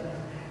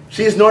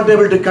 she is not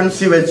able to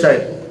conceive a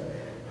child.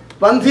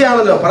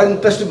 പന്തിയാണല്ലോ പറയുന്ന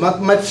ടെസ്റ്റ്,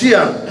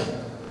 മച്ചിയാണ്.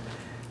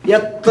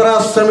 എത്ര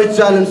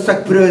ശ്രമിച്ചാലും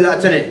സക്രിയ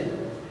അച്ഛനെ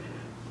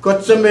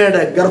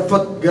കൊച്ചമ്മയുടെ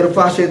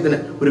ഗർഭാശയത്തിന്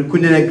ഒരു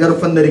കുഞ്ഞിനെ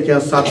ഗർഭം ധരിക്കാൻ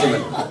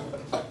സാധ്യമല്ല.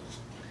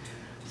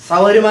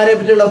 സൗകര്യമാരെ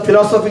പറ്റിയുള്ള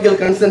philosophical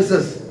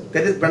consensus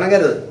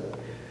പിണങ്ങരുത്.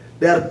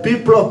 They are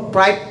people of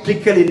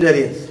practical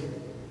intelligence.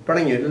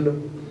 പിണങ്ങിയല്ലോ,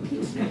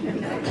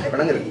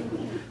 പിണങ്ങരുത്.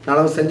 നാളെ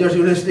സെന്റ് ജോർജ്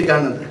യൂണിവേഴ്സിറ്റി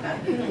കാണുന്നുണ്ട്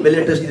വലിയ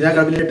ടെസ്റ്റ്,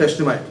 ഇതിനേക്കാൾ വലിയ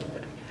ടെസ്റ്റുമായി.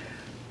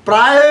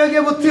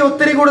 പ്രായോഗിക ബുദ്ധി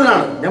ഒത്തിരി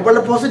കൂടുതലാണ്. ഞാൻ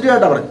വളരെ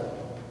പോസിറ്റീവായിട്ടാണ് പറഞ്ഞു.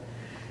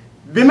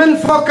 Women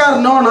folk R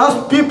known as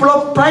people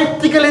of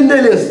practical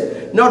intelligence,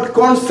 not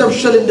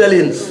conceptual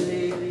intelligence.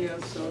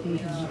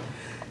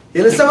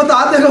 Elizabeth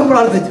ആദ്യം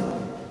പ്രാർത്ഥിച്ചു,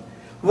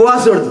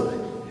 ഉപവാസം എടുത്തു.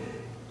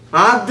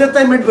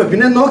 ആദ്യത്തെ മിഡ്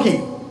പിന്നെ നോക്കി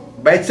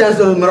ബൈ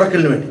ചാൻസ് ഒരു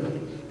മിറക്കിളിന് വേണ്ടി.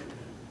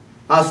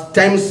 As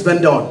times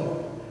went on,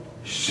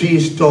 she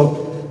stopped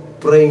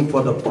praying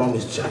for the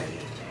promised child.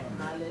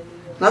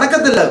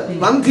 നടക്കത്തില്ല,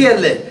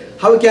 പന്തിയല്ലേ.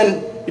 How can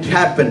it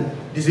happen?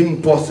 It is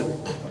impossible.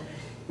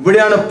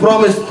 ഇവിടെയാണ്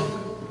പ്രോമിസ്.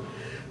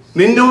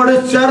 നിന്നോട്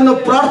ചേർന്ന്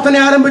പ്രാർത്ഥന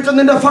ആരംഭിച്ച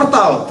നിന്റെ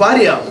ഭർത്താവ്,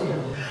 ഭാര്യ,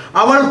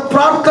 അവൾ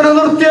പ്രാർത്ഥന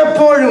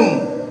നിർത്തിയപ്പോഴും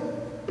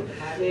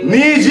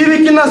നീ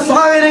ജീവിക്കുന്ന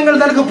സാഹചര്യങ്ങൾ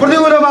നിനക്ക്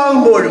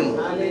പ്രതികൂലമാകുമ്പോഴും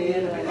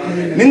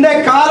നിന്റെ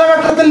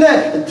കാലഘട്ടത്തിന്റെ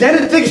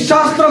ജനറ്റിക്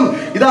ശാസ്ത്രം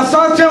ഇത്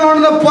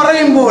അസാധ്യമാണെന്ന്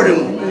പറയുമ്പോഴും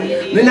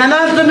നിന്റെ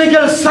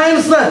anatomical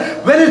science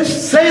when it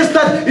says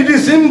that it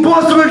is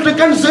impossible to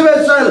conceive a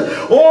child,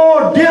 oh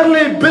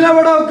dearly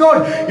beloved of God,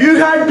 you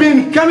had been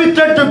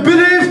committed to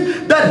believe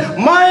that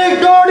my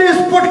God is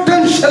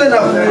potential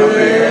enough.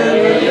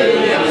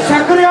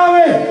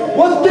 സക്കറിയാവേ,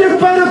 ഒത്തിരി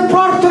പേര്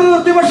പ്രാർത്ഥന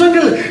നടത്തിയ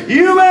വർഷങ്ങൾ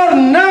you were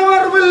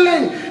never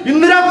willing.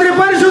 ഇന്ന് രാത്രി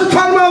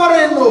പരിശുദ്ധാത്മാവ്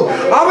പറയുന്നു,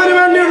 അവന്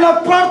വേണ്ടിയുള്ള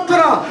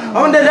പ്രാർത്ഥന,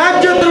 അവന്റെ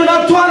രാജ്യത്തിനുള്ള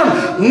അധ്വാനം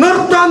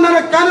നിർത്താൻ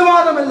നിനക്ക്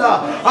അനുവാദമില്ല.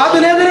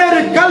 അതിനെതിരെ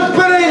ഒരു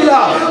കൽപ്പനയില്ല,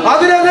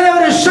 അതിനെതിരെ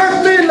ഒരു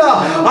ശക്തിയില്ല,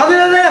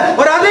 അതിനെതിരെ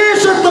ഒരു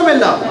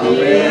അധീശത്വമില്ല.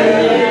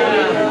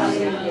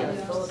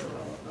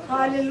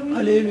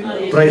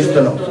 Praise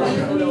the Lord.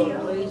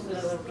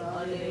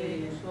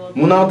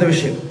 മൂന്നാമത്തെ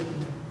വിഷയം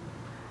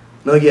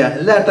നോക്കിയ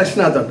എല്ലാ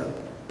ടെക്സ്റ്റിനകത്തുണ്ട്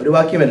ഒരു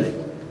വാക്യമല്ലേ,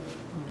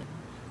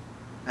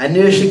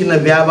 അന്വേഷിക്കുന്ന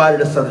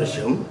വ്യാപാരിയുടെ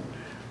സദൃശ്യം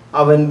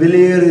അവൻ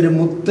വിലയേറിയൊരു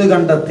മുത്ത്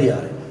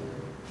കണ്ടെത്തിയാൽ.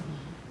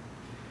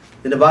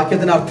 ഇതിന്റെ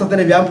വാക്യത്തിന്റെ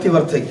അർത്ഥത്തിന്റെ വ്യാപ്തി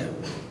വർദ്ധിക്കാം.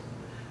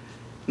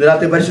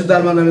 ഇതിനകത്ത്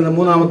പരിശുദ്ധാത്മാവ് നൽകുന്ന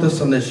മൂന്നാമത്തെ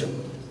സന്ദേശം,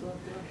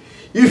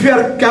 if you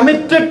are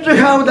committed to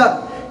have the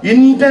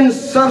intense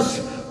search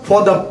for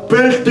the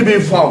pearl to be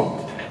found,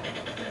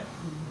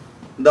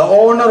 the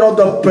owner of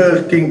the pearl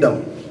kingdom,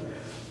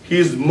 he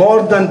is more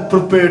than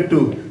prepared to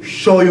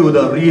show you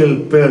the real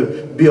pearl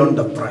beyond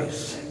the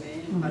price.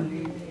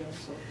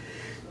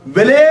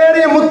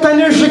 വിലയേറിയ മുത്ത്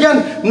അന്വേഷിക്കാൻ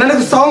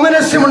നിനക്ക്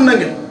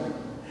സൗമനസ്യമുണ്ടെങ്കിൽ,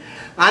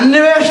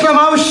 അന്വേഷണം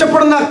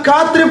ആവശ്യപ്പെടുന്ന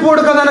കാത്തിരിപ്പ്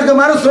കൊടുക്കാൻ നിനക്ക്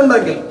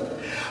മനസ്സുണ്ടെങ്കിൽ,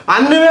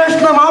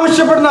 അന്വേഷണം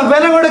ആവശ്യപ്പെടുന്ന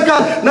വില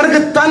കൊടുക്കാൻ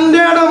നിനക്ക്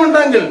തന്റെ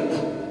ഇടമുണ്ടെങ്കിൽ,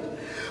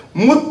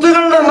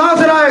 മുത്തുകളുടെ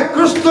നാഥനായ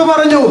ക്രിസ്തു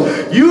പറഞ്ഞു,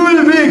 you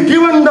will be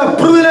given the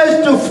privilege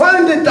to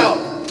find it out.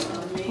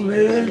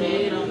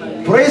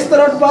 Praise the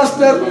Lord,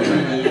 Pastor.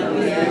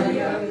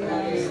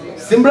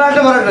 Simple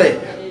ആയിട്ട് പറയട്ടെ,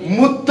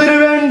 മുത്തിന്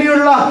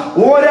വേണ്ടിയുള്ള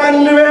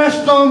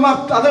ഒരന്വേഷണവും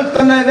അതിൽ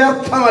തന്നെ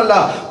വ്യർത്ഥമല്ല.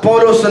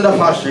 പൗലോസിന്റെ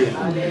ഭാഷയിൽ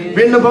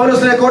വീണ്ടും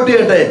പൗലോസിനെ കോട്ട്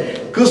ചെയ്യട്ടെ,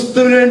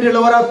 ക്രിസ്തുവിന് വേണ്ടിയുള്ള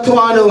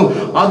ഒരധ്വാനവും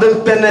അതിൽ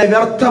തന്നെ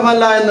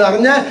വ്യർത്ഥമല്ല എന്ന്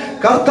അറിഞ്ഞ്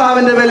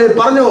കർത്താവിന്റെ മേലിൽ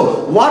പറഞ്ഞു.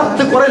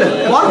 Worth കുറയില്ല,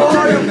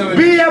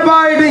 B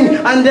abiding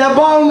and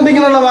abounding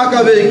എന്നുള്ള വാക്ക്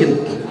ഉപയോഗിക്കുന്നു.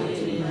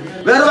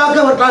 വേറെ വാക്ക്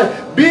പറഞ്ഞാൽ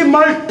B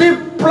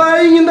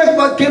multiplying in the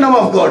kingdom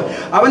of God.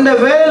 അവന്റെ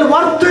വേൽ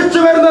വർദ്ധിച്ചു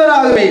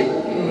വരുന്നവരാകുകയും.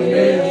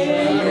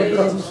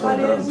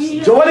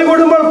 ജോലി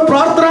കൂടുമ്പോൾ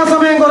പ്രാർത്ഥനാ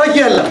സമയം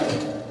കുറയ്ക്കുകയല്ല,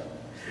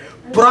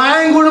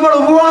 പ്രായം കൂടുമ്പോൾ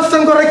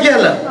ഉപവാസം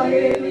കുറയ്ക്കുകയല്ല,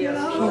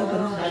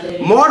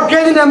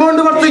 മോർഗേജിന്റെ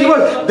എമൗണ്ട്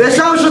വർദ്ധിക്കുമ്പോൾ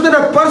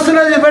ദശാംശത്തിന്റെ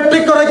പെർസെന്റേജ്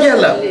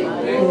വെട്ടിക്കുറയ്ക്കുകയല്ല,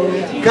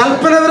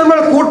 കൽപ്പന വരുമ്പോൾ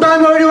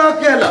കൂട്ടായ്മ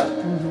ഒഴിവാക്കുകയല്ല.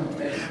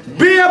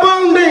 B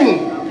abounding,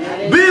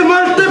 B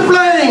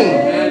multiplying,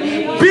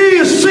 be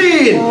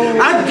seen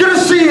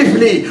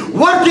aggressively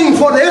working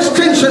for the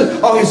extension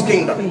of his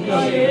kingdom.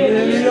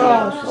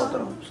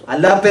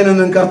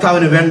 അല്ലാത്തതിനൊന്നും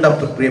കർത്താവിന് വേണ്ട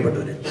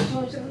പ്രിയപ്പെട്ടവര്.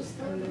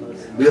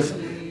 Because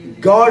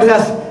God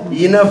has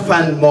enough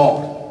and more.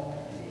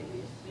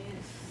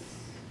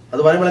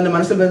 അത് പറയുമ്പോൾ എൻ്റെ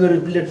മനസ്സിൽ വരുന്ന ഒരു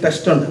വലിയ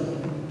ടെക്സ്റ്റ് ഉണ്ട്.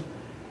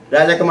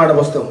 രാജാക്കന്മാരുടെ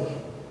പുസ്തകം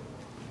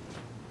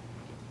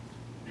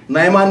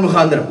നയമാൻ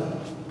മുഖാന്തരം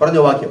പറഞ്ഞ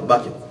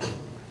വാക്യം,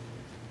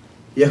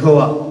 യഹോവ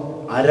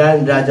അരാൻ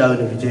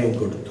രാജാവിന് വിജയം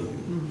കൊടുത്തു.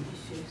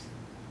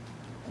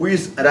 Who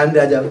is Aram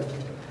Raja?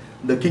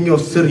 The king of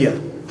Syria.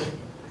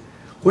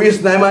 Who is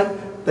Naaman?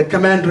 The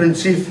commander in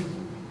chief.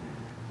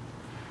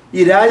 ഈ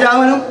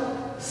രാജാവിനും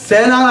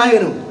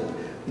സേനാനായകനും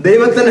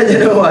ദൈവത്തിന്റെ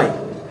ജനവുമായി,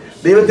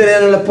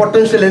 ദൈവത്തിനുള്ള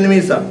പൊട്ടൻഷ്യൽ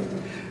എനിമീസാണ്.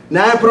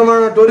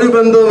 ന്യായപ്രമാണമായിട്ട് ഒരു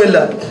ബന്ധവുമില്ല,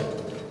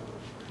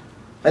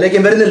 അതിലേക്ക്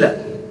വരുന്നില്ല.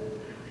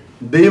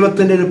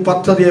 ദൈവത്തിന്റെ ഒരു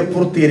പദ്ധതിയെ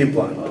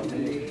പൂർത്തീകരിപ്പാണ്.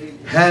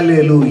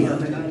 ഹല്ലേലൂയ.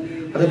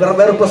 അത്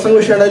വേറെ പ്രസംഗ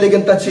വിഷയമാണ്, അതിലേക്ക്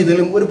ടച്ച്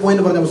ചെയ്തെങ്കിലും ഒരു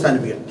പോയിന്റ് പറഞ്ഞ്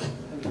അവസാനിപ്പിക്കാം.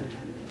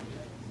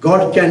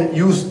 God can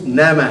use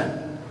Naaman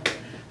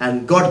and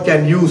God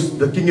can use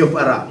the king of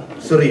Aram,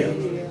 Syria.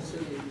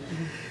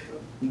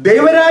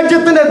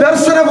 ദൈവരാജ്യത്തിന്റെ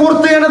ദർശന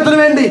പൂർത്തീകരണത്തിന്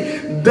വേണ്ടി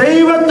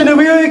ദൈവത്തിന്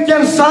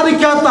ഉപയോഗിക്കാൻ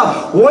സാധിക്കാത്ത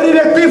ഒരു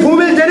വ്യക്തി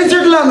ഭൂമിയിൽ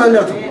ജനിച്ചിട്ടില്ല എന്നാണ്.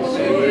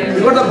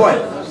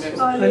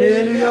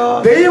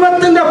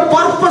 ദൈവത്തിന്റെ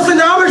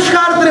പർപ്പസിന്റെ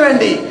ആവിഷ്കാരത്തിന്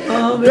വേണ്ടി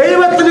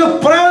ദൈവത്തിന്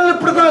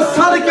പ്രയോജനപ്പെടുത്താൻ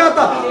സാധിക്കാത്ത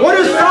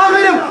ഒരു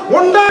സാഹചര്യം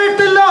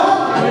ഉണ്ടായിട്ടില്ല.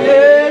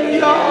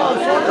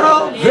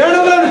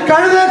 വേണമെങ്കിൽ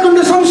കഴുതയെ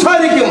കൊണ്ട്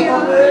സംസാരിക്കും,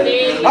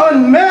 അവൻ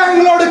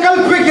മേഘങ്ങളോട്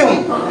കൽപ്പിക്കും,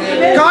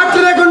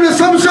 കാറ്റിനെ കൊണ്ട്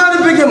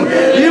സംസാരിപ്പിക്കും.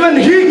 Even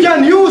he can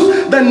use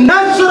the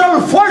natural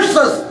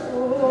forces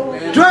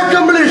to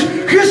accomplish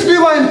his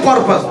divine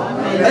purpose.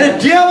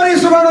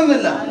 Theories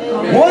വേണമെന്നില്ല,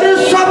 ഒരു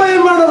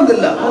സഭയും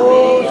വേണമെന്നില്ല.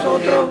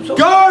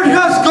 God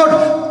has got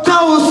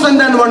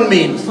 1001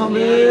 means.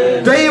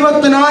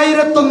 ദൈവത്തിന്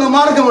 1001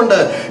 മാർഗമുണ്ട്.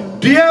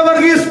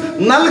 Varghese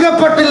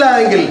നൽകപ്പെട്ടില്ല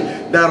എങ്കിൽ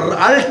the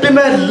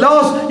ultimate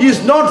loss is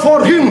not for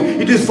him,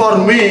 it is for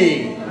me.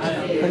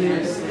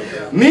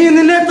 നീ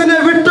നിന്നെ തന്നെ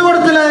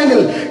വിട്ടുകൊടുത്തില്ല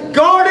എങ്കിൽ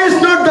God is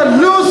not the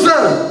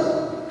loser.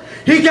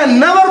 He can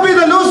never be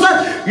the loser.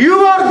 You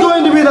are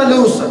going to be the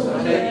loser.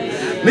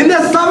 നിന്റെ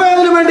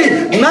സഭയിന് വേണ്ടി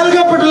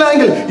നൽകപ്പെട്ടില്ല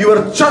എങ്കിൽ your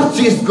church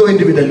is going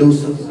to be the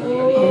loser.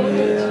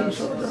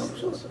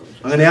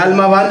 അങ്ങനെ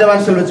ആത്മാവാന്റെ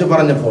മനസ്സിൽ വെച്ച്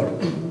പറഞ്ഞപ്പോൾ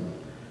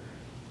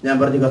ഞാൻ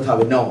പറഞ്ഞു,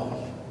 കർത്താവേ, no,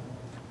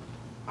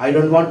 I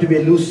don't want to be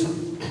a loser.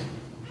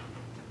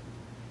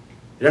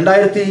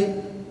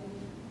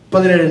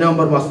 2017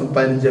 November മാസം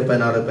 15,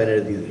 16,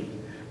 17 തീയതി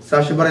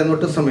സാക്ഷി പറയുന്ന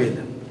ഒട്ടും സമയമില്ല.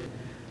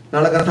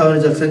 നാളെ കർത്താവിന്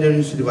ജൽസൻ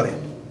യൂണിവേഴ്സിറ്റി പറയാം.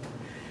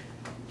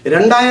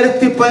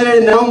 2017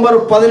 നവംബർ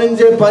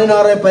 15,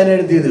 16,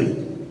 17 തീയതികളിൽ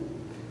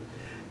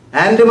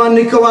ആൻഡമാൻ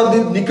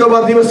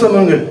നിക്കോബാർ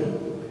ദിവസങ്ങൾ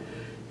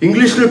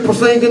ഇംഗ്ലീഷിൽ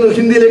പ്രസംഗിക്കുന്നു,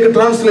 ഹിന്ദിയിലേക്ക്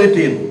ട്രാൻസ്ലേറ്റ്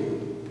ചെയ്യുന്നു.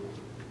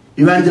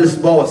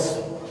 Evangelist boss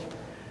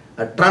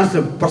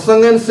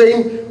പ്രസംഗൻ same,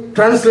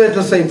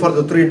 translator same for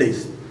the 3 days.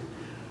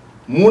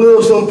 3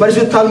 ദിവസവും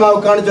പരിശുദ്ധാത്മാവ്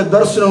കാണിച്ച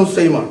ദർശനവും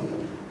സെയിമാണ്.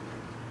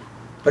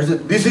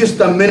 This is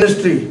the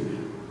ministry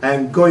I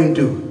am going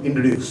to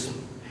introduce.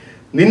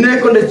 നിന്നെ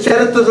കൊണ്ട്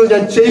ചരിത്രത്തിൽ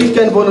ഞാൻ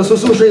ചെയ്യിക്കാൻ പോകുന്ന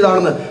ശുശ്രൂഷ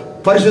ഇതാണെന്ന്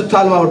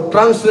പരിശുദ്ധാത്മാവ്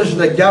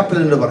ട്രാൻസ്ലേഷന്റെ ഗ്യാപ്പിൽ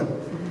എന്ന് പറഞ്ഞു.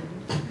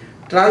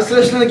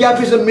 ട്രാൻസ്ലേഷന്റെ gap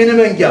is A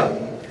minimum gap.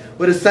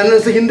 ഒരു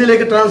സെന്റൻസ്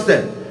ഹിന്ദിയിലേക്ക്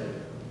ട്രാൻസ്ലേറ്റ്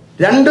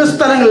 2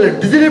 സ്ഥലങ്ങളിൽ,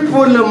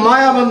 ഡിജിനിപ്പൂരിലും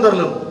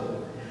മായാബന്ദറിലും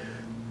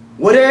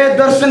ഒരേ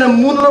ദർശനം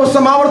 3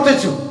 ദിവസം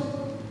ആവർത്തിച്ചു.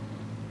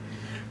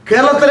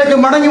 കേരളത്തിലേക്ക്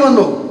മടങ്ങി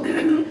വന്നു.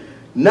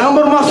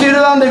 നവംബർ മാസം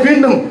 20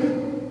 വീണ്ടും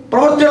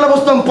പ്രവൃത്തിയുള്ള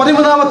പുസ്തകം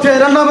 13-ാമത്തെ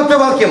 2-ാമത്തെ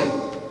വാക്യം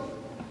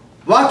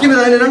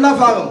ഇതിന്റെ 2ാം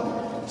ഭാഗം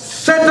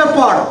set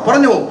apart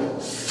പറഞ്ഞു,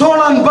 Saul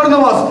and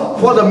Barnabas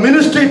for the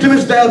ministry to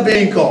which they are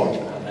being called.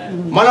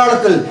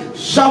 മലയാളത്തിൽ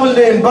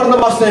ശൗലിനെയും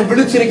ബർന്നബാസിനെയും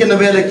വിളിച്ചിരിക്കുന്ന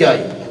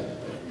വേലയ്ക്കായി.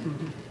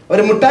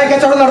 ഒരു മുട്ടായി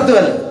കച്ചവടം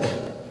നടത്തുകയല്ല,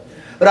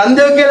 ഒരു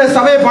അന്ത്യോക്യയിലെ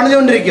സഭയെ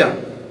പണിഞ്ഞുകൊണ്ടിരിക്കുകയാണ്.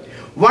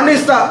 One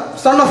is the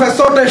son of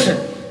exhortation,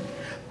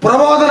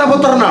 പ്രബോധന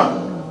പുത്രനാണ്.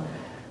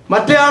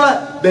 മറ്റേയാള്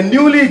the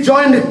newly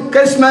joined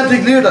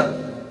charismatic leader.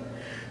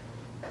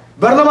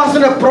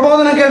 ബർന്നബാസിന്റെ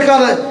പ്രബോധനം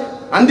കേൾക്കാതെ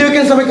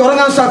അന്ത്യോക്യൻ സഭയ്ക്ക്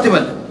ഉറങ്ങാൻ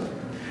സാധ്യമല്ല.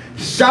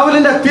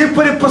 ശൗലിന്റെ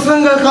തീപ്പൊരി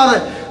പ്രസംഗം കേൾക്കാതെ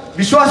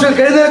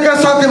വിശ്വാസികൾക്ക് എഴുന്നേൽക്കാൻ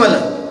സാധ്യമല്ല.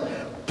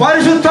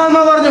 പരിശുദ്ധാത്മ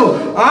പറഞ്ഞു,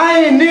 I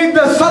need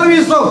the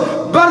service of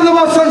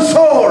Barnabas and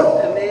soul.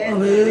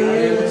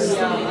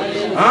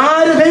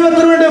 ആര്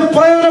ദൈവത്തിന് വേണ്ടി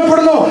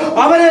പ്രയോജനപ്പെടുന്നു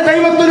അവരെ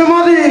ദൈവത്തിന്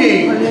മതി.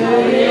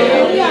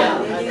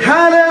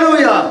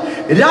 ഹല്ലേലൂയ.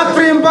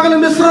 രാത്രിയും പകലും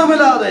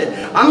വിശ്രമമില്ലാതെ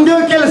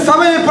അന്ത്യോക്യയിൽ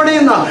സഭയെ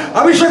പണിയുന്ന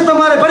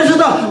അഭിഷക്തന്മാരെ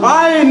പരിശുദ്ധ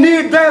I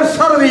need their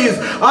service,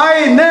 I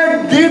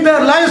need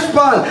their life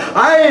span,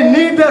 I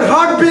need their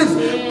heart beats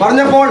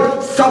പറഞ്ഞപ്പോൾ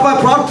സഭ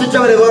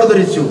പ്രാർത്ഥിച്ചവരെ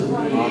വേർതിരിച്ചു.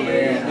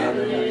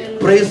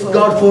 Praise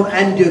God four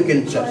ആന്റിയോക്യൻ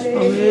church.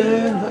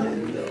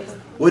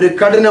 ഒരു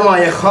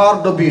കഠിനമായ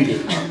hard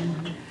obedience.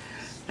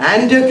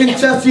 Antiochian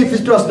church, if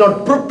it was not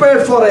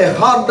prepared for a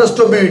hardest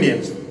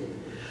obedience,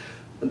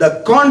 the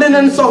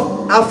continents of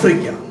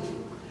Africa,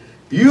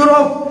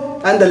 Europe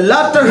and the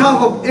latter half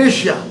of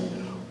Asia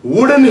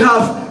wouldn't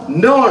have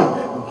known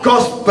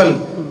gospel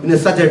in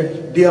such a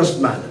dearest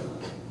manner.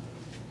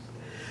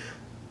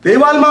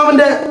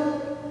 ദൈവാത്മാവിന്റെ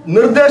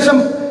നിർദ്ദേശം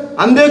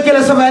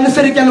അന്ത്യോക്യയിലെ സഭ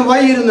അനുസരിക്കാൻ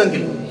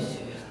വൈകിയിരുന്നെങ്കിൽ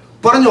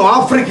പറഞ്ഞു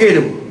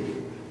ആഫ്രിക്കയിലും,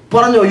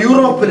 പറഞ്ഞു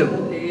യൂറോപ്പിലും,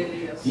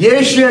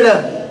 ഏഷ്യയുടെ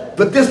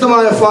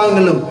വ്യത്യസ്തമായ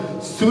ഭാഗങ്ങളിലും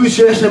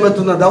സുവിശേഷം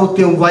എത്തുന്ന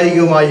ദൗത്യം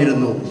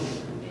വൈകുമായിരുന്നു.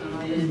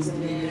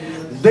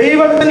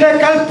 ദൈവത്തിന്റെ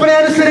കൽപ്പന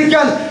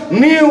അനുസരിക്കാൻ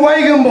നീ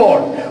വൈകുമ്പോൾ,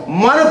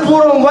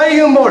 മനഃപൂർവ്വം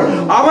വൈകുമ്പോൾ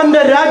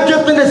അവന്റെ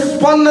രാജ്യത്തിന്റെ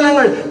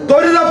സ്പന്ദനങ്ങൾ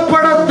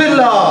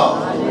ത്വരിതപ്പെടത്തില്ല.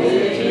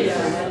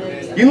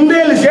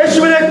 ഇന്ത്യയിൽ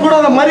യേശുവിനെ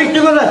കൂടാതെ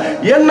മരിക്കുന്നത്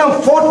എണ്ണം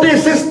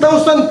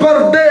 46,000 പെർ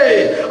ഡേ.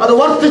 അത്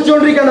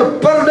വർദ്ധിച്ചുകൊണ്ടിരിക്കുകയാണ്.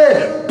 Per day,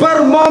 per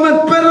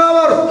moment, per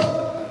hour.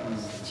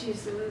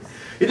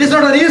 It is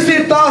not an easy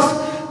task.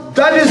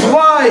 That is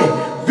why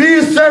we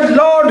said,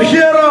 Lord,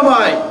 here am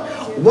I.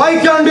 Why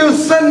can't you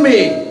send me?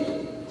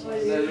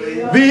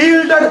 We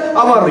yielded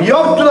our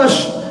yoke to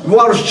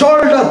our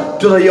shoulder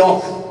to the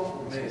yoke.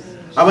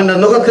 അവന്റെ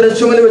മുഖത്തിന്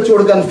ചുമല് വെച്ച്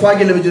കൊടുക്കാൻ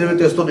ഭാഗ്യം ലഭിച്ച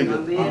ദൈവത്തെ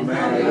സ്തുതിക്കുന്നു.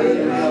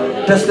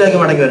 ടെസ്റ്റിലേക്ക്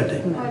മടങ്ങി വരട്ടെ.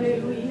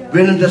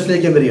 വീണ്ടും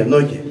ടെസ്റ്റിലേക്ക് വരിക.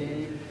 നോക്കി,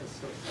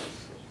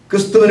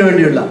 ക്രിസ്തുവിന്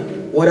വേണ്ടിയുള്ള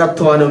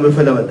ഒരധ്വാനവും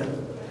വിഫലമല്ല.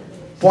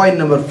 Point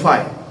number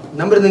 5.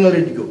 നമ്പർ നിങ്ങൾ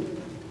ഇരിക്കൂ.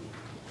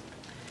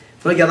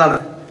 നോക്കി, അതാണ്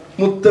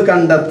മുത്ത്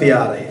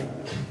കണ്ടെത്തിയാറെ.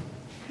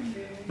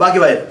 ബാക്കി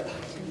വായ.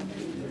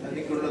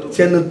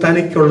 ചെന്ന്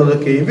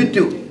തനിക്കുള്ളതൊക്കെ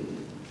വിറ്റു.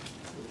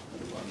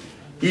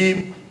 ഈ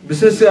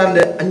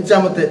ബിസിനസ്സുകാരന്റെ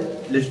 5ാമത്തെ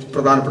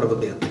പ്രധാനപ്പെട്ട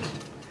പ്രത്യേകത,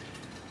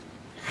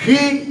 he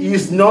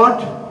is not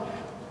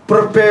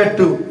prepared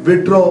to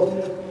withdraw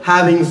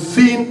having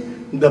seen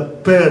the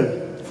pearl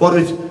for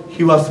which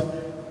he was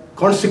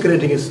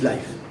consecrating his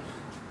life.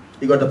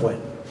 You got the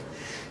point?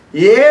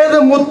 ഏത്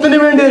മുത്തിന്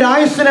വേണ്ടി ഒരു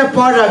ആയുസ്സിനെ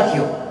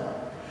പാഴാക്കിയോ,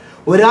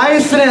 ഒരു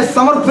ആയുസ്സിനെ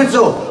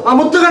സമർപ്പിച്ചോ, ആ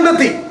മുത്ത്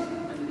കണ്ടെത്തി.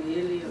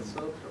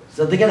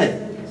 ശ്രദ്ധിക്കണേ,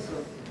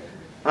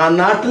 ആ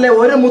നാട്ടിലെ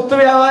ഒരു മുത്ത്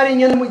വ്യാപാരി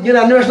ഇങ്ങനെ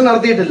അന്വേഷണം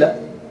നടത്തിയിട്ടില്ല.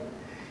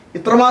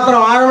 ഇത്രമാത്രം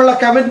ആഴമുള്ള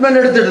കമ്മിറ്റ്മെന്റ്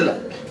എടുത്തിട്ടില്ല.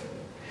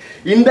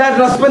 In that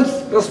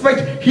respect,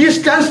 he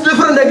stands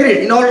different, agreed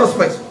in all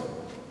respects.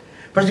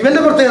 പക്ഷെ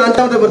ഇവന്റെ പ്രത്യേകത,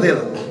 5ാമത്തെ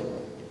പ്രത്യേകത,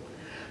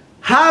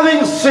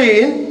 having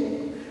seen,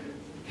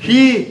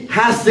 he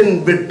hasn't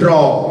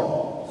withdrawn.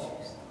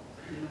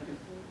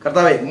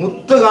 കർത്താവേ,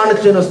 മുത്ത്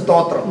കാണിച്ചതിന്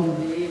സ്തോത്രം.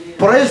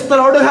 Praise the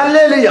Lord,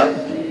 hallelujah.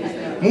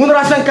 3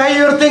 പ്രാവശ്യം കൈ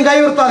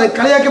ഉയർത്താതെ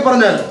കളിയാക്കി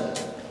പറഞ്ഞാൽ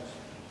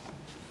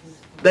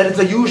that is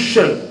a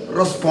usual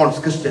response,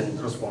 Christian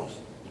response.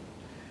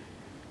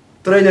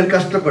 ഇത്രയും ഞാൻ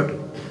കഷ്ടപ്പെട്ടു,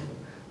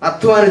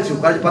 അധ്വാനിച്ചു,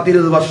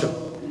 10-20 വർഷം.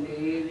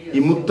 ഈ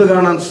മുത്ത്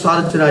കാണാൻ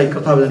സാധിച്ചതിനായി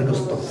കർത്താവേ നിനക്ക്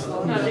സ്തോത്രം.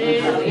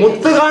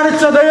 മുത്ത്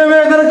കാണിച്ച ദൈവമേ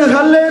നിനക്ക്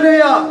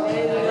hallelujah.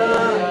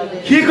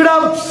 He could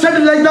have said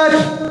it like that.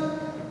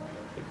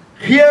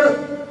 Here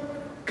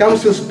comes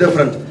his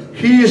different.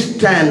 He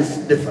stands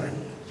different.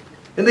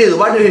 എന്ത് ചെയ്തു?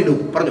 What did he do?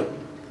 പറഞ്ഞു,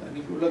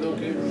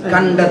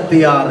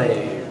 കണ്ടെത്തിയാറെ.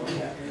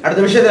 അടുത്ത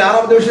വിഷയത്തിൽ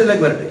 6ാമത്തെ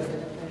വിഷയത്തിലേക്ക് വരട്ടെ.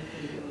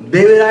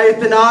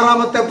 ദൈവരാജ്യത്തിന്റെ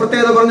 6ാമത്തെ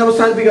പ്രത്യേകത പറഞ്ഞ്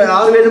അവസാനിപ്പിക്കുക.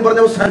 6-7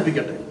 പറഞ്ഞ്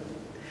അവസാനിപ്പിക്കട്ടെ.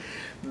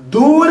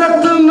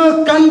 ദൂരത്തുനിന്ന്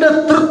കണ്ട്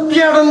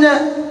തൃപ്തിയടഞ്ഞ്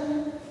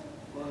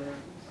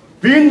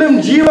വീണ്ടും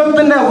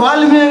ജീവിതത്തിന്റെ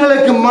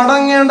വാൽമീയങ്ങളിലേക്ക്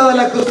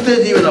മടങ്ങേണ്ടതല്ല ക്രിസ്ത്യ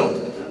ജീവിതം.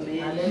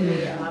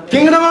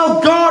 Kingdom of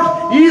God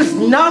is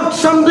not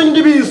something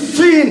to be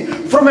seen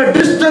from a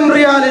distant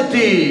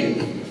reality.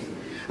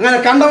 അങ്ങനെ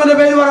കണ്ടവന്റെ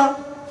പേര് പറ.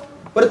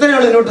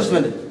 ഒരുത്തനെയുള്ള ന്യൂ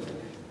ടെസ്റ്റ്മെന്റ്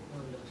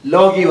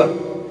ലോകീവർ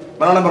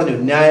മലയാളം പറഞ്ഞു,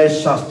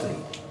 ന്യായശാസ്ത്രി.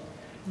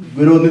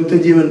 ഗുരു,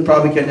 നിത്യജീവൻ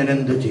പ്രാപിക്കാൻ ഞാൻ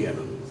എന്ത്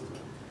ചെയ്യണം?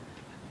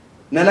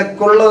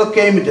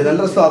 നിനക്കുള്ളതൊക്കെയും വിറ്റ്. നല്ല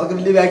രസം, അതൊക്കെ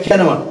വലിയ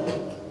വ്യാഖ്യാനമാണ്.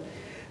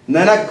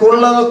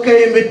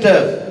 നിനക്കുള്ളതൊക്കെയും വിറ്റ്,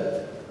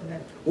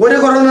 ഒരു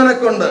കുറവ്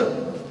നിനക്കുണ്ട്.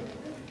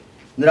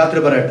 ഇന്ന് രാത്രി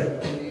പറയട്ടെ,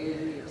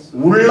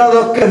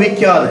 ഉള്ളതൊക്കെ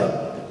വിൽക്കാതെ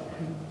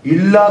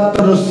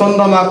ഇല്ലാത്തത്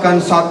സ്വന്തമാക്കാൻ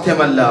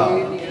സാധ്യമല്ല.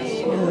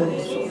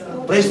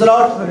 Praise the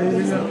Lord.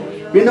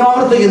 പിന്നെ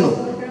ആവർത്തിക്കുന്നു,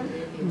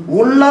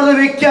 ഉള്ളത്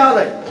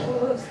വിൽക്കാതെ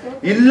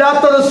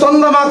ഇല്ലാത്തത്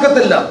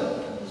സ്വന്തമാക്കത്തില്ല.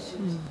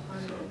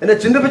 എന്നെ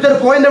ചിന്തിപ്പിച്ചൊരു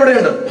പോയിന്റ്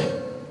എവിടെയുണ്ട്.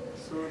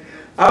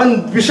 അവൻ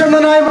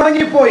വിഷണ്ണനായി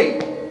മടങ്ങിപ്പോയി.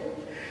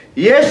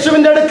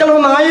 യേശുവിന്റെ അടുക്കൽ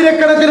വന്ന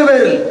ആയിരക്കണക്കിന്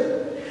പേരിൽ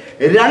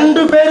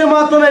 2 പേര്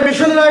മാത്രമേ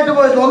വിഷണ്ണനായിട്ട്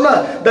പോയത്. ഒന്ന്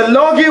ദ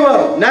ലോ ഗീവർ,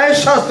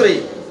 ന്യായശാസ്ത്രി.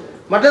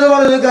 മറ്റേത്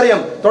പറഞ്ഞ്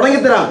നിങ്ങൾക്കറിയാം,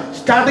 തുടങ്ങിത്തരാം,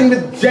 starting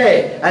with J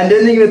and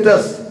ending with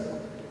S.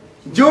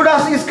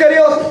 Judas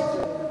ഇസ്കരിയോത്ത്.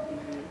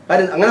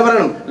 അങ്ങനെ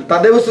പറയണം,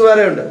 തദ്ദേവസ്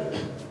വേറെയുണ്ട്.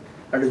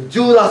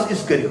 ജൂദാസ്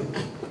ഇസ്കരിയോത്ത്.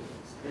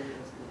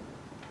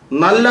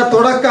 നല്ല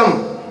തുടക്കം.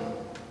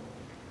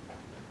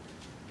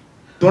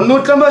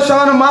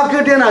 99% മാർക്ക്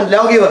കിട്ടിയാണ്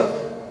ലോ ഗീവർ.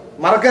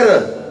 മറക്കരുത്.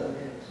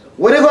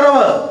 ഒരു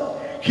കുറവ്.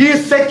 He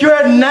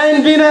secured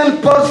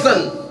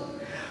 99%,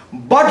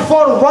 but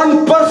for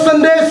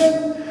 1%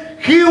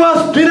 he was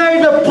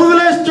denied the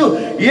privilege to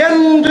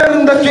enter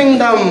in the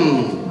kingdom.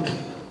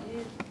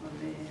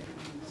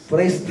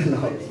 Praise the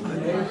Lord.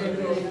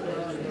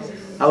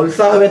 ആ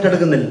ഉത്സാഹം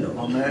ഏറ്റെടുക്കുന്നില്ലല്ലോ.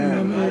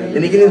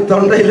 എനിക്കിനി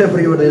തൊണ്ടയില്ല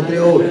പ്രിയപ്പെട്ട.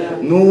 എത്രയോ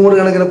 100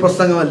 കണക്കിന്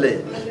പ്രസംഗമല്ലേ.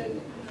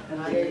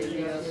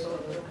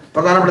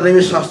 പ്രധാനപ്പെട്ട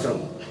ദൈവശാസ്ത്രം,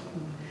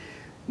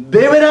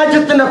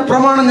 ദൈവരാജ്യത്തിന്റെ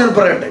പ്രമാണം ഞാൻ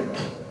പറയട്ടെ.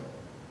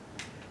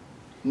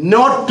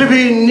 Not to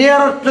be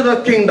nearer to the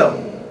kingdom,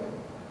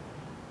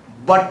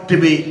 but to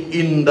be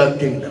in the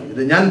kingdom.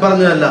 ഇത് ഞാൻ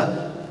പറഞ്ഞതല്ല.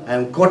 I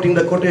am quoting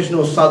the quotation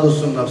of Sadhu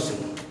Sundar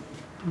Singh.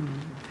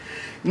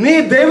 നീ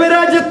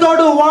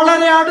ദൈവരാജ്യത്തോട്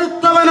വളരെ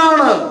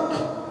അടുത്തവനാണ്.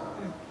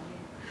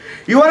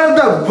 You are at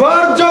the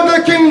verge of the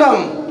kingdom.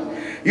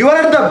 You are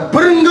at the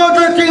brink of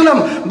the kingdom,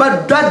 but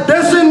that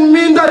doesn't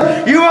mean that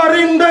you are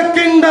in the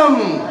kingdom.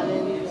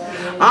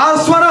 As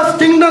far as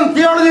kingdom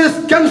theology is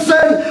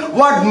concerned,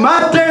 what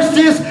matters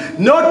is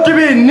not to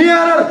be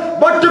nearer,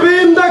 but to be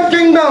in the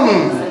kingdom.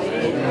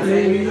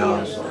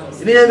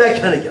 ഇനി ഞാൻ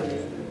വ്യാഖ്യാനിക്കാം.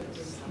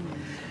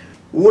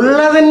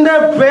 ഉള്ളതിന്റെ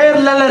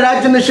പേരിലല്ല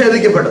രാജ്യം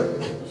നിഷേധിക്കപ്പെടും.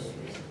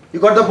 You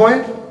got the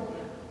point?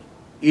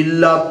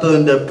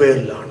 ഇല്ലാത്തതിന്റെ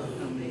പേരിലാണ്.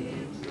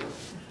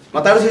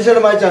 മത്തായിയുടെ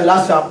സുവിശേഷം വായിച്ചാൽ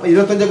last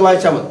 25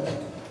 വായിച്ചാൽ മതി.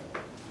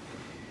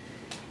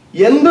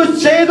 എന്തു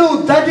ചെയ്തു?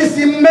 That is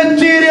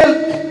immaterial.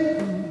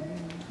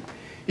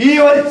 ഈ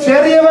ഒരു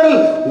ചെറിയവരിൽ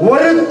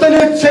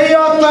ഒരുത്തന്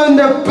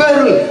ചെയ്യാത്തതിന്റെ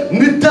പേരിൽ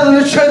നിത്യത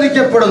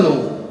നിഷേധിക്കപ്പെടുന്നു.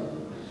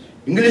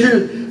 ഇംഗ്ലീഷിൽ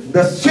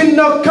the sin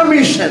of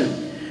commission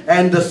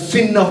and the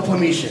sin of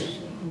omission.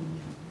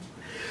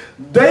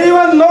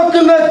 ദൈവം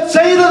നോക്കുന്നത്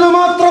ചെയ്തത്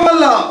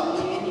മാത്രമല്ല,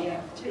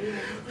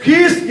 he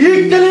is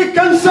equally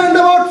concerned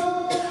about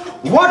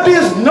what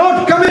is not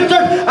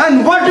committed and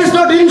what is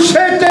not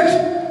initiated.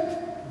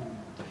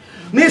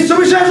 നീ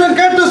സുവിശേഷം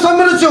കേട്ട്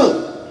സമ്മതിച്ചു,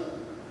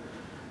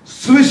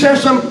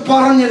 സുവിശേഷം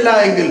പറഞ്ഞില്ല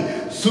എങ്കിൽ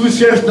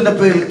സുവിശേഷത്തിന്റെ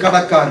പേരിൽ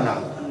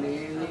കടക്കാരനാണ്.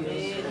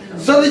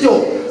 ശ്രദ്ധിച്ചു,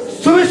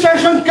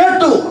 സുവിശേഷം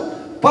കേട്ടു,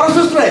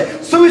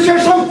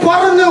 സുവിശേഷം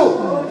പറഞ്ഞു,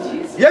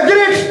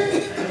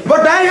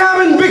 but I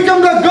haven't become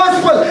the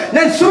gospel.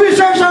 ഞാൻ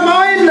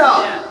സുവിശേഷമായില്ല.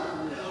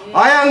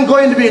 I am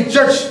going to be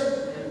judged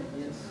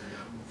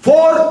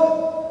for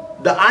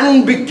the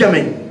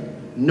unbecoming,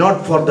 not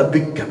for the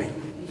becoming.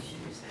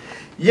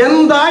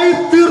 എന്തായി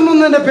തീർന്നു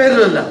എന്നതിന്റെ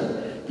പേരിലല്ല,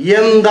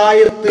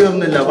 എന്തായി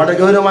തീർന്നില്ല. വളരെ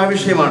ഗൗരവമായ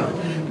വിഷയമാണ്.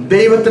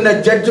 ദൈവത്തിന്റെ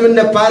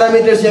ജഡ്ജ്മെന്റിന്റെ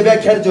പാരാമീറ്റേഴ്സ് ഞാൻ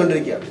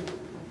വ്യാഖ്യാനിച്ചുകൊണ്ടിരിക്കുകയാണ്.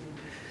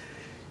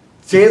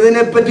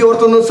 ചെയ്തതിനെ പറ്റി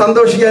ഓർത്തൊന്നും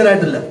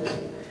സന്തോഷിക്കാനായിട്ടില്ല.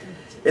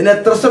 എന്നെ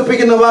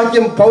ത്രസിപ്പിക്കുന്ന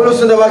വാക്യം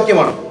പൗലോസിന്റെ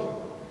വാക്യമാണ്.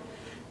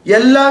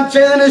 എല്ലാം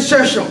ചെയ്തതിനു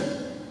ശേഷം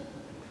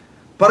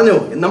പറഞ്ഞു,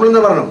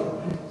 നമ്മളെന്താ പറഞ്ഞു?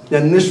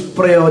 ഞാൻ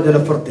നിഷ്പ്രയോജന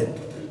ഭൃത്യൻ.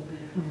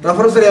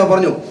 റഫറൻസ് അറിയാമോ?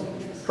 പറഞ്ഞു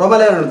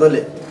റോമാലേഖനം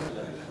എടുത്തല്ലേ?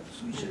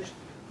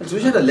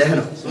 സുവിശേഷ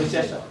ലേഖനം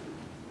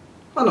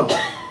ആണോ?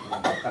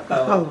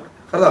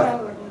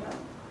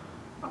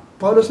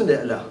 പൗലോസിന്റെ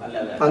അല്ല.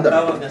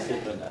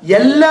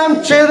 എല്ലാം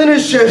ചെയ്തതിനു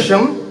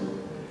ശേഷം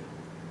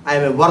I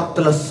am a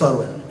worthless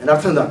servant. എൻ്റെ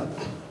അർത്ഥം എന്താണ്?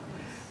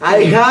 I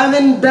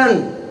haven't done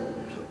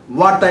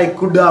what I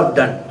could have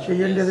done.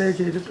 ചെയ്യേണ്ടതേ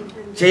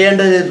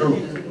ചെയ്തിട്ടുള്ളൂ.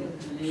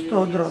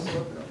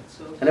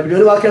 എന്നെ പറ്റി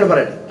ഒരു വാക്യാണ്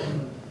പറയട്ടെ.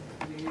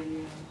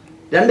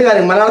 2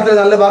 കാര്യം. മലയാളത്തിലെ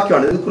നല്ല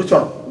വാക്യമാണ്, ഇത്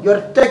കുറിച്ചോണം. ഈ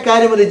ഒറ്റ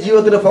കാര്യം മതി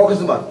ജീവിതത്തിന്റെ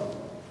ഫോക്കസ് മാറും.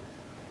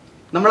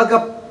 നമ്മളൊക്കെ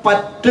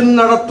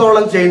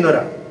പറ്റുന്നിടത്തോളം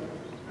ചെയ്യുന്നവരാണ്.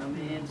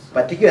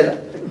 പറ്റിക്കുകയല്ല,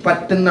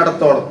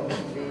 പറ്റുന്നിടത്തോളം.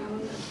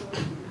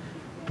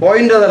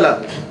 പോയിന്റ് അതല്ല,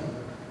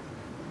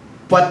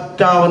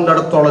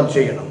 പറ്റാവുന്നിടത്തോളം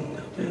ചെയ്യണം.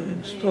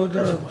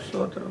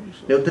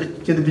 ഒത്തിരി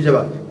ചിന്തിപ്പിച്ച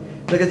വാക്യം.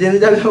 ഇതൊക്കെ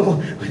ചിന്തിച്ചാൽ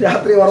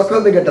രാത്രി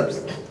ഉറക്കമൊന്നും കേട്ടത്.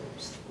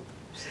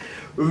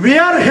 We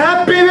are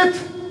happy with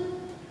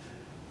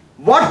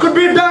what could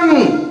be done.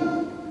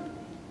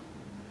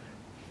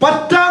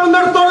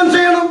 പറ്റാവുന്നിടത്തോളം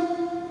ചെയ്യണം,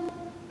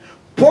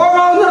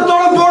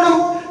 പോകാവുന്നിടത്തോളം പോകണം,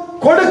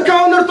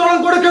 കൊടുക്കാവുന്നിടത്തോളം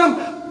കൊടുക്കണം,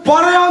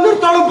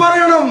 പറയാവുന്നിടത്തോളം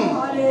പറയണം.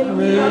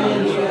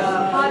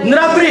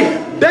 രാത്രി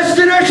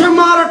ഡെസ്റ്റിനേഷൻ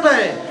മാറട്ടെ,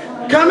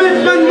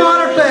 കമ്മിറ്റ്മെന്റ്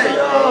മാറട്ടെ,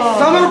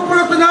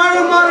 സമർപ്പണത്തിന്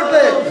ആഴം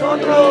മാറട്ടെ.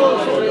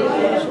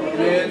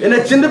 എന്നെ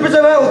ചിന്തിപ്പിച്ച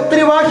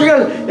ഒത്തിരി വാക്യങ്ങൾ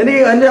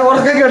എനിക്ക് എന്റെ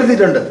ഉറക്കൊക്കെ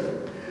എടുത്തിട്ടുണ്ട്.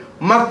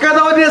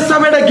 മക്കദോനിയ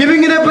സഭയുടെ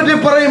ഗിവിങ്ങിനെ പറ്റി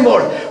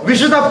പറയുമ്പോൾ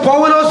വിശുദ്ധ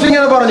പൗലോസ്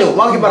ഇങ്ങനെ പറഞ്ഞു.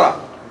 ബാക്കി പറ.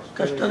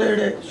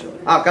 കഷ്ടതയുടെ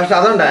കഷ്ടം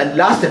അതുണ്ട്.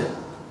 ലാസ്റ്റ്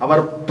അവർ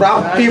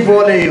പ്രാപ്തി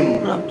പോലെയും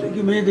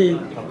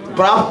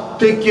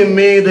പ്രാപ്തിക്ക്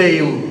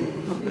മീതെയും.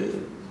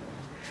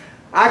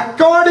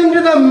 according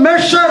to the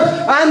measure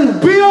and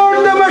beyond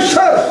the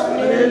measure.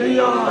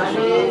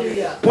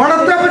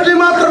 പണത്തെ പറ്റി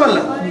മാത്രമല്ല.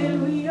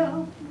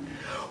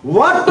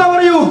 Whatever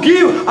you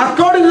give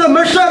according to the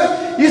measure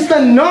is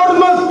the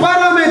normal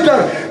parameter.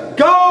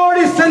 God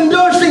is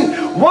endorsing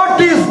what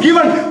is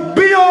given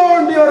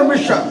beyond your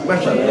measure.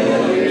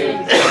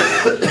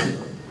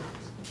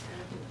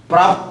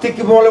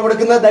 പ്രാപ്തിക്കുമ്പോൾ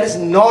കൊടുക്കുന്നത് that is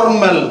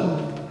normal.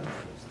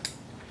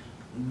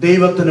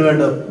 ദൈവത്തിന്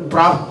വേണ്ട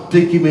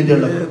പ്രാപ്തിക്ക്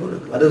വേണ്ടിയുള്ളത്.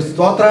 അത്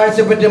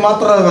സ്തോത്രാഴ്ചയെ പറ്റി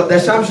മാത്രമല്ല,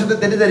 ദശാംശത്തെ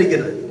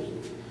തെറ്റിദ്ധരിക്കരുത്.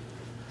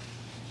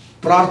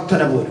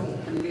 പ്രാർത്ഥന പോലും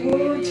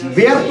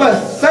വിയർപ്പ്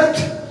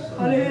സെറ്റ്,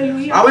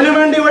 അവന്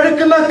വേണ്ടി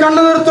ഒഴുക്കുന്ന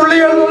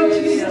കണ്ണുനീർത്തുള്ളികൾ,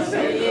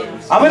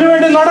 അവന്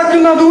വേണ്ടി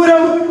നടക്കുന്ന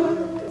ദൂരം,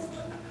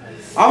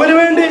 അവന്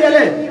വേണ്ടി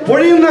അല്ലെ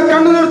പൊഴിയുന്ന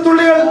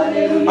കണ്ണുനീർത്തുള്ളികൾ,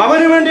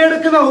 അവന് വേണ്ടി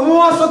എടുക്കുന്ന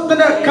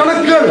ഉപവാസത്തിന്റെ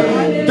കണക്കുകൾ,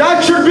 that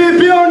should be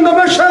beyond the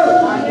measure.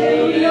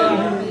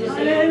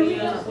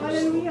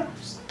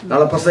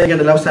 നാളെ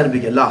പ്രസംഗിക്കേണ്ട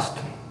അവസാനിപ്പിക്കുക. ലാസ്റ്റ്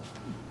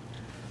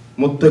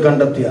മുത്ത്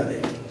കണ്ടെത്തിയാലേ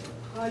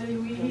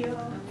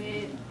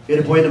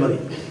ഒരു പോയിന്റ് മതി.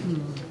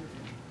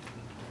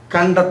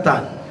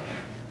 കണ്ടെത്താൻ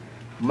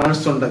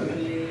മനസ്സുണ്ടെങ്കിൽ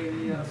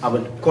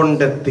അവൻ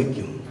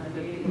കൊണ്ടെത്തിക്കും.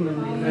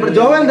 ഇവിടെ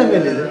ജോവലിന്റെ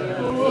മേലെ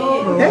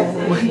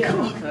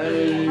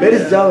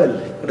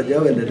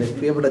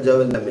പ്രിയപ്പെട്ട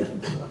ജോവലിന്റെ മേൽ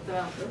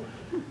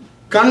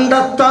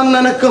കണ്ടെത്താൻ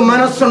നിനക്ക്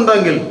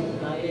മനസ്സുണ്ടെങ്കിൽ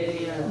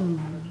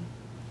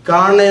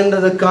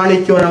കാണേണ്ടത്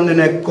കാണിക്കുവാൻ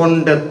നിന്നെ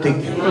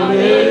കൊണ്ടെത്തിക്കും.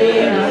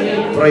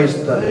 Praise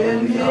the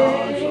Lord.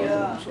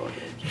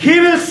 He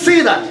will see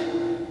that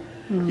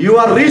you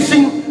are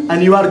reaching and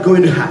you are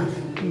going to have.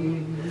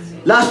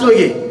 Last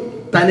നോക്കി,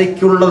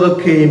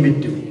 തനിക്കുള്ളതൊക്കെയും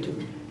വിറ്റു.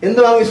 എന്ത്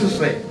വാങ്ങി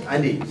സിസ്റ്ററെ?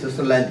 ആന്റി,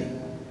 സിസ്റ്റർ ആന്റി,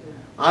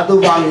 അത്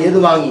വാങ്ങി. ഏത്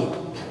വാങ്ങി?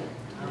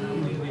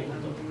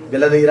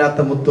 വില തീരാത്ത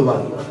മുത്ത്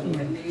വാങ്ങി.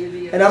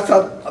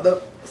 അതിനർത്ഥം അത്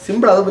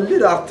സിമ്പിൾ, അത്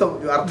വലിയൊരു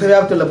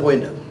അർത്ഥവ്യാപ്തിയുള്ള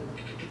പോയിന്റ്.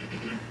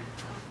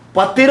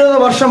 10-20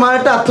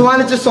 വർഷമായിട്ട്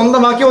അധ്വാനിച്ച്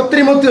സ്വന്തമാക്കിയ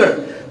ഒത്തിരി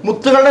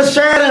മുത്തുകളുടെ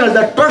ശേഖരങ്ങൾ,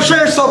 the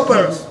treasures of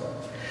pearls,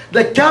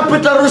 the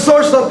capital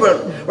resource of pearl.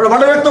 ഇവിടെ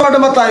വളരെ വ്യക്തമായിട്ട്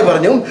മത്തായി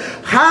പറഞ്ഞു,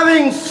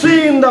 having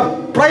seen the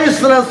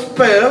priceless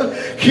pearl,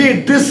 he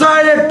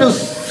decided to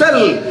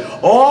sell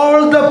all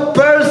the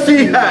pearls he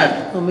had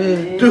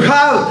to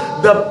have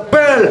the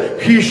pearl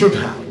he should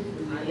have.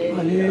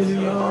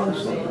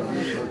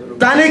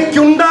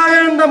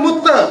 തനിക്കുണ്ടാകേണ്ട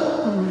മുത്ത്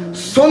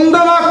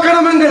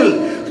സ്വന്തമാക്കണമെങ്കിൽ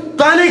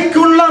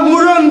തനിക്കുള്ള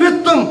മുഴുവൻ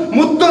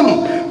മുത്തും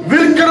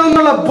വിൽക്കണം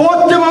എന്നുള്ള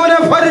ബോധ്യം അവനെ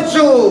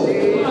ഭരിച്ചു.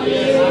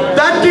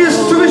 That is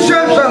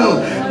സുവിശേഷം.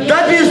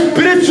 That is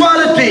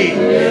spirituality.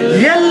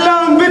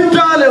 എല്ലാം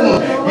വിറ്റാലും,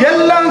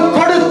 എല്ലാം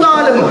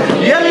കൊടുത്താലും,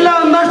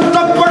 എല്ലാം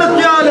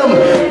നഷ്ടപ്പെടുത്തിയാലും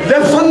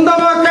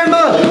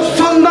സ്വന്തമാക്കേണ്ടത്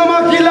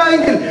സ്വന്തമാക്കില്ല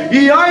എങ്കിൽ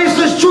ഈ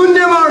ആയുസ്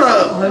ശൂന്യമാണ്.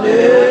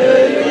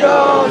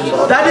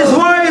 That is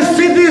why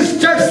see this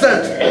text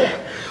said,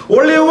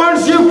 only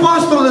once you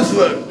pass through this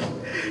world,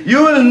 you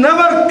will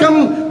never come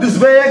this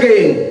way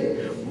again.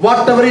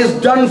 Whatever is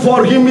done for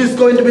him is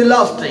going to be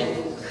lasting.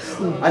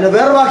 And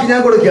വേറെ വാക്ക്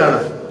ഞാൻ കൊടുക്കുകയാണ്,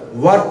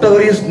 whatever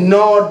is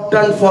not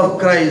done for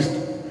Christ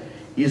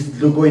is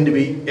going to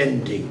be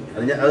ending.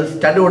 അത്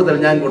study കൊടുത്തത്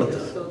ഞാൻ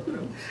കൊടുത്തത്.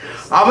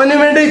 അവന്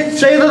വേണ്ടി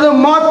ചെയ്തത്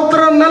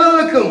മാത്രം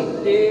നിലനിൽക്കും.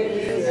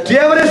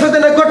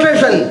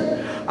 കൊട്ടേഷൻ,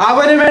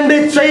 അവന് വേണ്ടി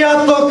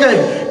ചെയ്യാത്തൊക്കെ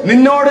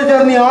നിന്നോട്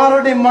ചേർന്ന് 6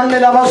 അടി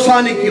മണ്ണിൽ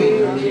അവസാനിക്കും.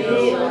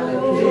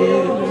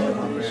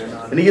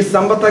 എനിക്ക്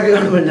സമ്പത്തൊക്കെ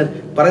കാണുമ്പോൾ ഞാൻ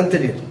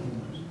പറയുന്നത്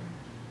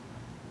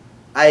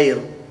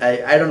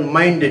I don't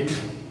mind it.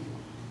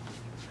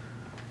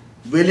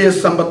 വലിയ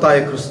സമ്പത്തായ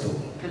ക്രിസ്തു,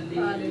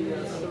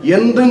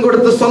 എന്തും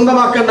കൊടുത്ത്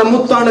സ്വന്തമാക്കേണ്ട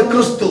മുത്താണ്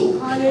ക്രിസ്തു.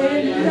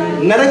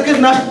 നിനക്ക്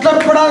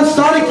നഷ്ടപ്പെടാൻ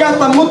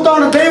സാധിക്കാത്ത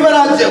മുത്താണ്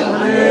ദൈവരാജ്യം.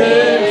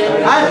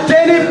 At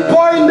any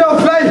point of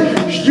life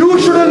you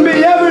shouldn't be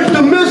able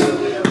to miss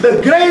the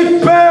great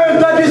pearl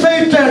that is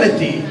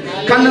eternity.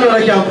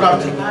 കണ്ണുകളടയ്ക്കാൻ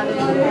പ്രാർത്ഥിക്കും.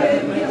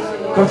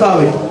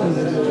 കർത്താവേ,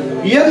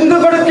 എന്ത്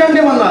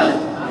കൊടുക്കേണ്ടി വന്നാലും,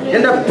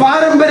 എന്റെ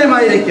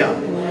പാരമ്പര്യമായിരിക്കാം,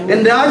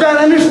 എന്റെ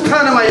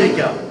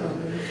ആചാരാനുഷ്ഠാനമായിരിക്കാം,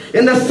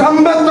 എന്റെ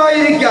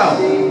സമ്പത്തായിരിക്കാം,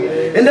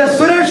 എന്റെ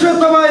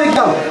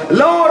സുരക്ഷിതമായിരിക്കാം,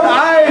 Lord,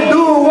 I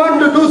do want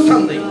to do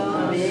something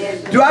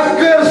to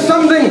acquire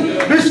something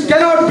which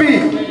cannot be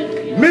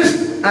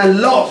missed and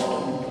lost.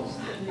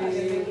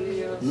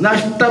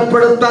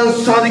 നഷ്ടപ്പെടുത്താൻ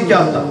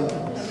സാധിക്കാത്ത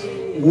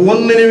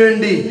ഒന്നിനു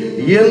വേണ്ടി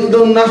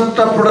എന്തും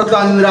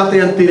നഷ്ടപ്പെടുത്താൻ ഇന്ന് രാത്രി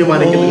ഞാൻ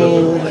തീരുമാനിക്കുന്നു.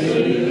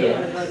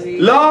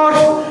 Lord,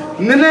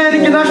 നിന്നെ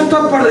എനിക്ക്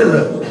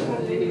നഷ്ടപ്പെടരുത്,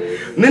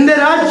 നിന്റെ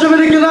രാജ്യം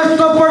എനിക്ക്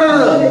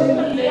നഷ്ടപ്പെടരുത്.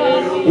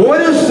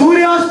 ഒരു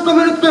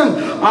സൂര്യാസ്തമനത്തും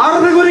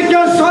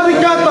അറിഞ്ഞുകുറിക്കാൻ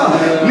സാധിക്കാത്ത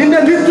നിന്റെ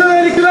നിത്യത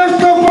എനിക്ക്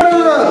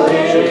നഷ്ടപ്പെടരുത്.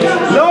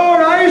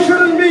 Lord, I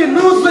shouldn't be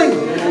losing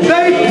the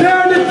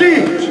eternity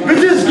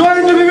which is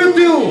going to be with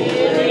you.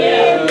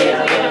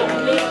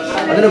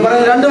 അതിന്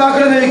പറയുന്ന 2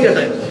 വാക്കുകൾ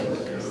ഉപയോഗിക്കട്ടെ.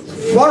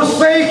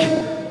 Forsake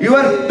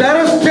your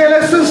terrestrial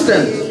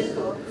existence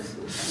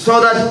so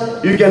that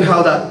you can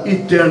have the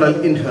eternal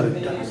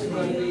inheritance.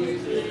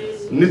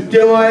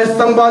 നിത്യമായ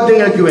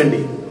സമ്പാദ്യങ്ങൾക്ക്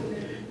വേണ്ടി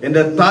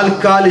എന്റെ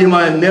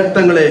താൽക്കാലികമായ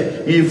നേട്ടങ്ങളെ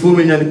ഈ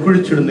ഭൂമി ഞാൻ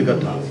കുഴിച്ചിടുന്നു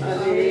കർത്താവേ.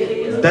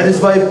 That is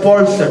why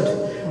Paul said,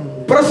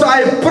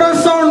 I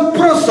press on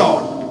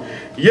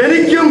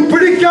എനിക്കും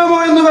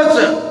പിടിക്കാമോ എന്ന്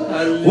വെച്ച്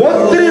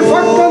ഒത്തിരി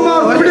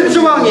ഭക്തന്മാർ പിടിച്ചു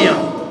വാങ്ങിയ,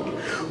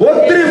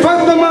 ഒത്തിരി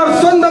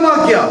ഭക്തന്മാർ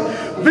സ്വന്തമാക്കിയ,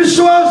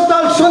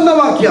 വിശ്വാസത്താൽ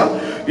സ്വന്തമാക്കിയ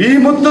ഈ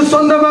മുത്ത്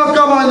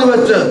സ്വന്തമാക്കാമോ എന്ന്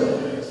വെച്ച്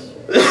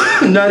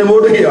ഞാൻ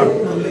ഓടുകയാണ്.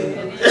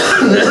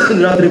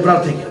 രാത്രി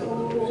പ്രാർത്ഥിക്കാം.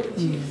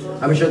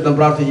 അഭിഷേകം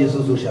പ്രാർത്ഥിച്ച്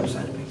ശുശ്രൂഷ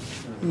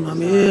അവസാനിപ്പിക്കും.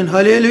 ആമേൻ.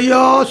 Hallelujah.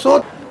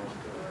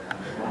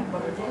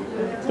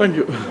 Thank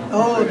you.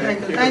 Oh,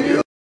 thank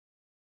you.